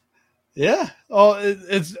 Yeah. Oh,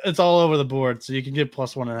 it's all over the board. So you can get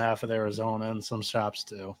 +1.5 with Arizona and some shops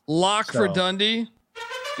too. Lock for Dundee.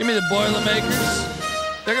 Give me the Boilermakers.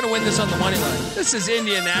 They're going to win this on the money line. This is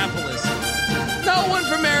Indianapolis. No one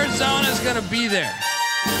from Arizona is going to be there.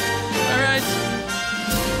 All right.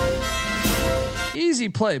 Easy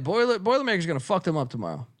play. Boilermakers going to fuck them up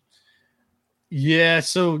tomorrow. Yeah.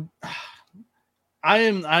 So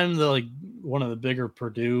I'm the one of the bigger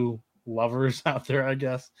Purdue lovers out there, I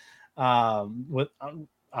guess. With on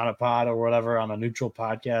a pod or whatever on a neutral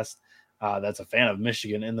podcast that's a fan of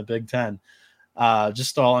Michigan in the Big Ten.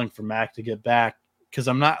 Just stalling for Mac to get back because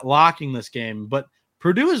I'm not locking this game, but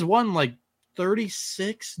Purdue has won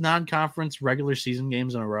 36 non-conference regular season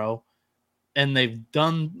games in a row, and they've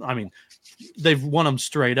won them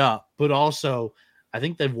straight up, but also I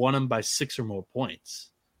think they've won them by 6 or more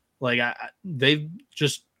points. They've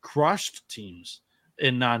just crushed teams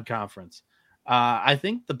in non-conference. I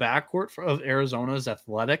think the backcourt of Arizona is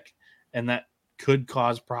athletic, and that could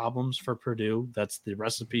cause problems for Purdue. That's the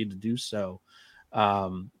recipe to do so.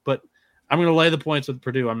 But I'm going to lay the points with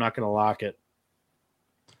Purdue. I'm not going to lock it.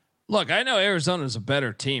 Look, I know Arizona is a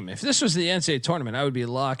better team. If this was the NCAA tournament, I would be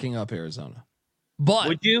locking up Arizona. But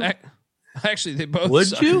would you? Actually, they both would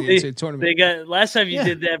suck you? in the NCAA tournament. They got last time you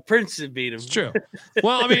did that. Princeton beat them. It's true.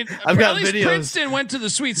 Well, I mean, I've got at least videos. Princeton went to the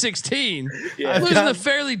Sweet 16, Yeah. losing to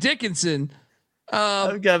Fairleigh Dickinson.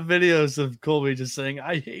 I've got videos of Colby just saying,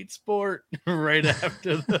 "I hate sport" right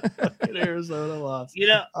after the Arizona loss.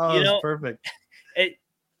 It's perfect.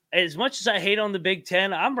 As much as I hate on the Big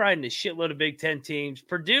Ten, I'm riding a shitload of Big Ten teams.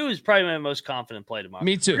 Purdue is probably my most confident play tomorrow.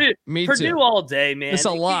 Me too. Purdue all day, man. It's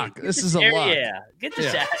a lock. This is a lock. Yeah, get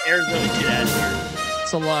this Arizona shit out of here.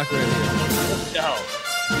 It's a lock right here. Let's go.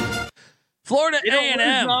 Florida They don't lose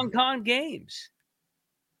A&M. non-con games.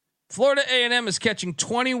 Florida A&M is catching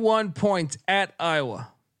 21 points at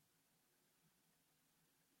Iowa.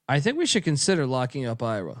 I think we should consider locking up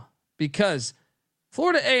Iowa because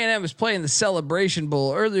Florida A&M is playing the Celebration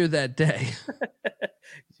Bowl earlier that day.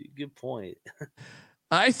 Good point.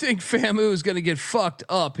 I think FAMU is going to get fucked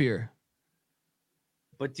up here.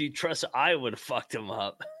 But do you trust Iowa to fuck them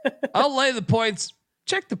up? I'll lay the points.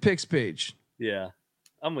 Check the picks page. Yeah,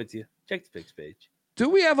 I'm with you. Check the picks page. Do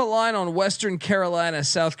we have a line on Western Carolina,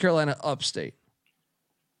 South Carolina, upstate?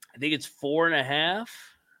 I think it's 4.5.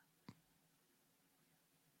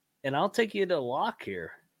 And I'll take you to lock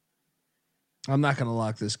here. I'm not going to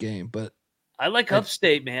lock this game, but I like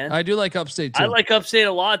upstate, man. I do like upstate too. I like upstate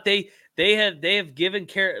a lot. They have given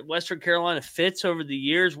Western Carolina fits over the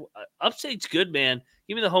years. Upstate's good, man.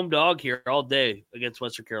 Give me the home dog here all day against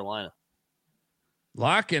Western Carolina.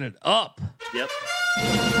 Locking it up. Yep.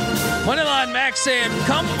 Moneyline Max saying,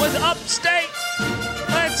 come with Upstate.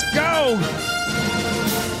 Let's go.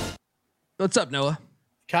 What's up, Noah?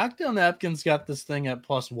 Cocktail Napkins got this thing at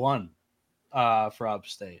 +1 for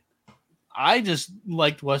Upstate. I just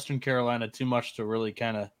liked Western Carolina too much to really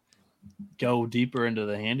kind of go deeper into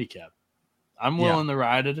the handicap. I'm willing to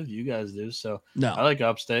ride it if you guys do. So No. I like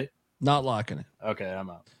Upstate. Not locking it. Okay, I'm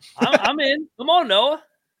out. I'm in. Come on, Noah.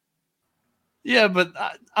 Yeah, but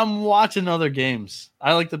I'm watching other games.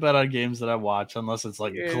 I like to bet on games that I watch, unless it's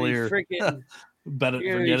like clear Freaking bet it,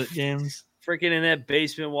 you're forget it games. freaking in that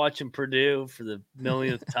basement watching Purdue for the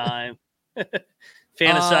millionth time.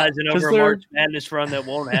 Fantasizing over a March Madness run that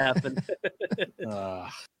won't happen.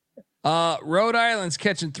 Rhode Island's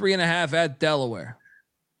catching 3.5 at Delaware.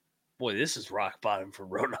 Boy, this is rock bottom for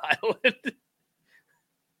Rhode Island.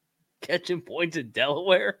 Catching points in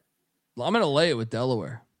Delaware? Well, I'm going to lay it with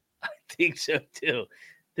Delaware. I think so too.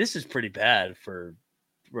 This is pretty bad for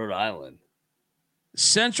Rhode Island.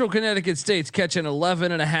 Central Connecticut State's catching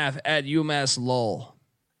 11.5 at UMass Lowell.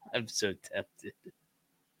 I'm so tempted.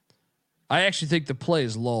 I actually think the play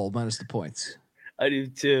is Lowell minus the points. I do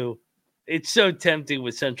too. It's so tempting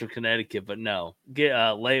with Central Connecticut, but no.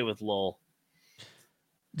 Lay it with Lowell.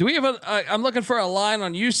 Do we have I'm looking for a line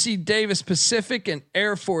on UC Davis Pacific and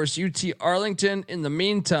Air Force UT Arlington. In the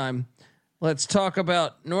meantime, let's talk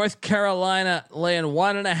about North Carolina laying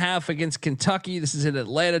 1.5 against Kentucky. This is in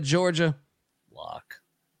Atlanta, Georgia. Lock.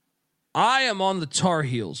 I am on the Tar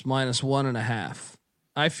Heels minus 1.5.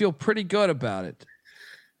 I feel pretty good about it.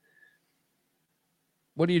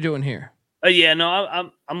 What are you doing here? Yeah,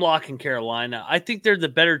 no, I'm locking Carolina. I think they're the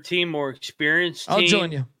better team, more experienced team.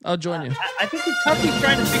 I'll join you. I think Kentucky's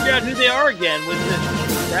trying to figure out who they are again with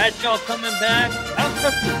Bradshaw coming back. I don't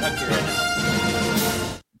trust Kentucky right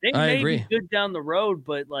now. They may agree. be good down the road,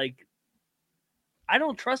 but like, I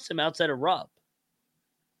don't trust them outside of Rupp.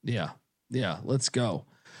 Yeah. Let's go.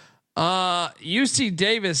 UC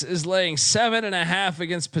Davis is laying 7.5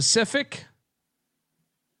 against Pacific.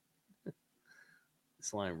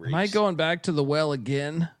 This line Am I going back to the well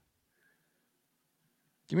again?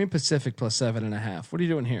 Give me Pacific plus 7.5. What are you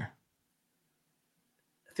doing here?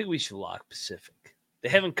 I think we should lock Pacific. They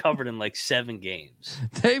haven't covered in like 7 games.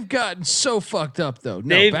 They've gotten so fucked up though.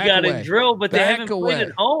 No, They've back got away. it drilled, but they Back haven't away. played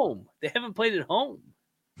at home. They haven't played at home.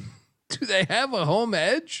 Do they have a home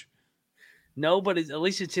edge? No, but at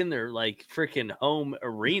least it's in their like freaking home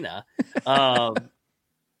arena.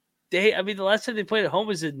 The last time they played at home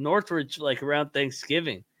was at Northridge, like around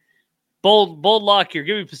Thanksgiving. Bold lock here.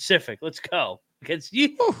 Give me Pacific. Let's go. Against you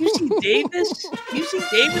see Davis? You see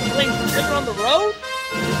Davis playing Pacific on the road?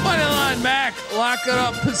 Moneyline Mac, lock it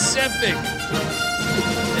up. Pacific.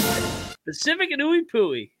 Pacific and Ooey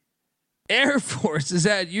Pooey. Air Force is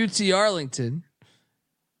at UT Arlington.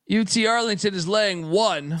 UT Arlington is laying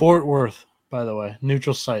 1. Fort Worth, by the way,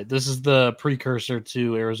 neutral site. This is the precursor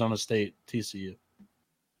to Arizona State TCU.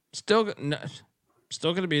 Still going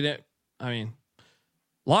to be there. I mean,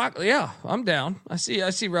 lock. Yeah, I'm down. I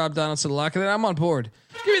see Rob Donaldson locking it. I'm on board.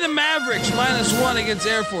 Give me the Mavericks minus 1 against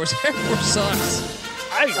Air Force. Air Force sucks.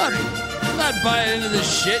 I agree. I'm not buying into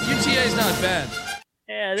this shit. UTA's not bad.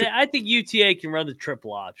 Yeah, I think UTA can run the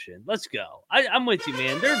triple option. Let's go. I'm with you,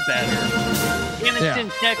 man. They're better.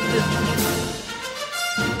 Anniston, Texas.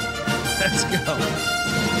 Let's go.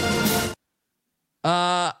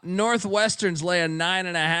 Northwestern's laying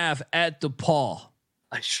 9.5 at DePaul.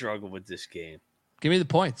 I struggle with this game. Give me the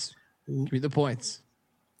points.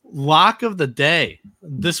 Lock of the day.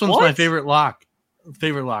 This one's my favorite lock.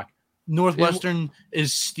 Northwestern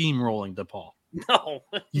is steamrolling DePaul. No.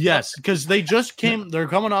 Yes, because they just came. They're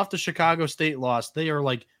coming off the Chicago State loss. They are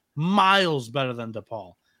like miles better than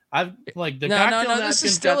DePaul. I've like the no. This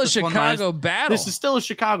is still a Chicago battle. This is still a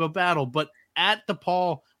Chicago battle, but at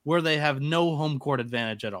DePaul, where they have no home court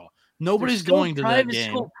advantage at all. Nobody's going to that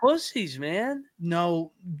game. School pussies, man.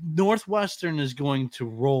 No, Northwestern is going to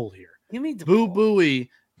roll here. Give me Boo Booey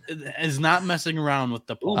is not messing around with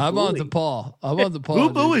DePaul. I'm on DePaul. Boo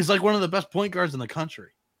Booey is like one of the best point guards in the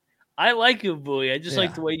country. I like you, Booey. I just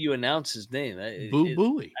like the way you announce his name. Boo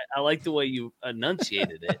Booey. I like the way you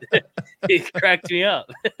enunciated it. It cracked me up.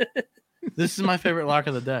 This is my favorite lock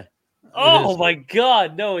of the day. Oh my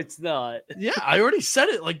God. No, it's not. Yeah, I already said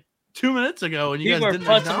it like 2 minutes ago, and you guys didn't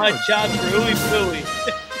busting my acknowledge. chops for Ooey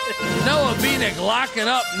Pooey. Noah Beanick locking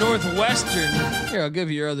up Northwestern. Here, I'll give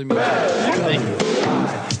you your other music. Ooey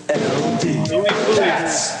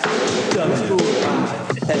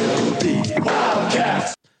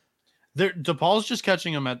Pooey. DePaul's just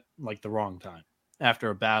catching them at like the wrong time after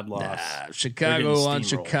a bad loss. Chicago on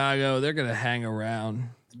Chicago. They're going to hang around.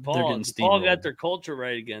 Paul steamrolled. got their culture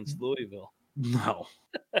right against Louisville. No.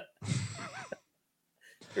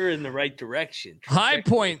 They're in the right direction. High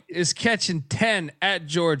Point is catching 10 at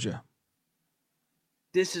Georgia.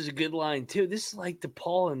 This is a good line too. This is like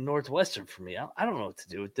DePaul and Northwestern for me. I don't know what to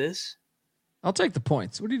do with this. I'll take the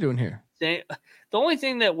points. What are you doing here? The only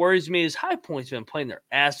thing that worries me is High Point's been playing their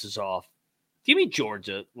asses off. Give me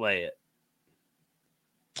Georgia. Lay it.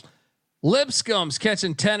 Lipscomb's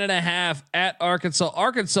catching 10.5 at Arkansas.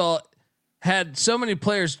 Arkansas had so many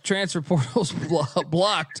players transfer portals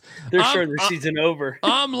blocked. They're sure their season over.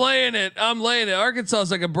 I'm laying it. Arkansas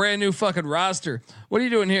is like a brand new fucking roster. What are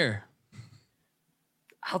you doing here?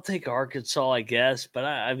 I'll take Arkansas, I guess, but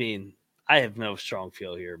I mean, I have no strong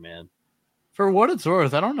feel here, man. For what it's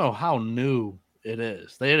worth, I don't know how new it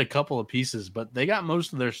is. They had a couple of pieces, but they got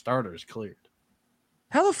most of their starters cleared.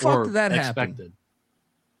 How the fuck did that happen?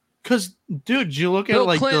 Because, dude, you look at Bill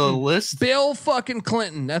like Clinton. the list. Bill fucking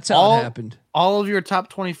Clinton. That's how it happened. All of your top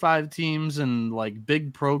 25 teams and like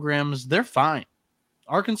big programs, they're fine.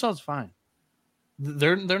 Arkansas is fine.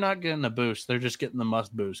 They're not getting a boost. They're just getting the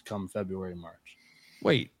must boost come February, March.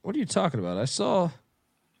 Wait, what are you talking about? I saw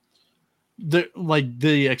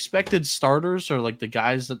the expected starters or like the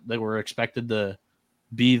guys that they were expected to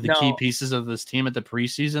be the key pieces of this team at the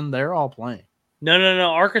preseason. They're all playing. No.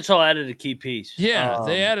 Arkansas added a key piece. Yeah,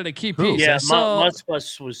 they added a key piece. Yeah, Mutz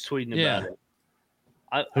was tweeting about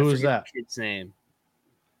it. Who was that? The kid's name?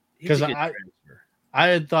 Because I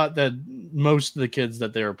had thought that most of the kids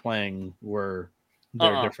that they were playing were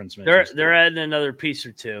their difference makers. They're adding another piece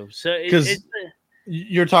or two. So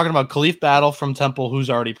you're talking about Khalif Battle from Temple, who's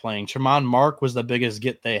already playing. Tremont Mark was the biggest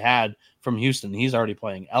get they had from Houston. He's already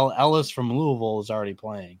playing. Ellis from Louisville is already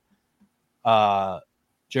playing.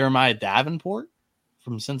 Jeremiah Davenport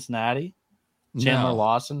from Cincinnati. Chandler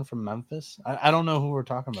Lawson from Memphis. I don't know who we're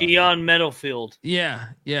talking about. Keon Meadowfield. Yeah,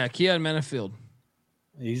 Keon Meadowfield.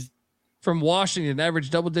 He's from Washington,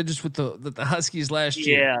 averaged double digits with the Huskies last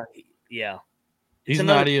year. Yeah. He's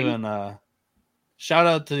not even shout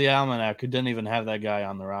out to the Almanac who didn't even have that guy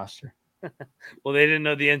on the roster. Well, they didn't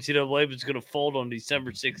know the NCAA was going to fold on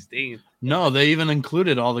December 16th. No, they even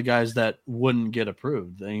included all the guys that wouldn't get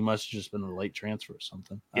approved. He must have just been a late transfer or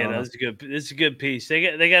something. Yeah, that's good. This is a good piece.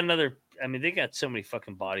 They got another. I mean, they got so many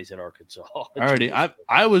fucking bodies at Arkansas. Already, I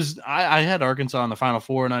had Arkansas in the Final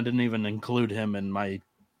Four, and I didn't even include him in my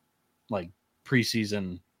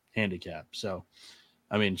preseason handicap. So,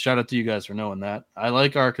 I mean, shout out to you guys for knowing that. I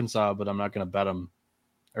like Arkansas, but I'm not going to bet them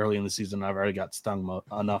early in the season. I've already got stung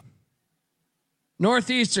enough.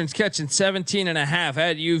 Northeastern's catching 17.5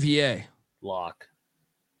 at UVA. Lock.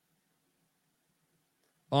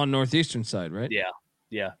 On Northeastern side, right?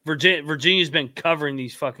 Yeah. Virginia's been covering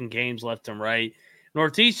these fucking games left and right.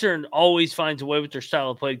 Northeastern always finds a way with their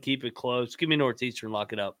style of play to keep it close. Give me Northeastern.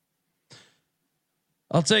 Lock it up.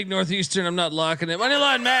 I'll take Northeastern. I'm not locking it.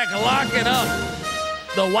 Moneyline Mac, lock it up.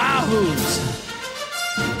 The Wahoos.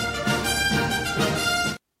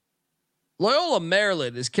 Loyola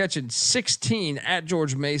Maryland is catching 16 at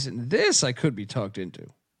George Mason. This I could be talked into.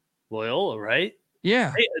 Loyola, right?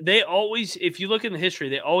 Yeah. They always, if you look in the history,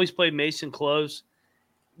 they always play Mason close.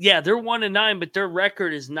 Yeah, they're 1-9, but their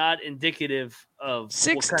record is not indicative of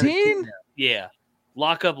 16. Yeah.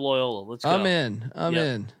 Lock up Loyola. Let's go. I'm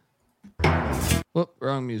in. Whoop,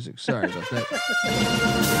 wrong music. Sorry about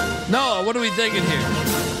that. No, what are we thinking here?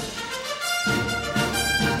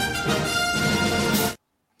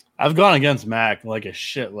 I've gone against Mac like a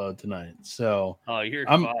shitload tonight. So you're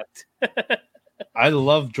fucked. I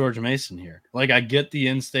love George Mason here. Like, I get the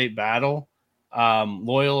in-state battle.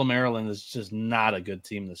 Loyola Maryland is just not a good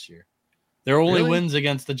team this year. Their only wins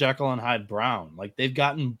against the Jekyll and Hyde Brown. Like, they've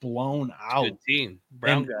gotten blown out good team.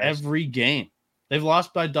 Brown in guys. every game. They've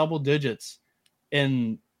lost by double digits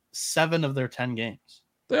in 7 of their 10 games.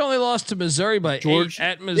 They only lost to Missouri by 8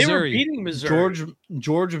 at Missouri. They were beating Missouri.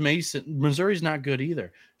 George Mason. Missouri's not good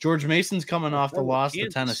either. George Mason's coming off the loss to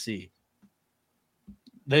Tennessee.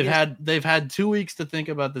 They've had 2 weeks to think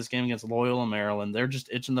about this game against Loyola Maryland. They're just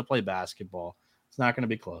itching to play basketball. It's not going to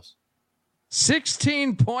be close.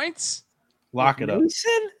 16 points. Lock it up.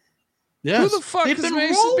 Mason? Yes. Who the fuck They've is been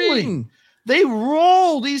Mason rolling. beating? They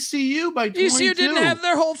rolled ECU by 22. ECU didn't have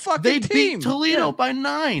their whole fucking They team. beat Toledo by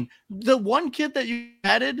 9. The one kid that you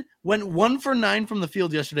added went 1 for 9 from the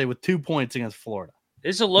field yesterday with 2 points against Florida.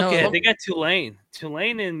 This is a look ahead. They got Tulane.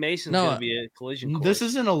 Tulane and Mason's going to be a collision course. This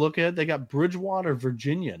isn't a look ahead. They got Bridgewater,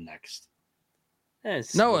 Virginia next.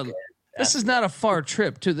 This is not a far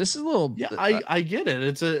trip, too. This is a little. Yeah, I get it.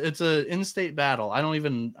 It's a in-state battle. I don't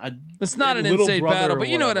even. It's not an in-state battle, but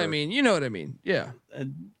you know what I mean. You know what I mean. Yeah.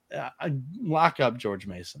 I lock up George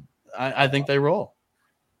Mason. I think they roll.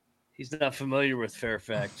 He's not familiar with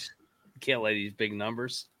Fairfax. Can't lay these big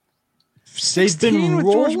numbers. They've been with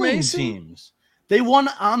George rolling Mason? teams. They won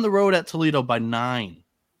on the road at Toledo by 9.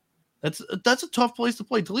 That's a tough place to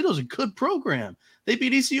play. Toledo's a good program. They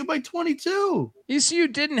beat ECU by 22. ECU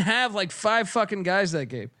didn't have like 5 fucking guys that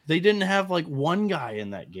game. They didn't have like one guy in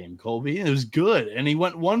that game, Colby. It was good. And he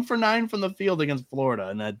went 1 for 9 from the field against Florida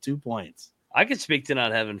and had 2 points. I could speak to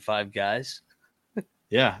not having 5 guys.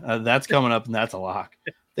 Yeah, that's coming up, and that's a lock.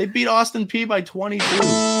 They beat Austin P by 22. We got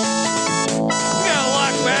a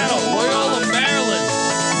lock battle. Loyola, Maryland.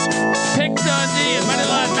 Pick Dundee and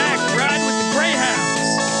Moneyline Mac ride with the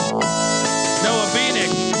Greyhounds. Noah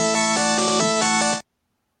Beanick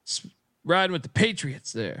riding with the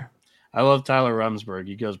Patriots there. I love Tyler Rumsberg.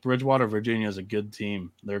 He goes, Bridgewater, Virginia is a good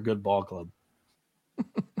team. They're a good ball club.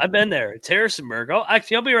 I've been there. It's Harrisonburg. Oh,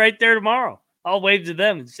 actually, I'll be right there tomorrow. I'll wave to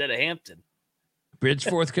them instead of Hampton.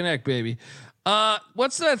 Bridgeforth Connect, baby.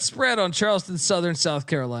 What's that spread on Charleston Southern, South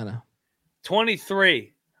Carolina?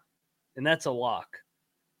 23. And that's a lock.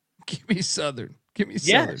 Give me Southern. Give me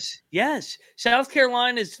Southern. Yes. South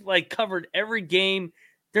Carolina's like covered every game.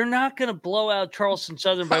 They're not going to blow out Charleston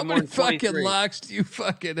Southern by How more many than 23. fucking locks do you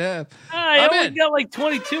fucking have? I I'm only in. got like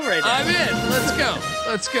 22 right now. I'm in. Let's go.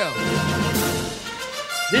 Let's go.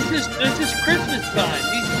 This is Christmas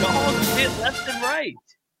time. These dogs hit left and right.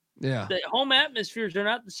 Yeah. The home atmospheres are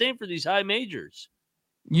not the same for these high majors.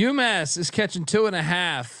 UMass is catching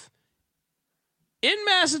 2.5 in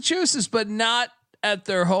Massachusetts, but not at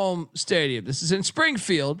their home stadium. This is in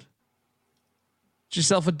Springfield. Get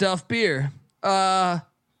yourself a Duff beer.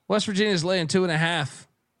 West Virginia's laying 2.5.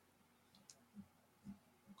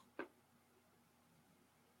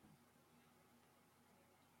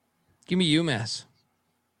 Give me UMass.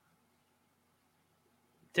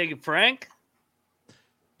 Taking Frank?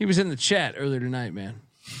 He was in the chat earlier tonight, man.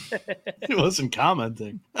 He wasn't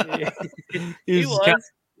commenting. He was was. kind of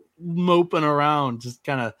moping around, just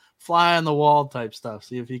kind of fly on the wall type stuff.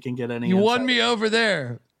 See if he can get any. You won insight. me over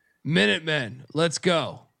there. Minutemen. Let's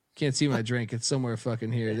go. Can't see my drink. It's somewhere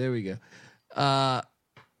fucking here. There we go. What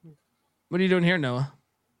are you doing here, Noah?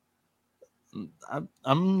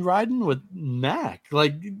 I'm riding with Mac.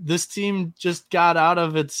 Like this team just got out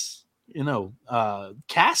of its,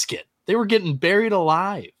 casket. They were getting buried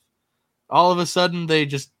alive. All of a sudden, they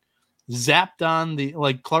just zapped on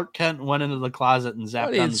Clark Kent went into the closet and zapped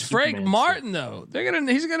Buddy, on. it's the Frank Superman Martin though.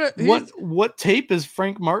 He's gonna. What tape is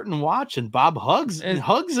Frank Martin watching? Bob Huggs and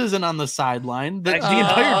Huggs isn't on the sideline. The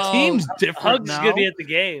entire team's different Huggs now. is going to be at the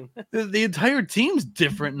game. The entire team's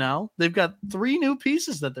different now. They've got 3 new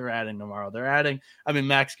pieces that they're adding tomorrow.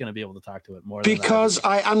 Mac's going to be able to talk to it more. Because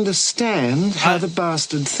I understand how the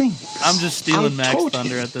bastard thinks. I'm just stealing I'm Mac's totally-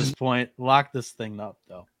 thunder at this point. Lock this thing up,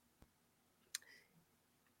 though.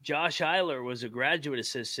 Josh Eiler was a graduate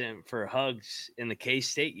assistant for Huggs in the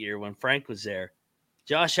K-State year when Frank was there.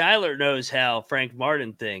 Josh Eiler knows how Frank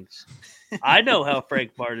Martin thinks. I know how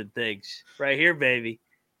Frank Martin thinks. Right here, baby.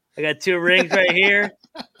 I got 2 rings right here.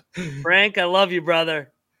 Frank, I love you,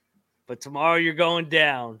 brother. But tomorrow you're going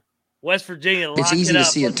down. West Virginia, lock It's easy it to up.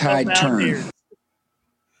 see a Let's go tide turn. Mountaineers.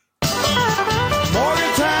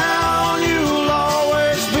 Morgantown, you'll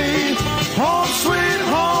always be home sweet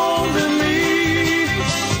home to me.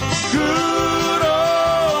 Good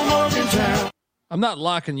old Morgantown. I'm not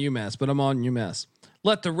locking UMass, but I'm on UMass.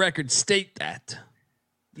 Let the record state that.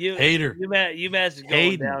 Hater. UMass is going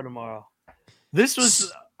Hayden. down tomorrow. This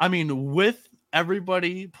was, with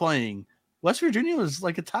everybody playing, West Virginia was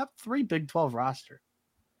like a top 3 Big 12 roster.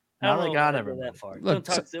 I Now don't they know got if I go everybody. that far. Look, Don't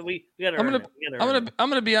talk. We gotta I'm earn gonna, it. We gotta earn it. I'm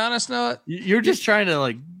gonna be honest, Noah. You're just trying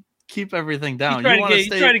to keep everything down. He's trying, You want to he's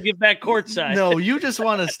stay. trying to get back courtside. No, you just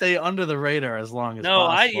want to stay under the radar as long as No,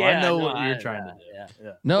 possible. I know no, what you're trying to do.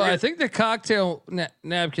 yeah. No, I think the cocktail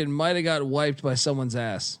napkin might have got wiped by someone's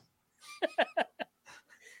ass.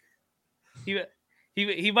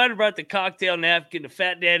 He might have brought the cocktail napkin to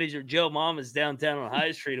Fat Daddy's or Joe Mama's downtown on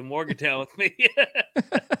High Street in Morgantown with me.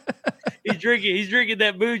 He's drinking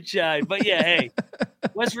that moonshine. But yeah, hey,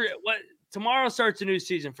 tomorrow starts a new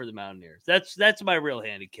season for the Mountaineers. That's my real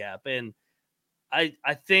handicap, and I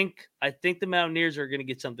think the Mountaineers are going to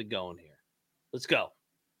get something going here. Let's go.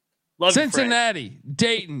 Love you, Frank. Cincinnati,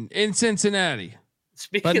 Dayton in Cincinnati,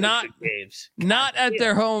 Speaking but of not big games, not at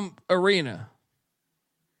their home arena.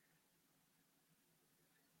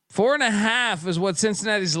 4.5 is what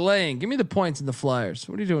Cincinnati's laying. Give me the points and the Flyers.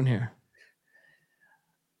 What are you doing here?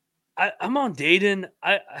 I'm on Dayton.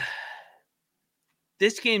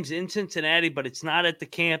 This game's in Cincinnati, but it's not at the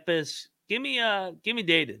campus. Give me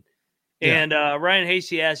Dayton. Yeah. And Ryan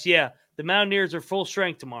Hasty asks, the Mountaineers are full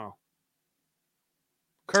strength tomorrow.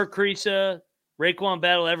 Kirk Kriisa, Raekwon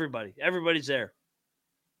battle everybody. Everybody's there.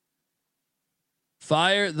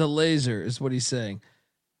 Fire the laser is what he's saying.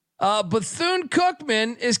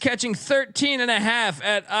 Bethune-Cookman is catching 13.5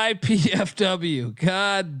 at IPFW.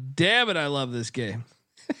 God damn it. I love this game.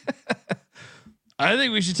 I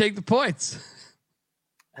think we should take the points.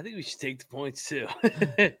 I think we should take the points too,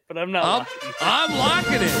 but I'm not. I'm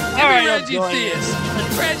locking it. Give me right, Reggie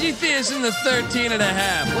Theus. Reggie Theus in the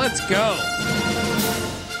 13.5. Let's go.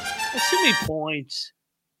 That's too many points.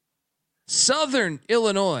 Southern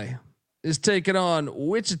Illinois is taking on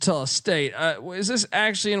Wichita State. Is this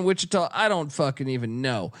actually in Wichita? I don't fucking even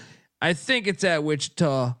know. I think it's at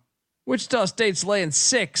Wichita. Wichita State's laying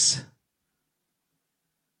 6.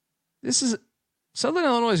 This is Southern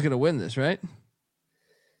Illinois is going to win this, right?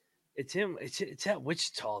 It's him. It's at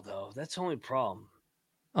Wichita though. That's the only problem.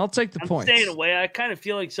 I'll take the points. Staying away. I kind of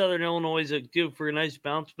feel like Southern Illinois is due for a nice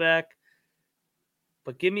bounce back.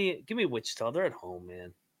 But give me Wichita. They're at home,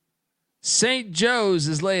 man. St. Joe's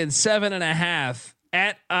is laying 7.5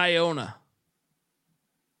 at Iona.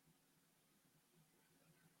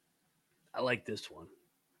 I like this one.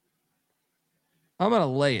 I'm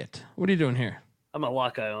gonna lay it. What are you doing here? I'm gonna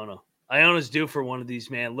lock Iona. Iona's due for one of these,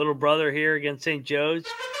 man. Little brother here against St. Joe's.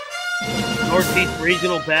 Northeast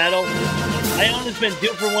regional battle. Iona's been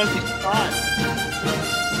due for one of these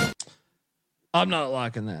spots. I'm not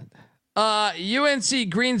locking that. UNC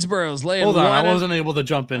Greensboro's laying. Hold on, I wasn't able to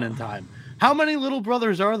jump in time. How many little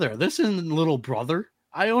brothers are there? This isn't little brother.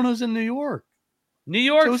 Iona's in New York. New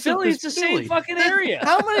York, Joseph Philly, is it's the Philly. same fucking area.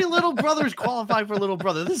 How many little brothers qualify for little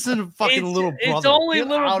brother? This isn't fucking little brother. It's only Get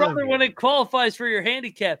little out of brother here. when it qualifies for your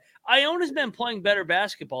handicap. Iona's been playing better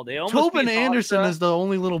basketball. They almost Tobin beat Anderson Hofstra. is the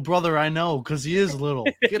only little brother I know because he is little.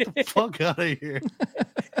 Get the fuck out of here.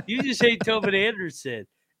 You just hate Tobin Anderson.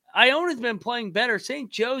 Iona's been playing better.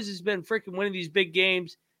 St. Joe's has been freaking winning these big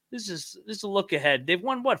games. This is a look ahead. They've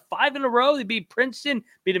won 5 in a row. They beat Princeton,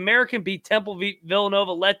 beat American, beat Temple, beat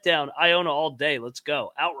Villanova. Letdown. Iona all day. Let's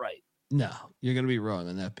go outright. No, you're gonna be wrong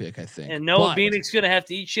on that pick, I think. And Noah But- Phoenix gonna have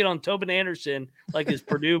to eat shit on Tobin Anderson like his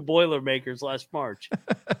Purdue Boilermakers last March.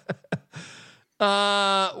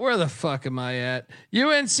 Where the fuck am I at?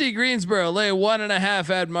 UNC Greensboro lay 1.5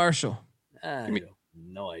 at Marshall.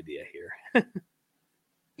 No idea here.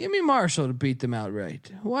 Give me Marshall to beat them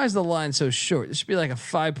outright. Why is the line so short? This should be like a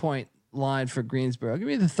 5-point line for Greensboro. Give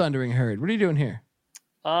me the Thundering Herd. What are you doing here?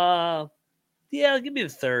 Yeah, give me the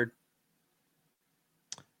third.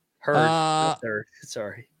 Herd, not third.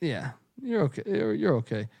 Sorry. Yeah, you're okay. You're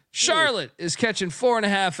okay. Charlotte is catching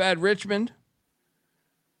 4.5 at Richmond.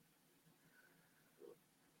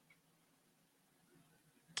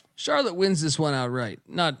 Charlotte wins this one outright.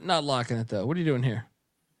 Not locking it though. What are you doing here?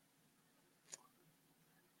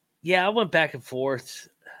 Yeah, I went back and forth.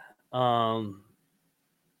 Give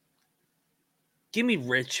me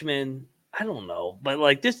Richmond. I don't know, but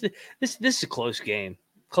like this is a close game.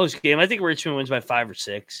 Close game. I think Richmond wins by 5 or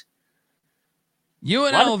 6. UNLV.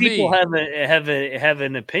 A lot of people have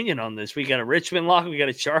an opinion on this. We got a Richmond lock. We got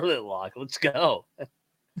a Charlotte lock. Let's go.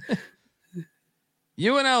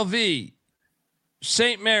 UNLV,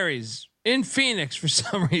 St. Mary's in Phoenix for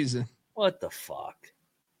some reason. What the fuck?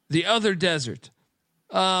 The other desert.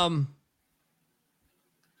 Or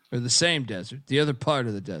the same desert, the other part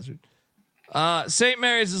of the desert. St.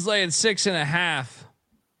 Mary's is laying 6.5.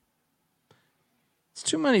 It's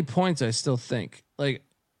too many points, I still think. Like,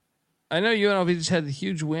 I know UNLV just had the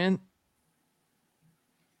huge win.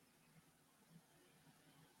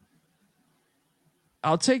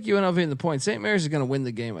 I'll take UNLV in the point. St. Mary's is going to win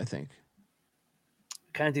the game, I think.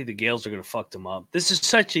 I kind of think the Gales are going to fuck them up. This is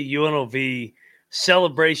such a UNLV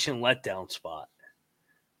celebration letdown spot.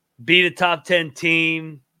 Beat a top 10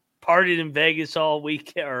 team, partied in Vegas all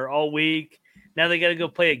week. Now they got to go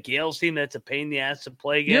play a Gales team that's a pain in the ass to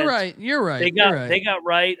play against. You're right. They got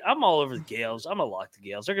right. I'm all over the Gales. I'm gonna lock the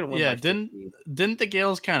Gales. They're gonna win. Yeah, by 15. didn't the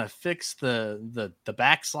Gales kind of fix the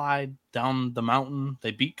backslide down the mountain?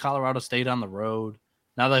 They beat Colorado State on the road.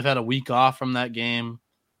 Now they've had a week off from that game.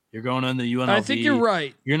 You're going into UNLV. I think you're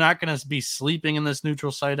right. You're not going to be sleeping in this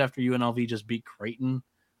neutral site after UNLV just beat Creighton.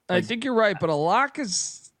 I think you're right, but a lock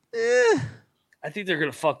is. I think they're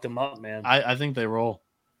gonna fuck them up, man. I think they roll.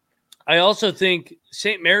 I also think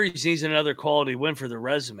St. Mary's needs another quality win for their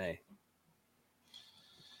resume.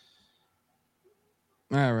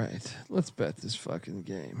 All right, let's bet this fucking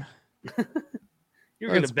game. You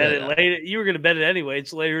were going to bet it later. You were going to bet it anyway.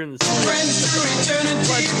 It's later in the season.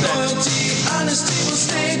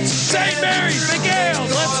 St. Mary's, the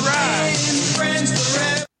Gales, let's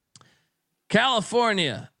ride.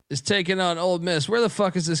 California is taking on Ole Miss. Where the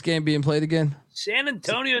fuck is this game being played again? San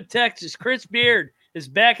Antonio, Texas. Chris Beard is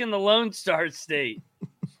back in the Lone Star State.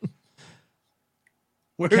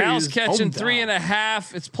 Cal's catching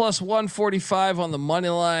 3.5. It's plus 145 on the money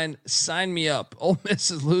line. Sign me up. Ole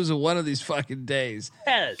Miss is losing one of these fucking days.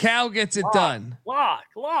 Yes. Cal gets it done. Lock.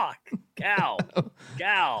 Cal.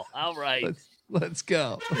 All right. Let's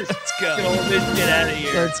go. Let's go. Get Ole Miss, get out of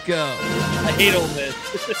here. Let's go. I hate Ole Miss.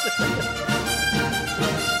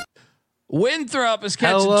 Winthrop is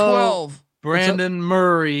catching 12. Brandon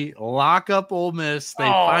Murray, lock up Ole Miss. They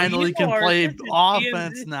finally can play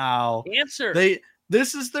offense now. Answer.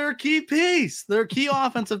 This is their key piece, their key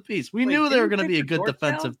offensive piece. We knew they were going to be a good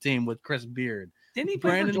defensive team with Chris Beard. Didn't he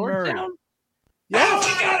play for Georgetown? Yeah. We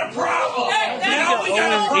got a problem. Now we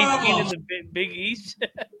got a 18 in the Big East.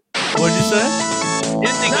 What'd you say?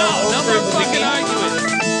 Didn't they go No over more the fucking Big East? arguing.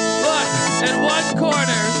 Look, in one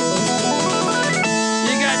corner,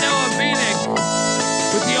 you got Noah Phoenix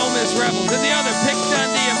with the Ole Miss Rebels. In the other, Pick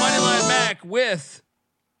Dundee and Moneyline Mac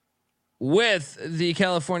with the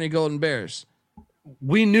California Golden Bears.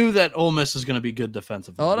 We knew that Ole Miss is going to be good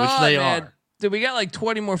defensively, Hold which on, they man. are. Dude, we got like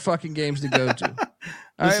 20 more fucking games to go to. All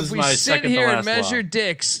right, is if we my sit second to here and last measure one.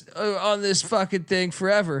 dicks on this fucking thing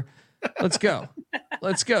forever, let's go.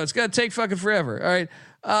 Let's go. It's going to take fucking forever. All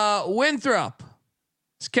right. Winthrop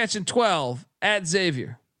is catching 12 at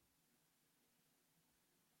Xavier.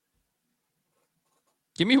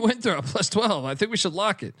 Give me Winthrop plus 12. I think we should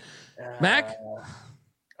lock it. Mac?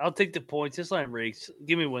 I'll take the points. This line breaks.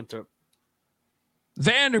 Give me Winthrop.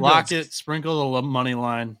 Vanderbilt. Lock it. Sprinkle the money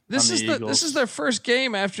line. This is their first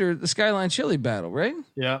game after the Skyline Chili battle, right?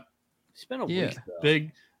 Yeah. It's been a week. Though.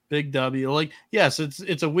 Big W. Like, yes,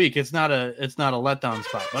 it's a week. It's not a letdown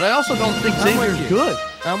spot. But I also don't think Xavier's good.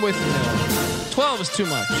 I'm with you now. 12 is too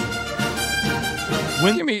much.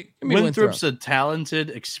 Give me Winthrop's a talented,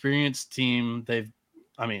 experienced team. They've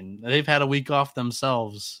had a week off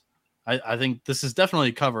themselves. I think this is definitely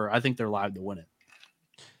a cover. I think they're live to win it.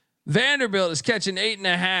 Vanderbilt is catching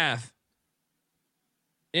 8.5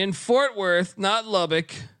 in Fort Worth, not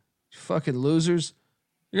Lubbock. Fucking losers.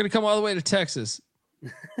 You're going to come all the way to Texas.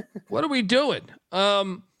 What are we doing?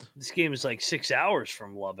 This game is like 6 hours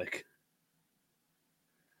from Lubbock.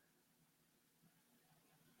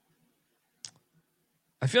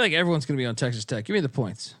 I feel like everyone's going to be on Texas Tech. Give me the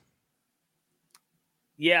points.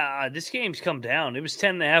 Yeah, this game's come down. It was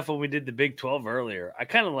 10.5 when we did the Big 12 earlier. I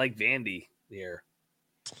kind of like Vandy here.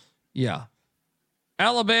 Yeah.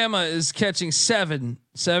 Alabama is catching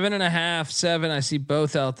 7.5, 7. I see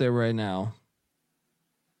both out there right now.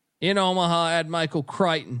 In Omaha at Michael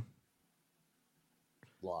Crichton.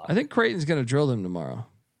 I think Creighton's going to drill them tomorrow.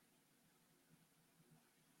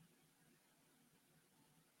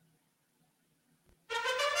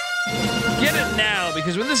 Get it now,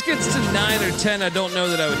 because when this gets to 9 or 10, I don't know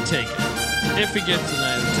that I would take it. If it gets to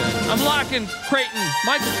 9 or 10. I'm locking Creighton.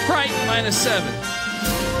 Michael Crichton -7.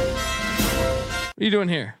 What are you doing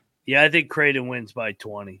here? Yeah, I think Creighton wins by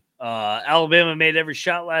 20. Alabama made every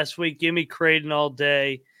shot last week. Give me Creighton all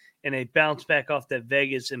day. And they bounce back off that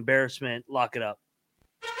Vegas embarrassment. Lock it up.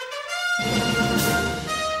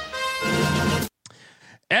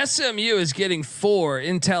 SMU is getting 4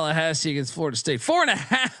 in Tallahassee against Florida State.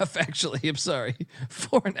 4.5, actually. I'm sorry.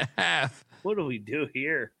 4.5. What do we do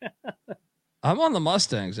here? I'm on the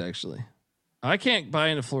Mustangs, actually. I can't buy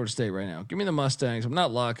into Florida State right now. Give me the Mustangs. I'm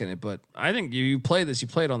not locking it, but I think you play this. You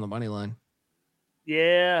play it on the money line.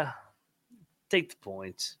 Yeah. Take the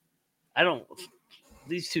points.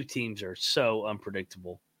 These two teams are so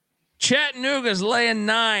unpredictable. Chattanooga's laying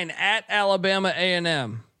 9 at Alabama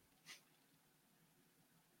A&M.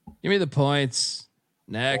 Give me the points.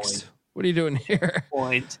 Next. What are you doing here?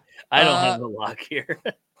 Point. I don't have the lock here.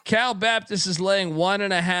 Cal Baptist is laying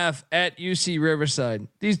 1.5 at UC Riverside.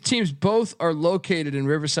 These teams both are located in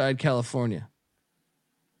Riverside, California.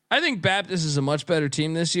 I think Baptist is a much better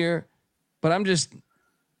team this year, but I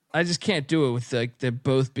just can't do it with like they're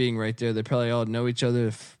both being right there. They probably all know each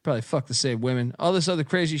other. Probably fuck the same women. All this other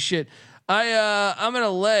crazy shit. I'm gonna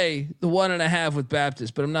lay the 1.5 with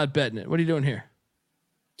Baptist, but I'm not betting it. What are you doing here?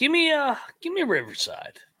 Give me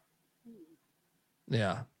Riverside.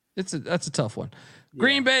 Yeah, that's a tough one. Yeah.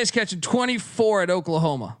 Green Bay is catching 24 at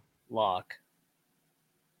Oklahoma. Lock.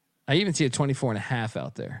 I even see a 24.5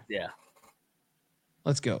 out there. Yeah.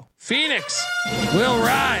 Let's go. Phoenix will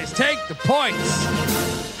rise. Take the points.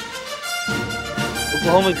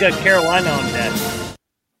 Oklahoma's got Carolina on deck.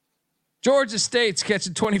 Georgia State's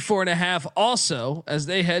catching 24.5 also as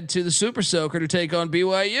they head to the Super Soaker to take on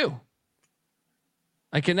BYU.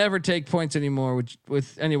 I can never take points anymore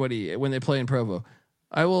with anybody when they play in Provo.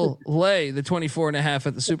 I will lay the 24.5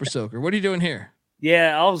 at the Super Soaker. What are you doing here?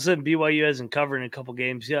 Yeah, all of a sudden BYU hasn't covered in a couple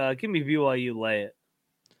games. Yeah, give me BYU, lay it.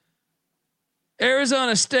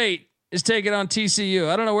 Arizona State is taking on TCU.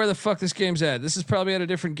 I don't know where the fuck this game's at. This is probably at a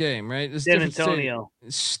different game, right? This is San different Antonio.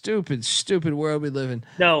 Stupid world we live in.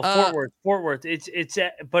 No, Fort Worth. It's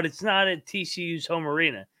but it's not at TCU's home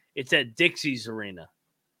arena. It's at Dixie's arena.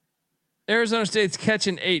 Arizona State's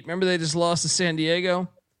catching 8. Remember they just lost to San Diego?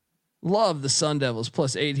 Love the Sun Devils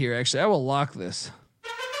 +8 here. Actually, I will lock this.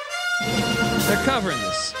 They're covering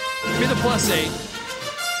this. Give me the +8.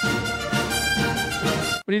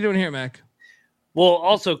 What are you doing here, Mac? Well,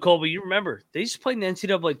 also, Colby, you remember they just played an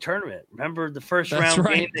NCAA tournament. Remember the first round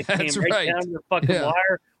game that came right down to the fucking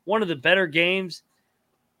wire? One of the better games.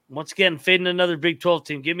 Once again, fading another Big 12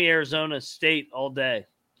 team. Give me Arizona State all day.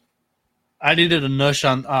 I needed a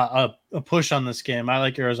push on this game. I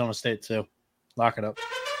like Arizona State too. Lock it up.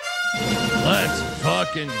 Let's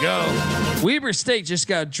fucking go. Weber State just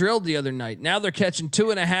got drilled the other night. Now they're catching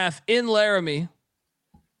 2.5 in Laramie.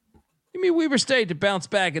 Give me Weber State to bounce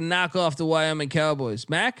back and knock off the Wyoming Cowboys.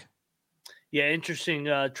 Mac? Yeah, interesting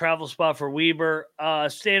travel spot for Weber.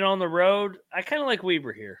 Staying on the road. I kind of like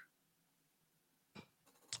Weber here.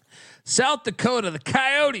 South Dakota, the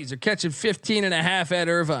Coyotes are catching 15.5 at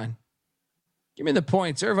Irvine. Give me the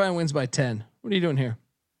points. Irvine wins by 10. What are you doing here?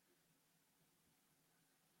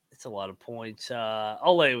 It's a lot of points.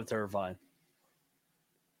 I'll lay it with Irvine.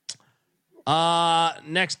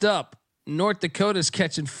 Next up, North Dakota's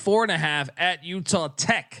catching 4.5 at Utah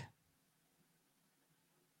Tech.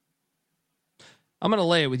 I'm going to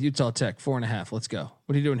lay it with Utah Tech, 4.5. Let's go.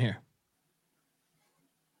 What are you doing here?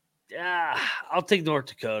 I'll take North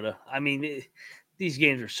Dakota. I mean, these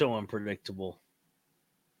games are so unpredictable.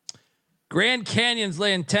 Grand Canyon's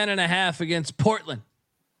laying 10.5 against Portland.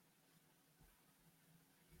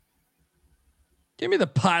 Give me the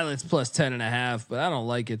Pilots +10.5, but I don't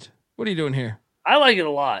like it. What are you doing here? I like it a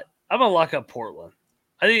lot. I'm gonna lock up Portland.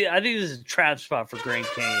 I think this is a trap spot for Grand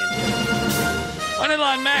Canyon.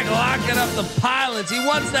 Moneyline Mac locking up the Pilots. He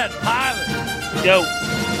wants that pilot. Yo.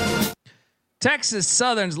 Texas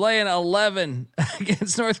Southern's laying 11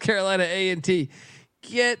 against North Carolina A&T.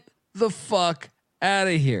 Get the fuck out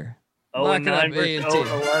of here. Lock it up A&T.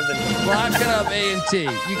 Lock it up A&T.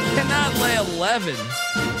 You cannot lay 11.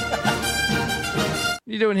 What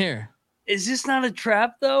are you doing here? Is this not a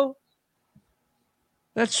trap though?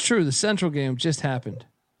 That's true. The Central game just happened.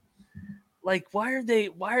 Like, why are they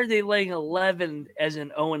laying 11 as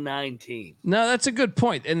an 0-9 team? No, that's a good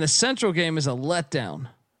point. And the Central game is a letdown.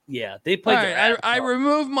 Yeah, they played. All right, I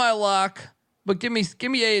removed my lock, but give me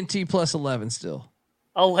A&T +11 still.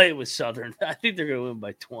 I'll lay it with Southern. I think they're going to win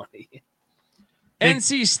by 20.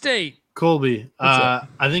 NC State. Colby, I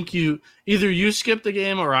think you skipped the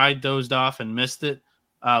game or I dozed off and missed it.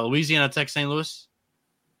 Louisiana Tech St. Louis.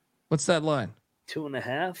 What's that line?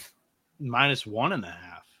 2.5. -1.5.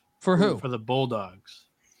 For who? For the Bulldogs.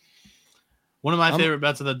 One of my favorite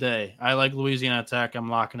bets of the day. I like Louisiana Tech. I'm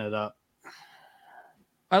locking it up.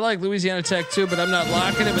 I like Louisiana Tech too, but I'm not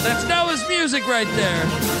locking it. But that's Noah's music right there.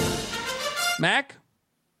 Mac?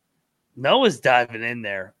 Noah's diving in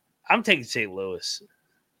there. I'm taking St. Louis.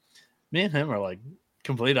 Me and him are like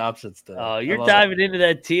complete opposites. Oh, you're diving into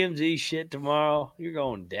that TMZ shit tomorrow. You're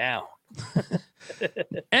going down.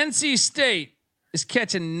 NC State is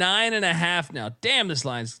catching 9.5 now. Damn, this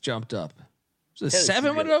line's jumped up. Was it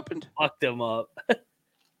 7 when it opened? Fuck them up.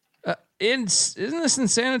 Isn't this in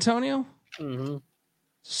San Antonio? Mm-hmm.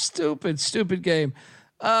 Stupid game.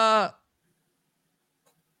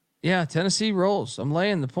 Yeah, Tennessee rolls. I'm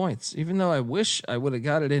laying the points, even though I wish I would have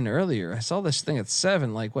got it in earlier. I saw this thing at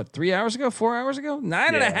 7, like what, 3 hours ago, 4 hours ago,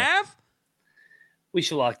 9.5. We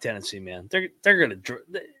should lock Tennessee, man. They're gonna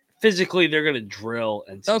physically they're gonna drill.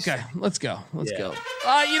 NC Okay, State. let's go. Let's go.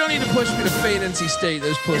 You don't need to push me to fade NC State.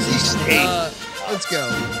 Those pussies. Let's go.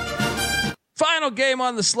 Final game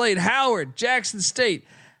on the slate. Howard, Jackson State.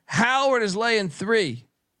 Howard is laying 3.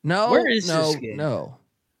 No, where is this game? No.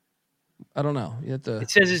 I don't know. You have to. It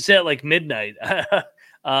says it's at like midnight. Yeah,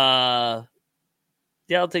 I'll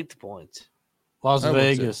take the points. Las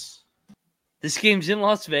Vegas. This game's in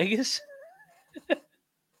Las Vegas.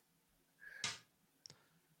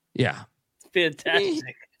 Yeah,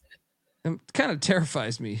 fantastic. It kind of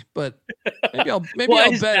terrifies me, but maybe I'll Why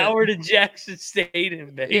I'll is bet Howard and Jackson State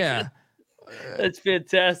in Vegas? Yeah, that's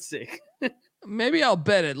fantastic. Maybe I'll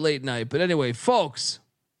bet it late night. But anyway, folks,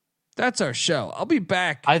 that's our show. I'll be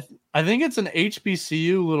back. I think it's an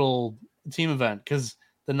HBCU little team event because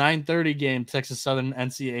the 9:30 game, Texas Southern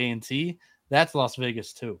NCAA&T, that's Las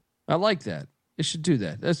Vegas too. I like that. They should do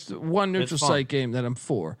that. That's the one neutral site game that I'm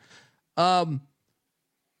for.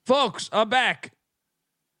 Folks, I'm back.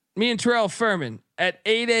 Me and Terrell Furman at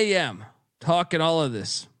 8 a.m. talking all of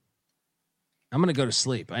this. I'm going to go to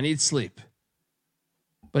sleep. I need sleep.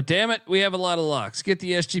 But damn it, we have a lot of locks. Get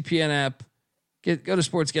the SGPN app. Go to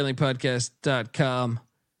sportsgamblingpodcast.com,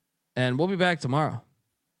 and we'll be back tomorrow.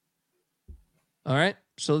 All right.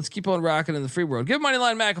 So let's keep on rocking in the free world. Give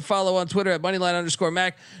Moneyline Mac a follow on Twitter at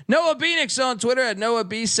Moneyline_Mac. Noah Beanix on Twitter at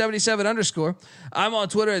NoahB77_. I'm on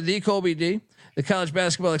Twitter at TheColbyD. The College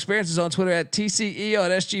Basketball Experience is on Twitter at TCE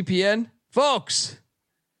on SGPN. Folks,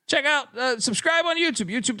 check out, subscribe on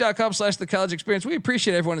YouTube, youtube.com/The College Experience. We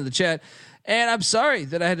appreciate everyone in the chat. And I'm sorry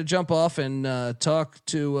that I had to jump off and talk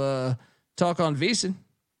on VSiN.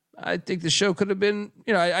 I think the show could have been,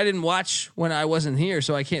 I didn't watch when I wasn't here,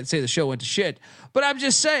 so I can't say the show went to shit. But I'm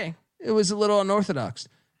just saying it was a little unorthodox.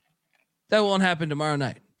 That won't happen tomorrow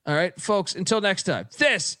night. All right, folks, until next time,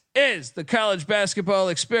 this is the College Basketball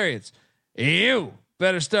Experience. You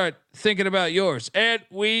better start thinking about yours. And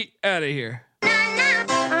we out of here.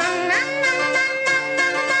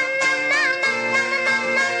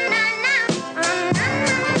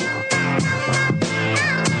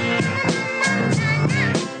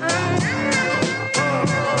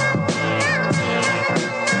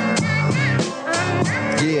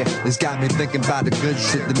 It's got me thinking about the good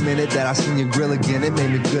shit. The minute that I seen your grill again, it made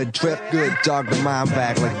me good trip. Good dog the mind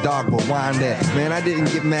back like dog will wind that. Man, I didn't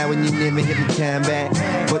get mad when you never hit me can back.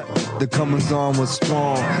 But the comings on was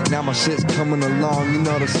strong. Now my shit's coming along, you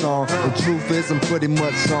know the song. The truth is I'm pretty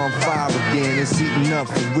much on fire again. It's heating up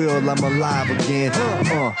for real, I'm alive again.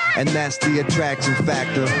 And that's the attraction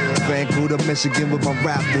factor. Vancouver, Michigan with my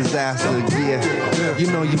rap disaster. Yeah, you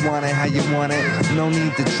know you want it how you want it. No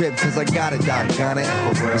need to trip cause I got it, doggone it.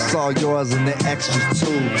 It's all yours and the extras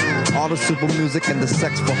too. All the super music and the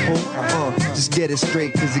sex for who? Just get it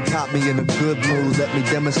straight cause he caught me in a good mood. Let me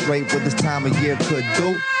demonstrate what this time of year could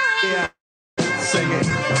do. Yeah, sing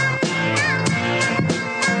it.